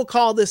 People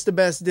call this the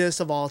best diss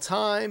of all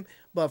time,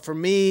 but for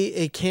me,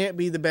 it can't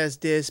be the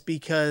best diss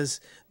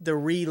because the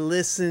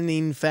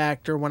re-listening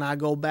factor when I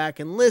go back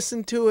and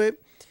listen to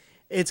it,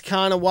 it's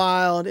kind of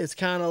wild. It's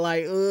kind of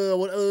like,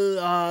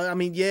 I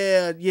mean,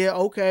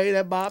 okay,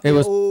 that bop. It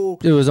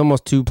was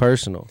almost too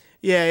personal.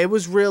 Yeah, it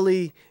was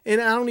really, and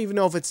I don't even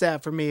know if it's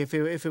that for me. If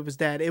it was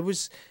that, it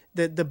was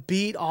the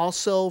beat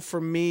also for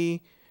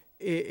me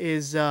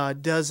is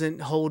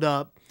doesn't hold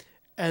up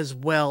as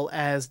well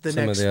as the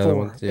Some of next the other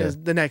four. ones, yeah.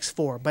 As the next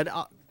four, but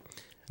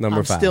Number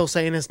I'm 5. still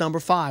saying it's number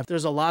 5.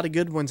 There's a lot of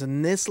good ones,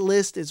 and this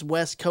list is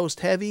West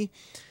Coast heavy.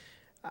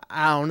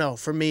 I don't know.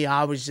 For me,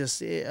 I was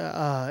just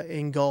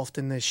engulfed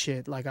in this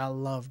shit. Like, I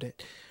loved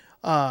it.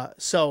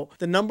 So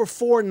the number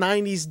 4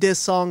 90s diss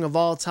song of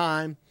all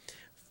time,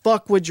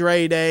 Fuck With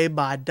Dre Day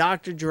by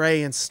Dr.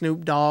 Dre and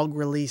Snoop Dogg,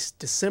 released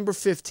December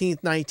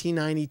 15th,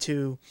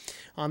 1992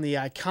 on the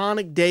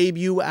iconic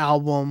debut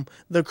album,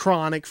 The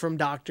Chronic from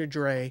Dr.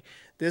 Dre.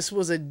 This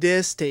was a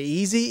diss to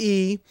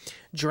Eazy-E.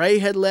 Dre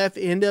had left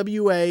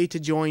NWA to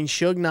join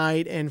Suge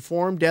Knight and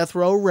form Death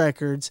Row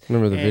Records.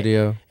 Remember the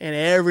video? And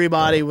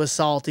everybody was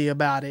salty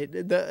about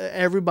it.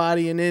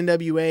 Everybody in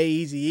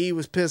NWA, Eazy-E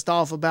was pissed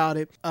off about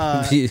it.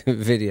 The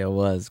video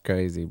was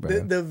crazy,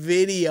 bro. The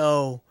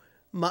video,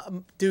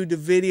 the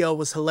video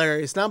was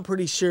hilarious. And I'm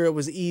pretty sure it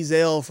was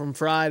Ezel from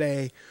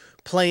Friday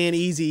playing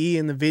Eazy-E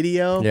in the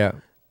video. Yeah.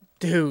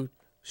 Dude,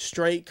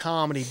 straight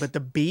comedy. But the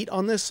beat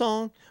on this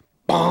song,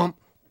 bum,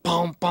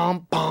 bum,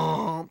 bum,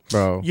 bum.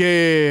 Bro.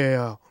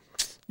 Yeah.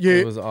 Yeah.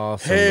 It was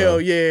awesome. Hell bro.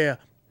 yeah.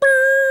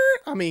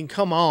 I mean,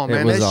 come on,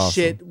 man. That awesome.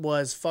 shit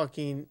was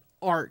fucking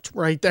art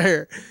right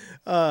there.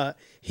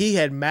 He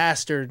had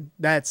mastered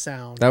that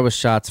sound. That was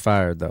shots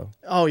fired, though.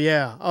 Oh,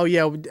 yeah. Oh,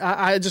 yeah.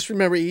 I just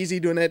remember Easy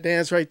doing that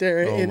dance right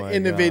there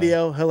in the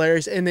video.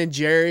 Hilarious. And then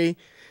Jerry.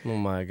 Oh,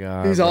 my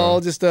God. He's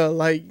all just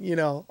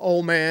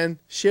old man.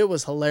 Shit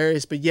was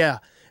hilarious. But, yeah,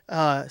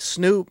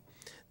 Snoop.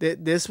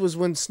 This was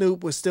when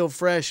Snoop was still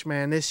fresh,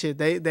 man. This shit,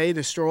 they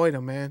destroyed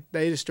him, man.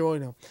 They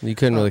destroyed him. You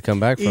couldn't really come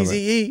back from it.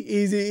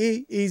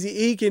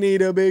 Eazy-E can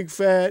eat a big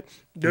fat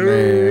dude.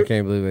 Man, I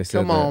can't believe they said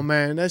that. Come on,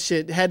 man. That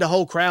shit had the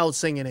whole crowd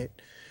singing it.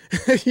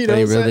 You know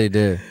they what I'm really saying?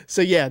 did.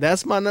 So, yeah,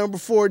 that's my number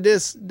 4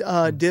 diss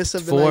of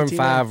the 4 and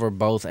 5 were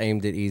both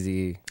aimed at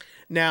Eazy-E.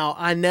 Now,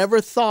 I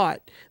never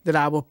thought that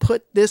I would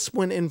put this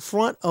one in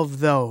front of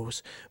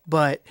those,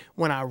 but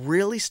when I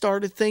really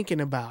started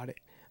thinking about it,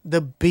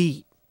 the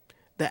beat,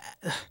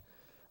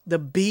 the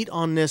beat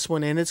on this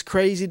one, and it's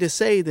crazy to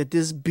say that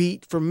this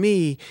beat for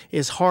me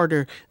is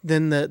harder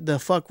than the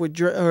Fuck With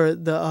Dre, or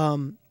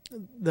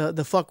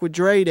the Fuck With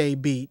Dre Day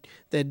beat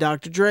that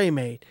Dr. Dre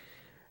made.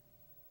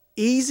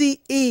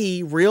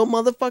 Eazy-E, Real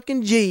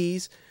Motherfucking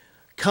G's,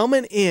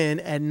 coming in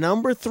at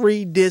number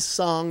 3 diss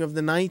song of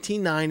the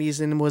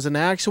 1990s, and was an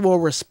actual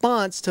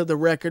response to the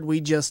record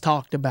we just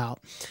talked about.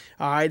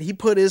 All right, he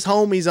put his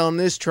homies on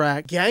this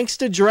track,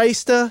 Gangsta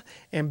Dresta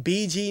and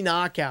BG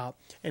Knockout.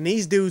 And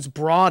these dudes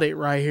brought it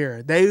right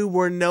here. They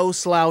were no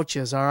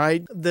slouches, all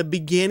right? The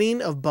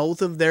beginning of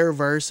both of their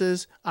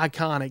verses,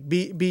 iconic.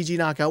 BG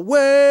Knockout.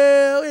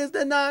 Well, it's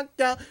the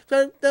knockout.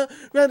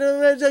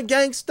 The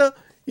gangster.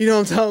 You know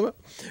what I'm talking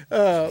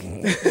about?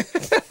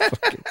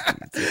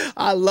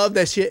 I love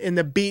that shit. And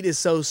the beat is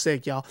so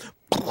sick, y'all.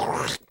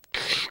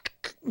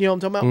 You know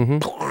what I'm talking about?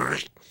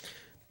 Mm-hmm.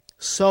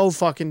 So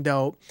fucking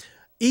dope.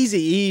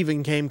 Eazy-E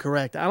even came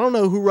correct. I don't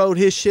know who wrote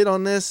his shit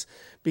on this,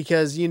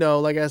 because, you know,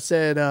 like I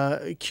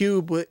said,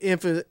 Cube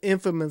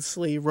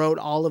infamously wrote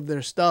all of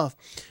their stuff,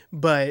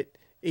 but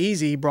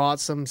Eazy brought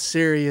some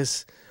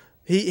serious.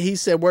 He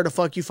said, "Where the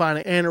fuck you find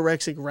an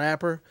anorexic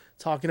rapper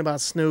talking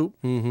about Snoop?"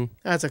 Mm-hmm.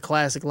 That's a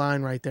classic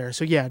line right there.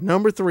 So yeah,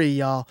 number 3,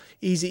 y'all,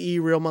 Eazy-E,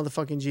 Real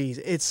Motherfucking G's.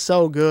 It's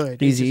so good.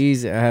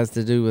 Eazy-E has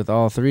to do with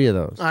all 3 of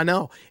those. I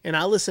know, and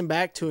I listened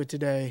back to it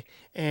today,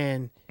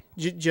 and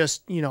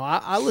just, you know,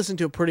 I listen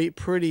to it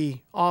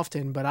pretty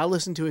often, but I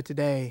listened to it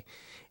today.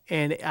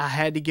 And I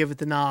had to give it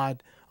the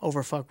nod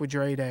over Fuck With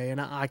Dre Day.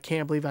 And I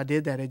can't believe I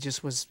did that. It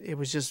just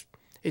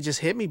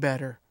hit me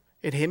better.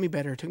 It hit me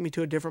better. It took me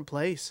to a different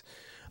place.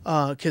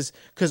 Cause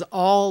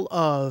all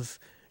of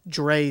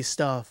Dre's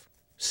stuff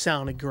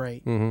sounded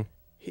great. Mm-hmm.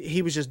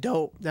 He was just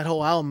dope. That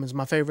whole album is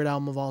my favorite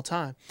album of all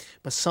time.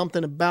 But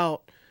something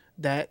about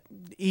that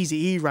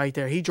Eazy-E right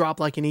there, he dropped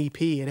like an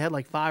EP. It had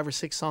like 5 or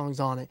 6 songs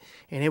on it,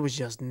 and it was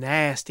just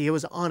nasty. It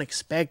was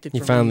unexpected.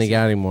 You finally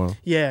got him one.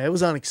 Yeah, it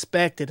was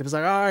unexpected. It was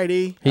like, all right,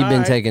 E. He'd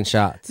been taking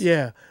shots.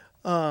 Yeah.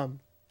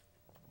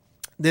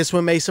 This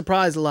one may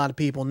surprise a lot of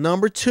people.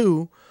 Number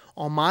 2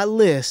 on my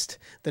list,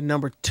 the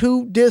number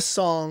 2 diss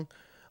song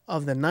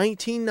of the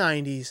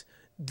 1990s,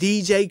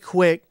 DJ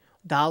Quick,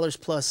 Dollars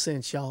Plus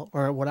Cents, y'all,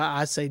 or what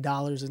I say,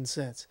 dollars and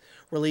cents.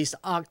 Released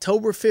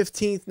October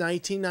 15th,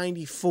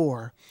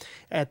 1994,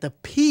 at the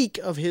peak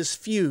of his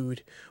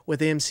feud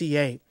with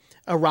MC8,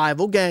 a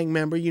rival gang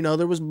member. You know,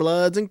 there was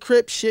Bloods and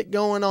Crips shit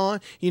going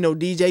on. You know,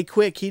 DJ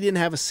Quick, he didn't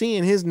have a C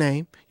in his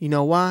name. You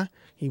know why?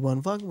 He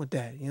wasn't fucking with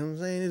that. You know what I'm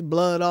saying? It's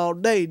blood all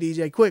day,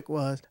 DJ Quick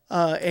was.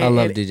 I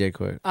love DJ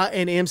Quick.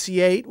 And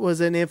MC8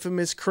 was an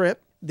infamous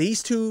Crip.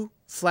 These two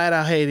flat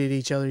out hated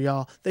each other,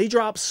 y'all. They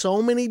dropped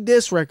so many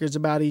diss records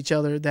about each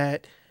other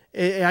that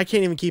I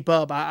can't even keep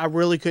up. I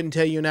really couldn't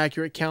tell you an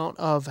accurate count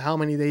of how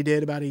many they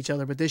did about each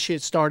other, but this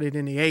shit started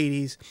in the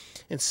 80s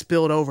and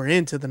spilled over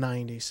into the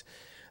 90s.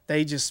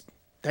 They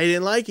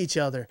didn't like each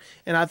other.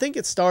 And I think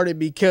it started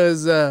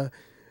because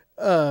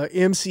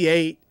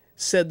MC8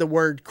 said the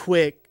word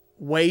quick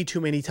way too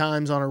many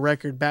times on a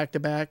record back to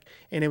back,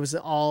 and it was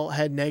all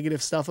had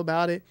negative stuff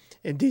about it.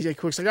 And DJ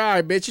Quick's like, all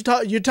right,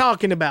 bitch, you're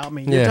talking about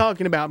me. You're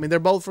talking about me. They're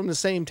both from the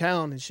same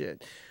town and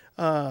shit.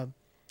 But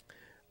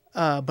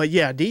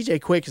yeah, DJ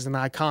Quick is an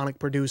iconic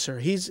producer.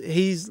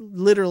 He's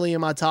literally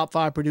in my top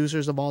 5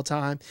 producers of all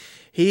time.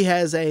 He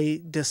has a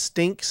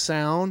distinct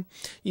sound.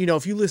 You know,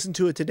 if you listen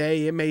to it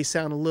today, it may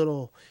sound a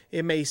little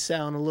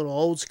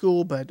old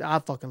school, but I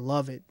fucking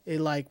love it. It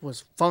like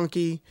was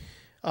funky.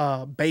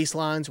 Bass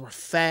lines were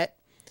fat,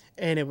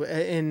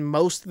 and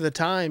most of the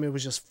time it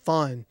was just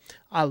fun.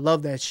 I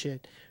love that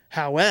shit.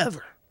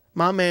 However,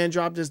 my man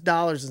dropped his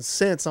dollars and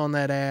cents on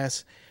that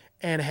ass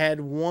and had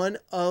one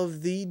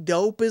of the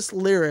dopest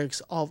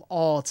lyrics of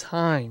all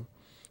time.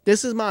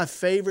 This is my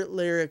favorite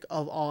lyric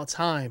of all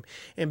time.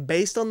 And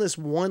based on this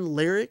one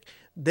lyric,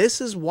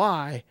 this is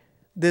why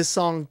this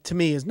song to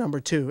me is number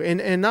 2.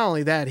 And not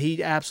only that,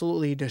 he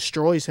absolutely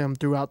destroys him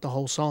throughout the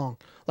whole song.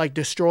 Like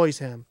destroys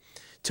him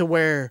to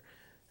where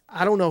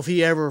I don't know if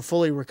he ever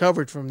fully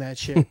recovered from that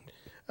shit.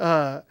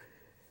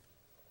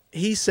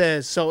 He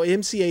says, so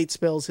MC8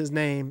 spells his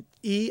name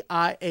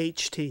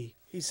E-I-H-T.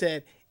 He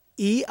said,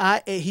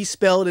 he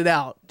spelled it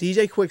out.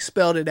 DJ Quick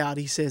spelled it out.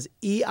 He says,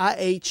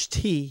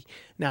 E-I-H-T.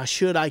 Now,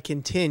 should I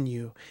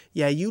continue?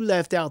 Yeah, you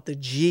left out the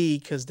G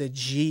because the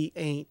G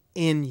ain't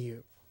in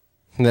you.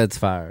 That's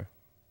fire.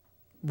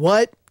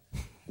 What?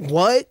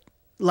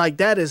 Like,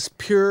 that is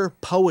pure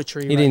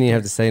poetry. He didn't even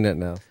have to say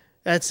nothing else.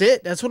 That's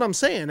it. That's what I'm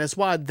saying. That's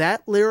why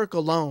that lyric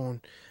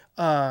alone,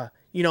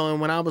 you know, and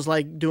when I was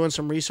like doing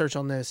some research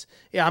on this,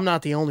 yeah, I'm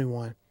not the only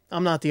one.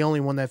 I'm not the only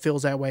one that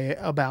feels that way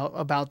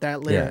about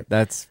that lyric. Yeah,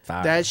 that's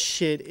fire. That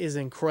shit is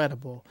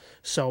incredible.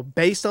 So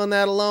based on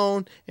that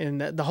alone,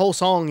 and the whole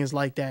song is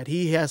like that.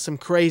 He has some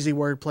crazy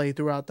wordplay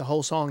throughout the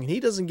whole song, and he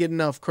doesn't get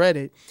enough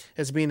credit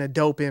as being a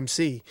dope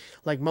MC.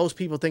 Like most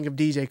people think of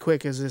DJ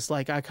Quick as this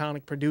like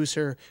iconic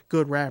producer,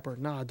 good rapper.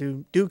 Nah,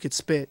 dude could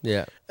spit.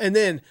 Yeah. And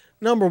then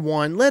number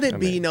 1, Let It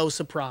Be No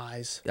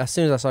Surprise. As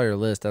soon as I saw your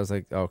list, I was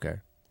like, okay.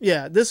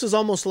 Yeah, this is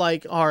almost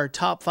like our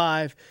top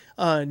 5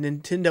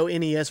 Nintendo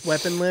NES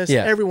weapon list.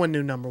 Yeah. Everyone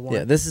knew number 1.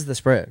 Yeah, this is the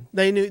spread.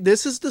 They knew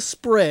this is the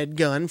spread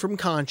gun from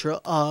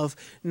Contra of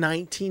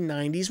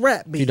 1990s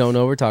rap beef. If you don't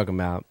know what we're talking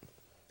about,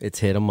 it's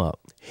Hit 'Em Up.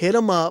 Hit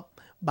 'Em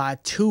Up by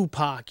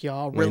Tupac,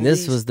 y'all. And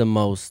this was the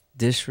most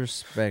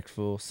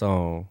disrespectful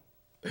song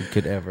you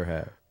could ever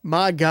have.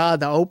 My God,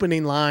 the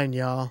opening line,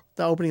 y'all.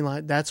 The opening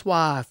line. That's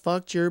why I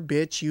fucked your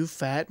bitch, you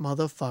fat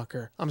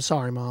motherfucker. I'm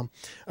sorry, Mom.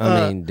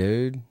 I mean,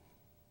 dude.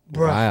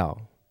 Bro,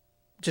 wow.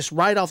 Just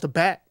right off the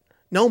bat.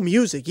 No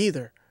music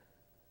either.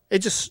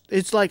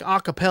 It's like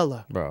a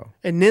cappella. Bro.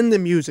 And then the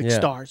music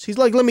starts. He's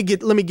like, let me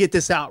get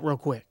this out real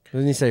quick.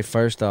 Doesn't he say,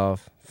 first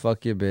off,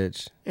 fuck your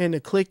bitch? And the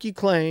click you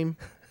claim.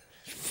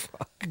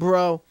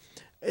 Bro,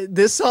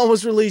 this song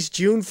was released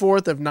June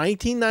 4th of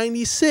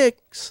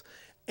 1996,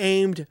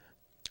 aimed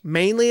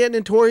mainly at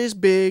Notorious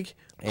Big,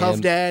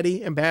 Puff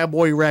Daddy, and Bad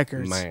Boy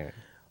Records. Man.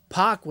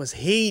 Pac was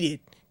heated.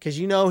 Cause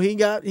you know he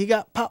got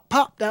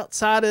popped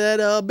outside of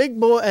that big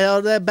boy,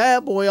 that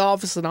bad boy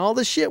office, and all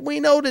the shit we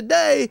know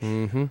today.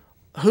 Mm-hmm.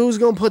 Who's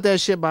gonna put that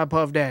shit by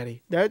Puff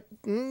Daddy? That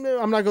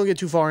I'm not gonna get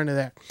too far into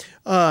that.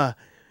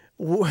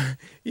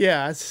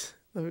 Yeah,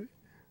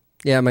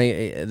 yeah. I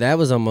mean, that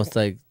was almost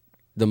like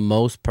the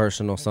most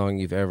personal song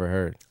you've ever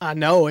heard. I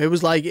know. It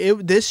was like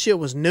this shit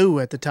was new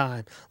at the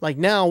time. Like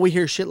now we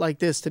hear shit like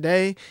this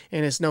today,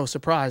 and it's no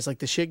surprise. Like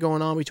the shit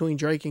going on between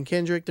Drake and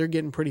Kendrick, they're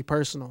getting pretty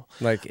personal.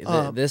 Like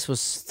this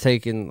was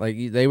taken.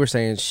 Like they were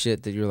saying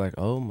shit that you're like,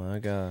 oh my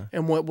God.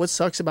 And what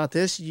sucks about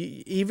this,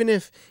 even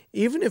if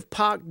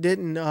Pac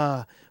didn't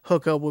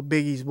hook up with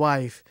Biggie's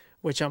wife,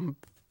 which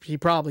he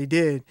probably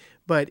did.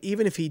 But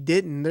even if he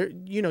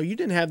didn't, you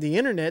didn't have the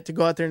internet to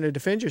go out there and to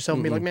defend yourself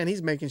and be like, man,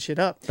 he's making shit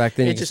up. Back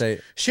then, you could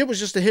say shit was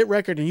just a hit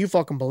record, and you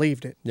fucking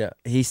believed it. Yeah,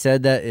 he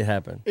said that it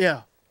happened.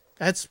 Yeah,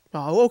 that's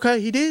okay.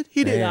 He did.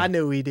 He did. Yeah. I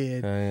knew he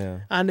did.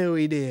 Yeah. I knew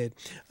he did.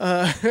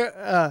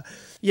 Yeah,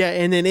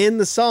 and then in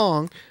the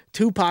song,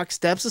 Tupac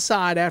steps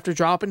aside after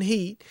dropping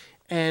heat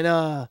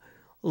and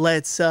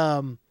lets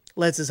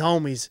his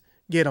homies.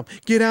 Get him.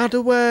 Get out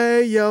the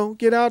way, yo.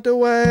 Get out the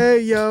way,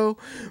 yo.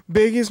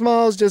 Biggie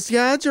Smalls just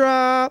got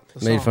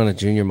dropped. Made fun of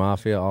Junior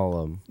Mafia, all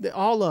of them.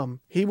 All of them.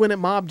 He went at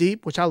Mobb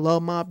Deep, which I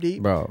love Mobb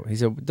Deep. Bro, he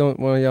said, don't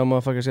one of y'all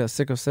motherfuckers got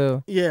sickle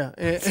cell? Yeah.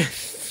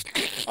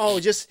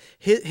 Just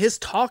his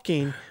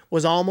talking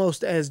was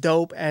almost as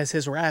dope as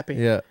his rapping.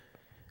 Yeah.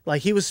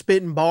 Like he was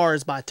spitting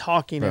bars by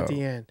talking at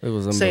the end. It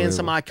was saying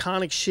some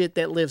iconic shit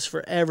that lives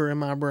forever in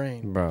my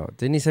brain. Bro,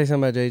 didn't he say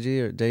something about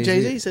Jay-Z or Jay-Z?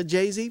 Jay-Z said,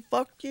 Jay-Z,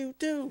 fuck you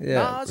too.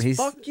 Yeah, Nas,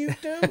 fuck you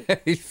too.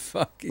 He's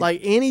fucking... Like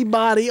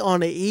anybody on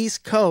the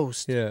East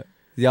Coast. Yeah.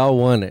 Y'all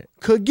won it.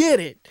 Could get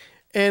it.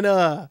 And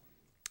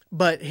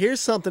but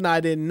here's something I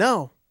didn't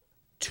know.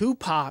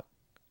 Tupac,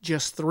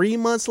 just 3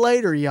 months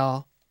later,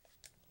 y'all,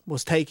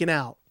 was taken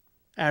out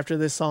after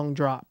this song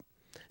dropped.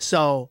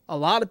 So a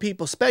lot of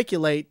people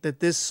speculate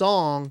that this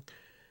song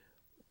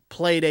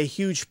played a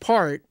huge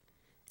part.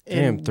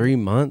 Damn, 3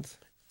 months?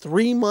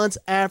 3 months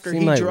after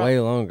he dropped. dropped. Way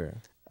longer.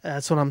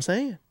 That's what I'm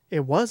saying.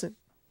 It wasn't.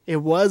 It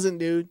wasn't,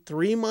 dude.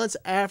 3 months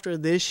after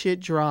this shit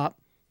dropped,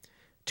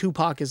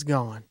 Tupac is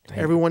gone. Damn.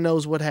 Everyone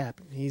knows what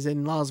happened. He's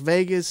in Las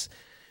Vegas,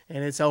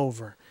 and it's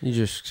over. He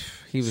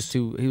was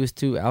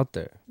too out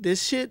there.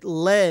 This shit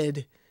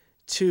led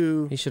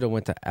to. He should have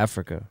went to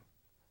Africa.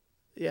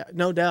 Yeah,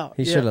 no doubt.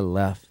 He should have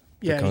left.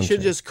 Yeah, he should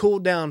have just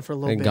cooled down for a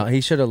little bit.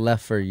 He should have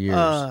left for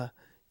years.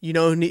 You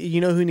know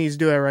who needs to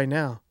do that right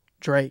now?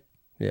 Drake.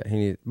 Yeah, he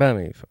needs. But I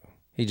mean,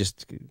 he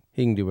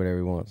can do whatever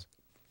he wants.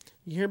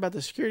 You hear about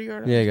the security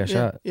guard? Yeah, he got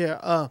shot.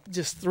 Yeah.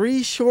 Just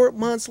 3 short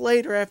months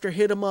later, after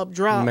Hit 'Em Up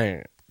dropped,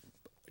 man,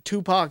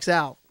 Tupac's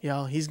out.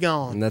 Yo, he's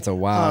gone. And that's a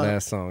wild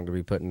ass song to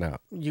be putting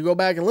out. You go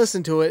back and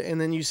listen to it,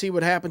 and then you see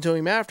what happened to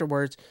him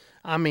afterwards.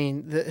 I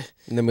mean,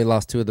 and then we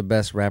lost 2 of the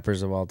best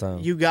rappers of all time.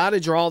 You got to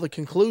draw the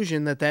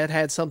conclusion that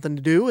had something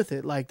to do with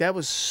it. Like, that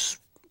was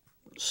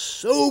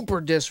super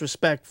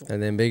disrespectful.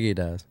 And then Biggie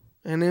dies.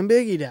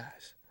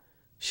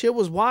 Shit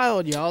was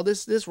wild, y'all.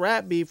 This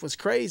rap beef was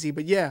crazy,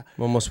 but yeah.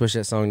 Almost wish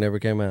that song never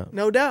came out.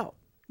 No doubt.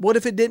 What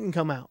if it didn't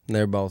come out?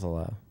 They're both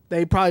alive.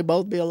 They'd probably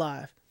both be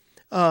alive.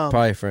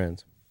 Probably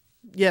friends.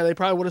 Yeah, they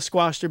probably would have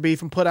squashed their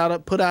beef and put out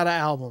an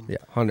album. Yeah,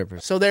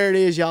 100%. So there it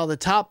is, y'all. The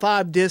top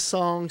 5 diss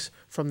songs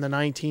from the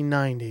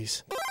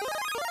 1990s.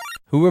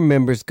 Who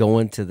remembers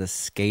going to the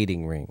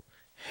skating rink?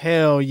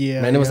 Hell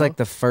yeah. Man, it was like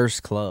the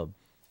first club.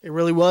 It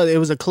really was. It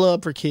was a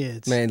club for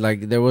kids. Man,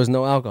 like there was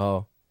no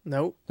alcohol.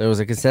 Nope. There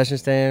was a concession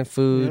stand,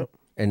 food,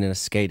 and then a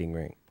skating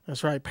rink.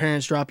 That's right.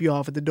 Parents drop you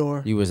off at the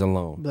door. You was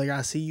alone. Be like,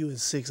 I see you in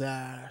 6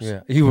 hours.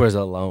 Yeah, you was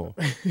alone.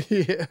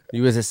 Yeah.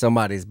 You was at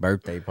somebody's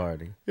birthday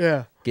party.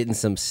 Yeah. Getting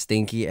some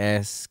stinky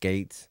ass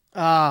skates.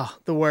 Ah,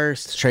 the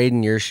worst.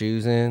 Trading your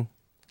shoes in.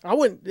 I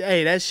wouldn't.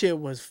 Hey, that shit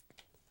was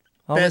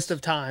best of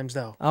times,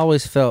 though. I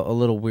always felt a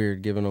little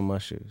weird giving them my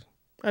shoes.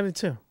 I did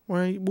too. What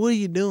are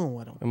you doing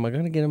with them? Am I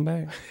gonna get them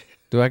back?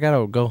 Do I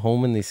gotta go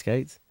home in these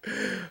skates?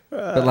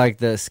 But like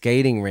the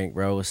skating rink,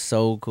 bro, was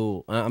so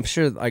cool. I'm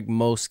sure like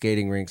most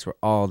skating rinks were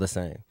all the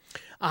same.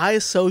 I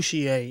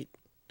associate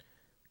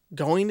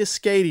going to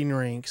skating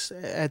rinks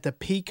at the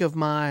peak of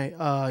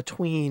my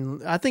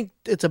tween. I think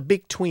it's a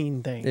big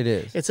tween thing. It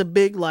is. It's a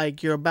big,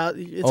 like,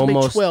 it's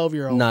almost a big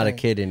 12-year-old not thing. A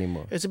kid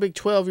anymore. It's a big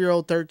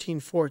 12-year-old,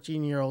 13,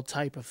 14-year-old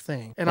type of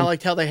thing. And I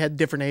liked how they had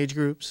different age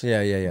groups.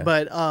 Yeah.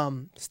 But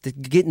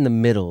get in the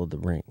middle of the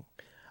ring.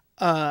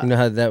 You know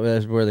how that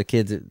was where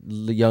the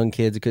young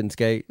kids who couldn't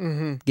skate?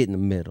 Mm-hmm. Get in the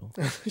middle.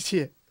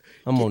 Shit.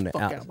 I'm Get on the the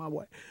fuck out. out of my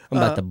way. I'm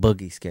about to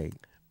boogie skate.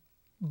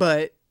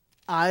 But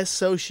I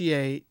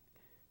associate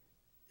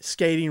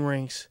skating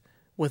rinks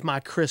with my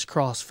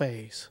crisscross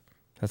phase.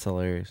 That's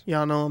hilarious.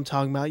 Y'all know what I'm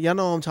talking about. Y'all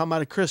know what I'm talking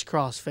about, a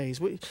crisscross phase.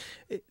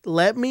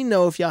 Let me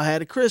know if y'all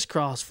had a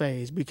crisscross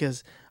phase,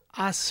 because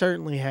I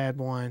certainly had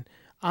one.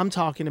 I'm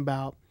talking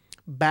about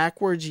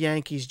backwards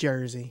Yankees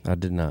jersey. I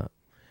did not.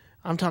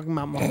 I'm talking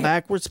about my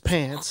backwards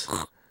pants.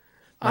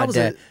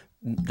 That's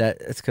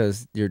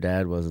because your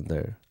dad wasn't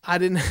there. I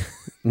didn't.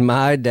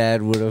 My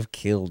dad would have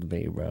killed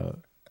me, bro.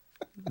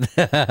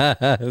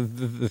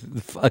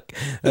 Fuck.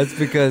 That's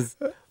because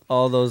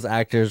all those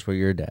actors were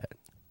your dad.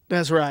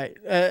 That's right.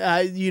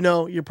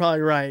 You're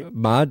probably right.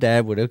 My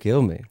dad would have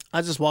killed me.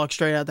 I just walked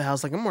straight out the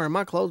house like, I'm wearing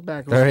my clothes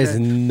backwards. There is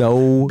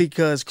no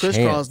because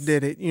crisscross chance.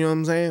 did it. You know what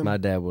I'm saying? My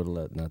dad would have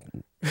let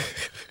nothing.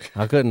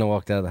 I couldn't have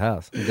walked out of the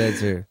house. I'm dead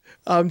serious.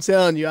 I'm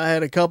telling you, I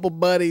had a couple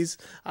buddies.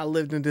 I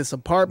lived in this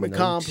apartment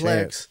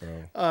complex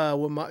chance,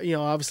 with my,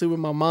 obviously with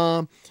my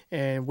mom,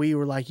 and we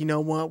were like, you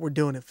know what, we're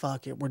doing it.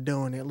 Fuck it, we're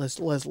doing it. Let's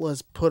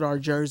put our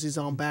jerseys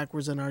on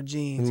backwards in our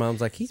jeans. And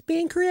mom's like, he's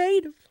being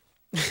creative.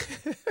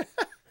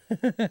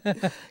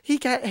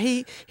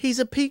 He's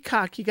a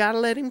peacock. You gotta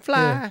let him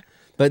fly. Yeah.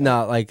 But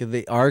no, like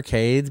the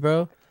arcades,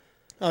 bro.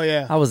 Oh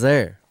yeah, I was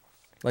there.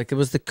 Like it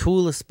was the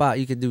coolest spot.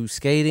 You could do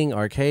skating,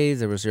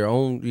 arcades. There was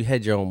you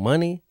had your own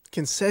money.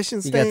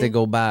 Concession stand. You got to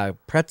go buy a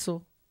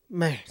pretzel,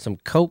 man, some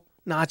Coke,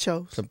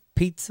 nachos, some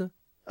pizza.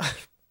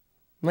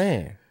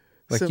 Man,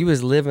 like you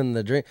was living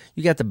the dream.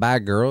 You got to buy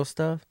girl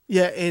stuff.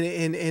 Yeah,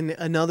 and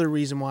another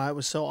reason why it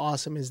was so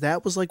awesome is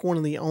that was like one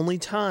of the only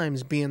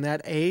times, being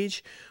that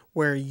age,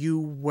 where you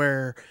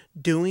were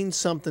doing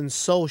something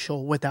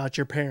social without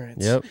your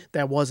parents. Yep.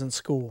 That wasn't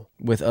school.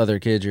 With other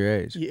kids your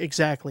age.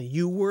 Exactly.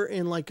 You were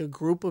in like a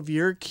group of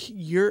your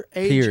age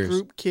peers.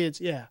 Group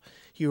kids. Yeah.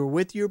 You were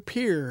with your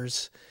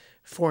peers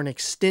for an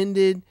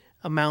extended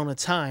amount of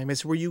time.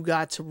 It's where you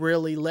got to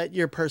really let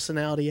your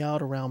personality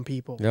out around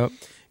people. Yep.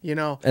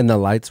 And the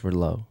lights were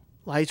low.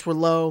 Lights were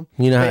low.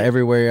 You know how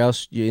everywhere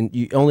else,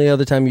 you only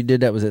other time you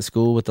did that was at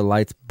school with the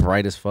lights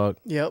bright as fuck.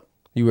 Yep.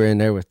 You were in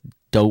there with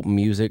dope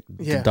music,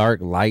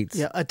 dark lights.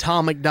 Yeah,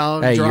 Atomic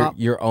Dog hey, drop.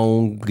 Your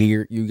own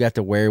gear. You got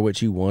to wear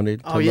what you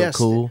wanted to look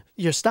cool.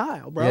 Your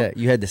style, bro. Yeah,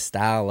 you had to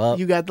style up.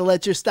 You got to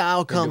let your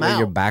style come out.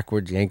 Your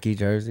backwards Yankee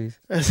jerseys.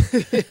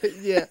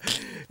 Yeah.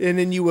 And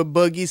then you would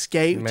boogie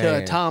skate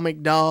to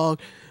Atomic Dog.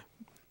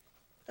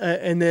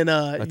 And then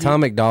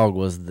Atomic Dog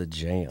was the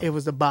jam. It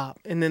was the bop.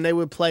 And then they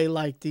would play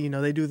like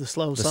they do the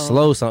slow song. The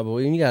slow song. But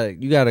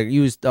you gotta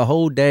use the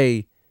whole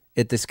day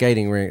at the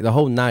skating rink, the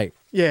whole night.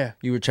 Yeah.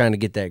 You were trying to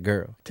get that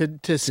girl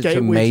to skate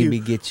to with maybe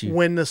you get you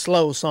when the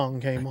slow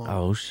song came on.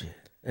 Oh shit!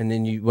 And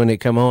then when it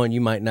come on, you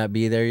might not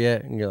be there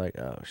yet, and you're like,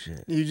 oh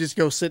shit. You just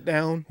go sit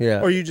down,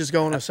 yeah, or you just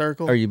go in a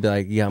circle, or you be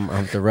like, yeah, I'm gonna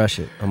have to rush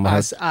it.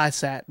 I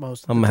sat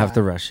most. I'm gonna have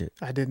to rush it.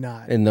 I did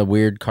not in the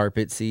weird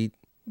carpet seat.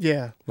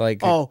 Yeah,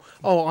 like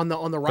on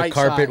the right the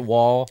carpet side.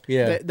 wall.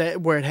 Yeah,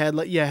 that where it had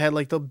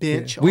like the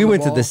bench. Yeah. We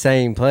went to the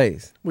same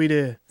place. We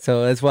did.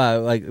 So that's why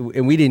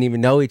and we didn't even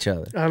know each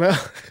other. I know.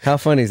 How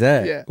funny is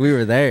that? Yeah, we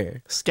were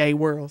there. Skate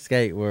World.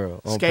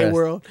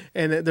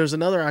 And there's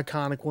another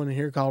iconic one in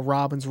here called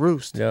Robin's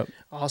Roost. Yep.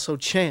 Also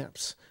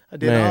Champs. I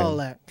did all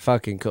that.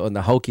 Fucking cool. And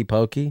the hokey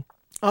pokey.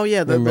 Oh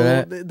yeah,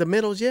 the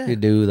middles. Yeah. You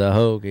do the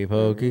hokey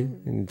pokey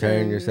and you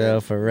turn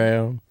yourself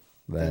around.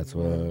 That's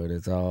what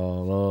it's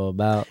all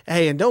about.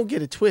 Hey, and don't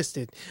get it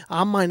twisted.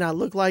 I might not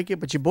look like it,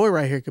 but your boy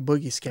right here could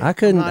boogie skate. I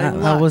couldn't.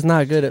 I was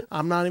not good at.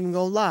 I'm not even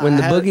gonna lie. When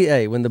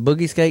the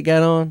boogie skate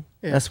got on,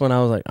 that's when I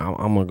was like, I'm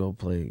gonna go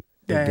play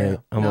the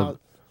game.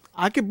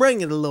 I could bring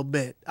it a little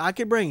bit.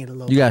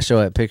 You gotta show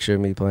that picture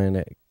of me playing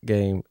that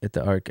game at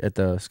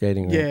the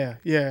skating rink. Yeah,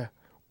 yeah.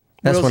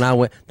 That's when I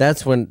went.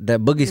 That's when that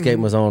boogie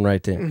skating was on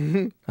right there.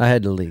 Mm-hmm. I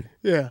had to leave.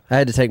 Yeah, I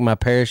had to take my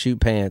parachute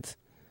pants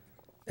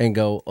and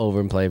go over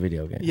and play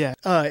video games. Yeah.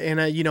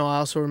 I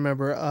also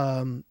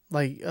remember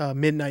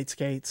midnight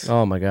skates.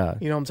 Oh my God.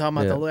 You know what I'm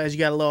talking about? As you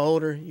got a little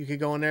older, you could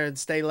go in there and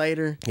stay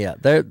later. Yeah.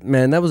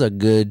 That was a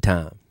good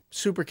time.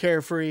 Super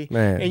carefree.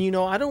 Man. And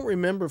I don't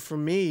remember for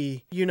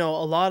me, a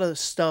lot of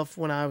stuff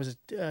when I was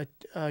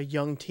a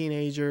young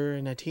teenager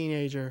and a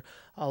teenager,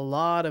 a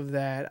lot of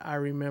that I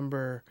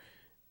remember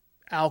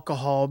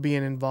alcohol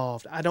being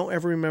involved. I don't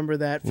ever remember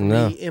that for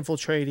me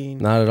infiltrating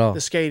not at all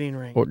the skating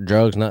rink. Or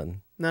drugs,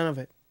 nothing. None of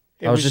it.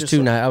 I was just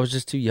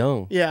too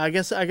young. Yeah, I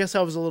guess I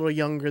was a little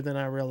younger than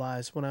I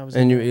realized when I was.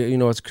 And you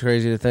know what's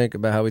crazy to think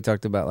about how we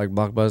talked about like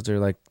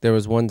Blockbuster. Like there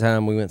was one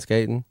time we went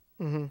skating.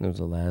 Mm-hmm. It was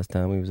the last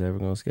time we was ever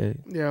going to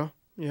skate. Yeah,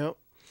 yep.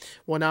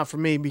 Well, not for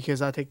me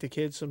because I take the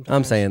kids sometimes.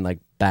 I'm saying like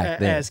back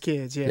then as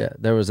kids. Yeah. Yeah.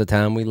 There was a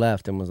time we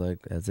left and was like,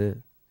 that's it.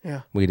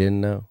 Yeah. We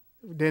didn't know.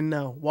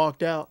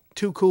 Walked out.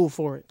 Too cool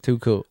for it. Too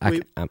cool.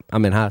 I'm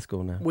in high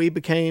school now. We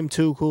became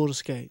too cool to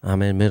skate.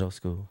 I'm in middle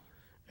school.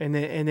 And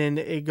then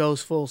it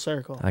goes full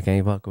circle. I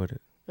can't fuck with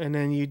it. And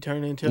then you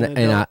turn into an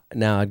adult.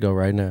 Now I'd go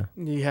right now.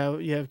 You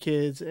have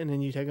kids, and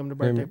then you take them to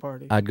birthday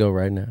parties. I'd go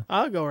right now.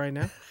 I'll go right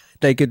now.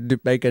 They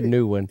could make a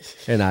new one,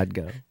 and I'd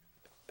go.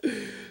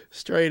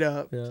 Straight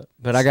up. Yeah.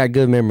 But I got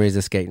good memories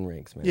of skating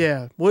rinks, man.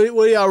 Yeah. What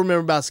do y'all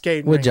remember about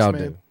skating rinks, y'all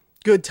man? do?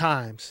 Good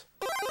times.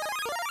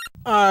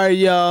 All right,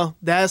 y'all.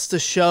 That's the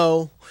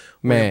show.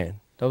 Man,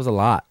 that was a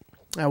lot.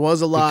 That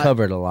was a lot. We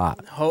covered a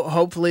lot.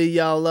 Hopefully,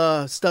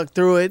 y'all stuck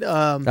through it.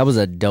 That was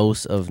a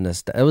dose of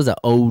nostalgia. It was an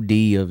OD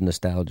of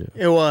nostalgia.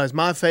 It was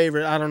my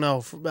favorite. I don't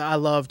know. I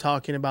love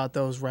talking about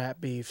those rap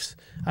beefs.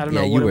 I don't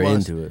know what it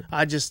was. You were into it.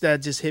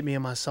 That just hit me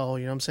in my soul.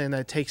 You know what I'm saying?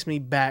 That takes me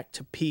back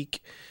to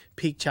peak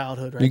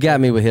childhood. Right you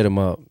got me with Hit 'Em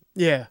Up.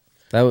 Yeah.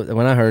 That was,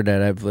 when I heard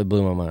that, it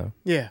blew my mind.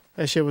 Yeah,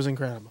 that shit was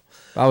incredible.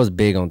 I was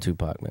big on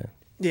Tupac, man.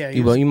 Yeah,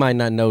 you might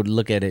not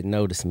look at it and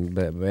notice me,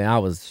 but man, I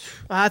was.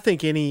 I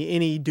think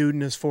any dude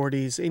in his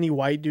 40s, any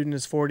white dude in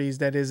his 40s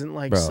that isn't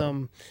like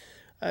some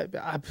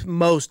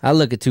most. I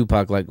look at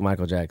Tupac like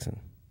Michael Jackson.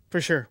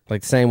 For sure.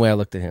 Like the same way I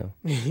looked at him.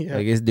 Yeah.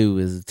 Like this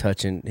dude is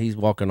touching. He's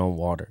walking on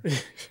water.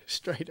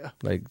 Straight up.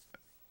 Like,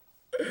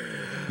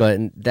 but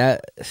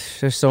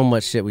there's so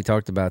much shit we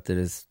talked about that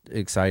is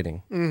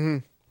exciting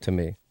to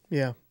me.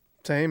 Yeah,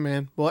 same,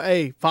 man. Well,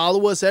 hey,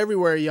 follow us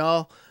everywhere,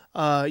 y'all.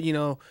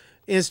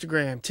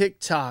 Instagram,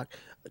 TikTok,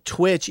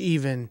 Twitch,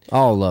 even.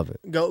 All love it.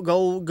 Go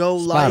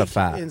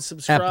Spotify, like and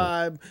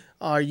subscribe. Apple.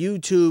 Our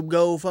YouTube,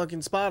 go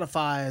fucking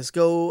Spotify us.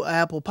 Go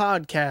Apple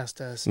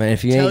Podcast us. Man,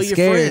 if you ain't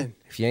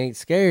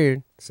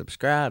scared,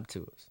 subscribe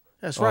to us.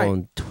 That's right.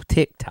 On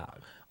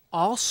TikTok.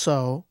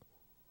 Also,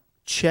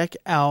 check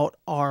out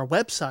our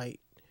website,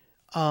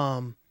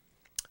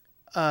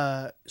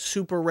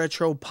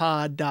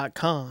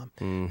 superretropod.com.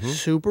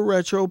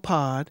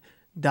 Superretropod.com.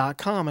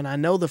 And I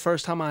know the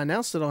first time I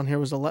announced it on here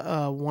was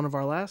one of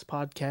our last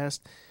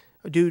podcasts.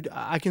 Dude,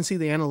 I can see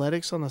the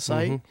analytics on the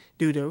site.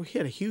 Dude, he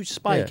had a huge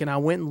spike, and I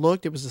went and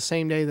looked. It was the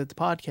same day that the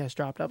podcast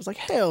dropped. I was like,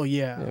 hell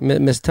yeah.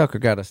 Miss Tucker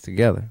got us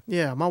together.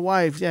 Yeah, my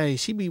wife,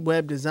 she be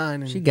web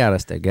designing. She got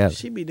us together.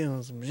 She be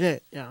doing some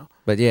shit,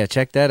 But yeah,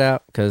 check that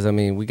out, because,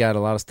 we got a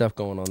lot of stuff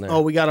going on there. Oh,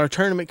 we got our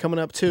tournament coming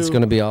up, too. It's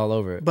going to be all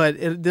over it.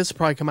 But this will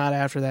probably come out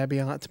after that,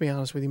 to be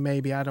honest with you.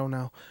 Maybe, I don't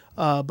know.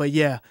 But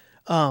yeah,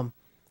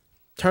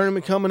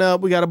 tournament coming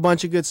up. We got a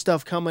bunch of good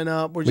stuff coming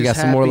up. We got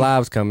some more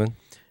lives coming.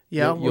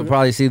 Yeah, you'll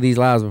probably see these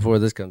lives before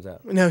this comes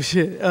out. No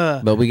shit.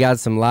 But we got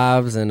some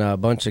lives and a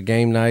bunch of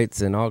game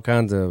nights and all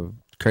kinds of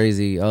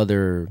crazy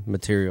other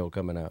material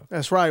coming out.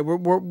 That's right.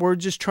 We're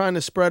just trying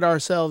to spread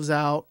ourselves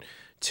out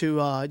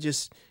to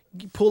just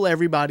pull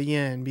everybody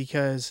in,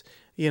 because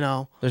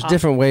there's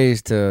different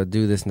ways to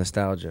do this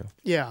nostalgia.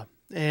 Yeah,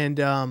 and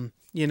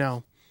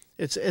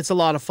it's a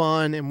lot of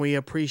fun, and we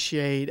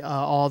appreciate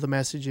all the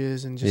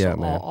messages and just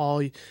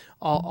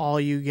all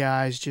you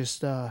guys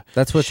just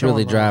that's what's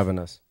really driving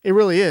us. It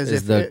really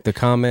is. The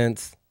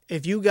comments.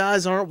 If you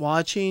guys aren't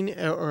watching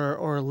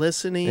or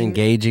listening,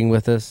 engaging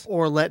with us,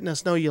 or letting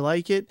us know you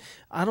like it,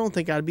 I don't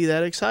think I'd be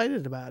that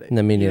excited about it.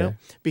 I mean, yeah.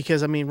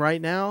 Because I mean,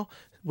 right now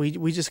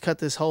we just cut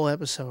this whole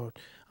episode.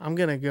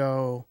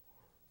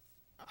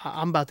 I'm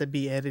about to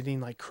be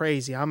editing like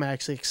crazy. I'm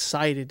actually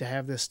excited to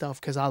have this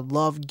stuff because I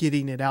love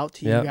getting it out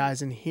to you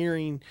guys and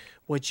hearing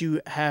what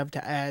you have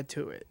to add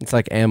to it. It's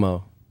like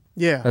ammo.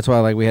 Yeah. That's why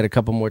like we had a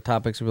couple more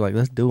topics. We were like,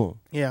 let's do them.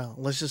 Yeah.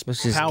 Let's just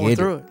power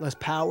through it. Let's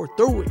power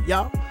through it,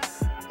 y'all.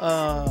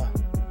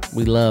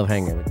 We love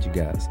hanging with you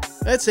guys.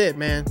 That's it,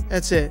 man.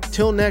 That's it.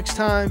 Till next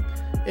time.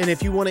 And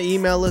if you want to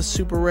email us,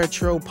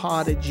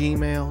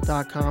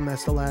 superretropod@gmail.com.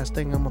 That's the last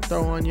thing I'm going to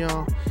throw on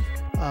y'all.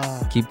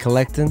 Keep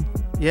collecting.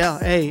 Yeah.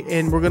 Hey,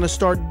 and we're going to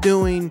start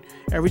doing,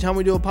 every time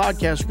we do a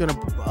podcast, we're going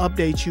to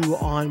update you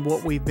on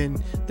what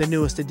the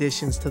newest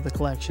additions to the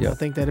collection. Yep. I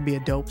think that'd be a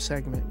dope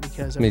segment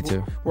because Me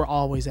too. We're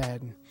always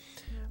adding.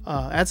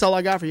 That's all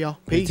I got for y'all.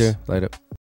 Peace. Me too. Later.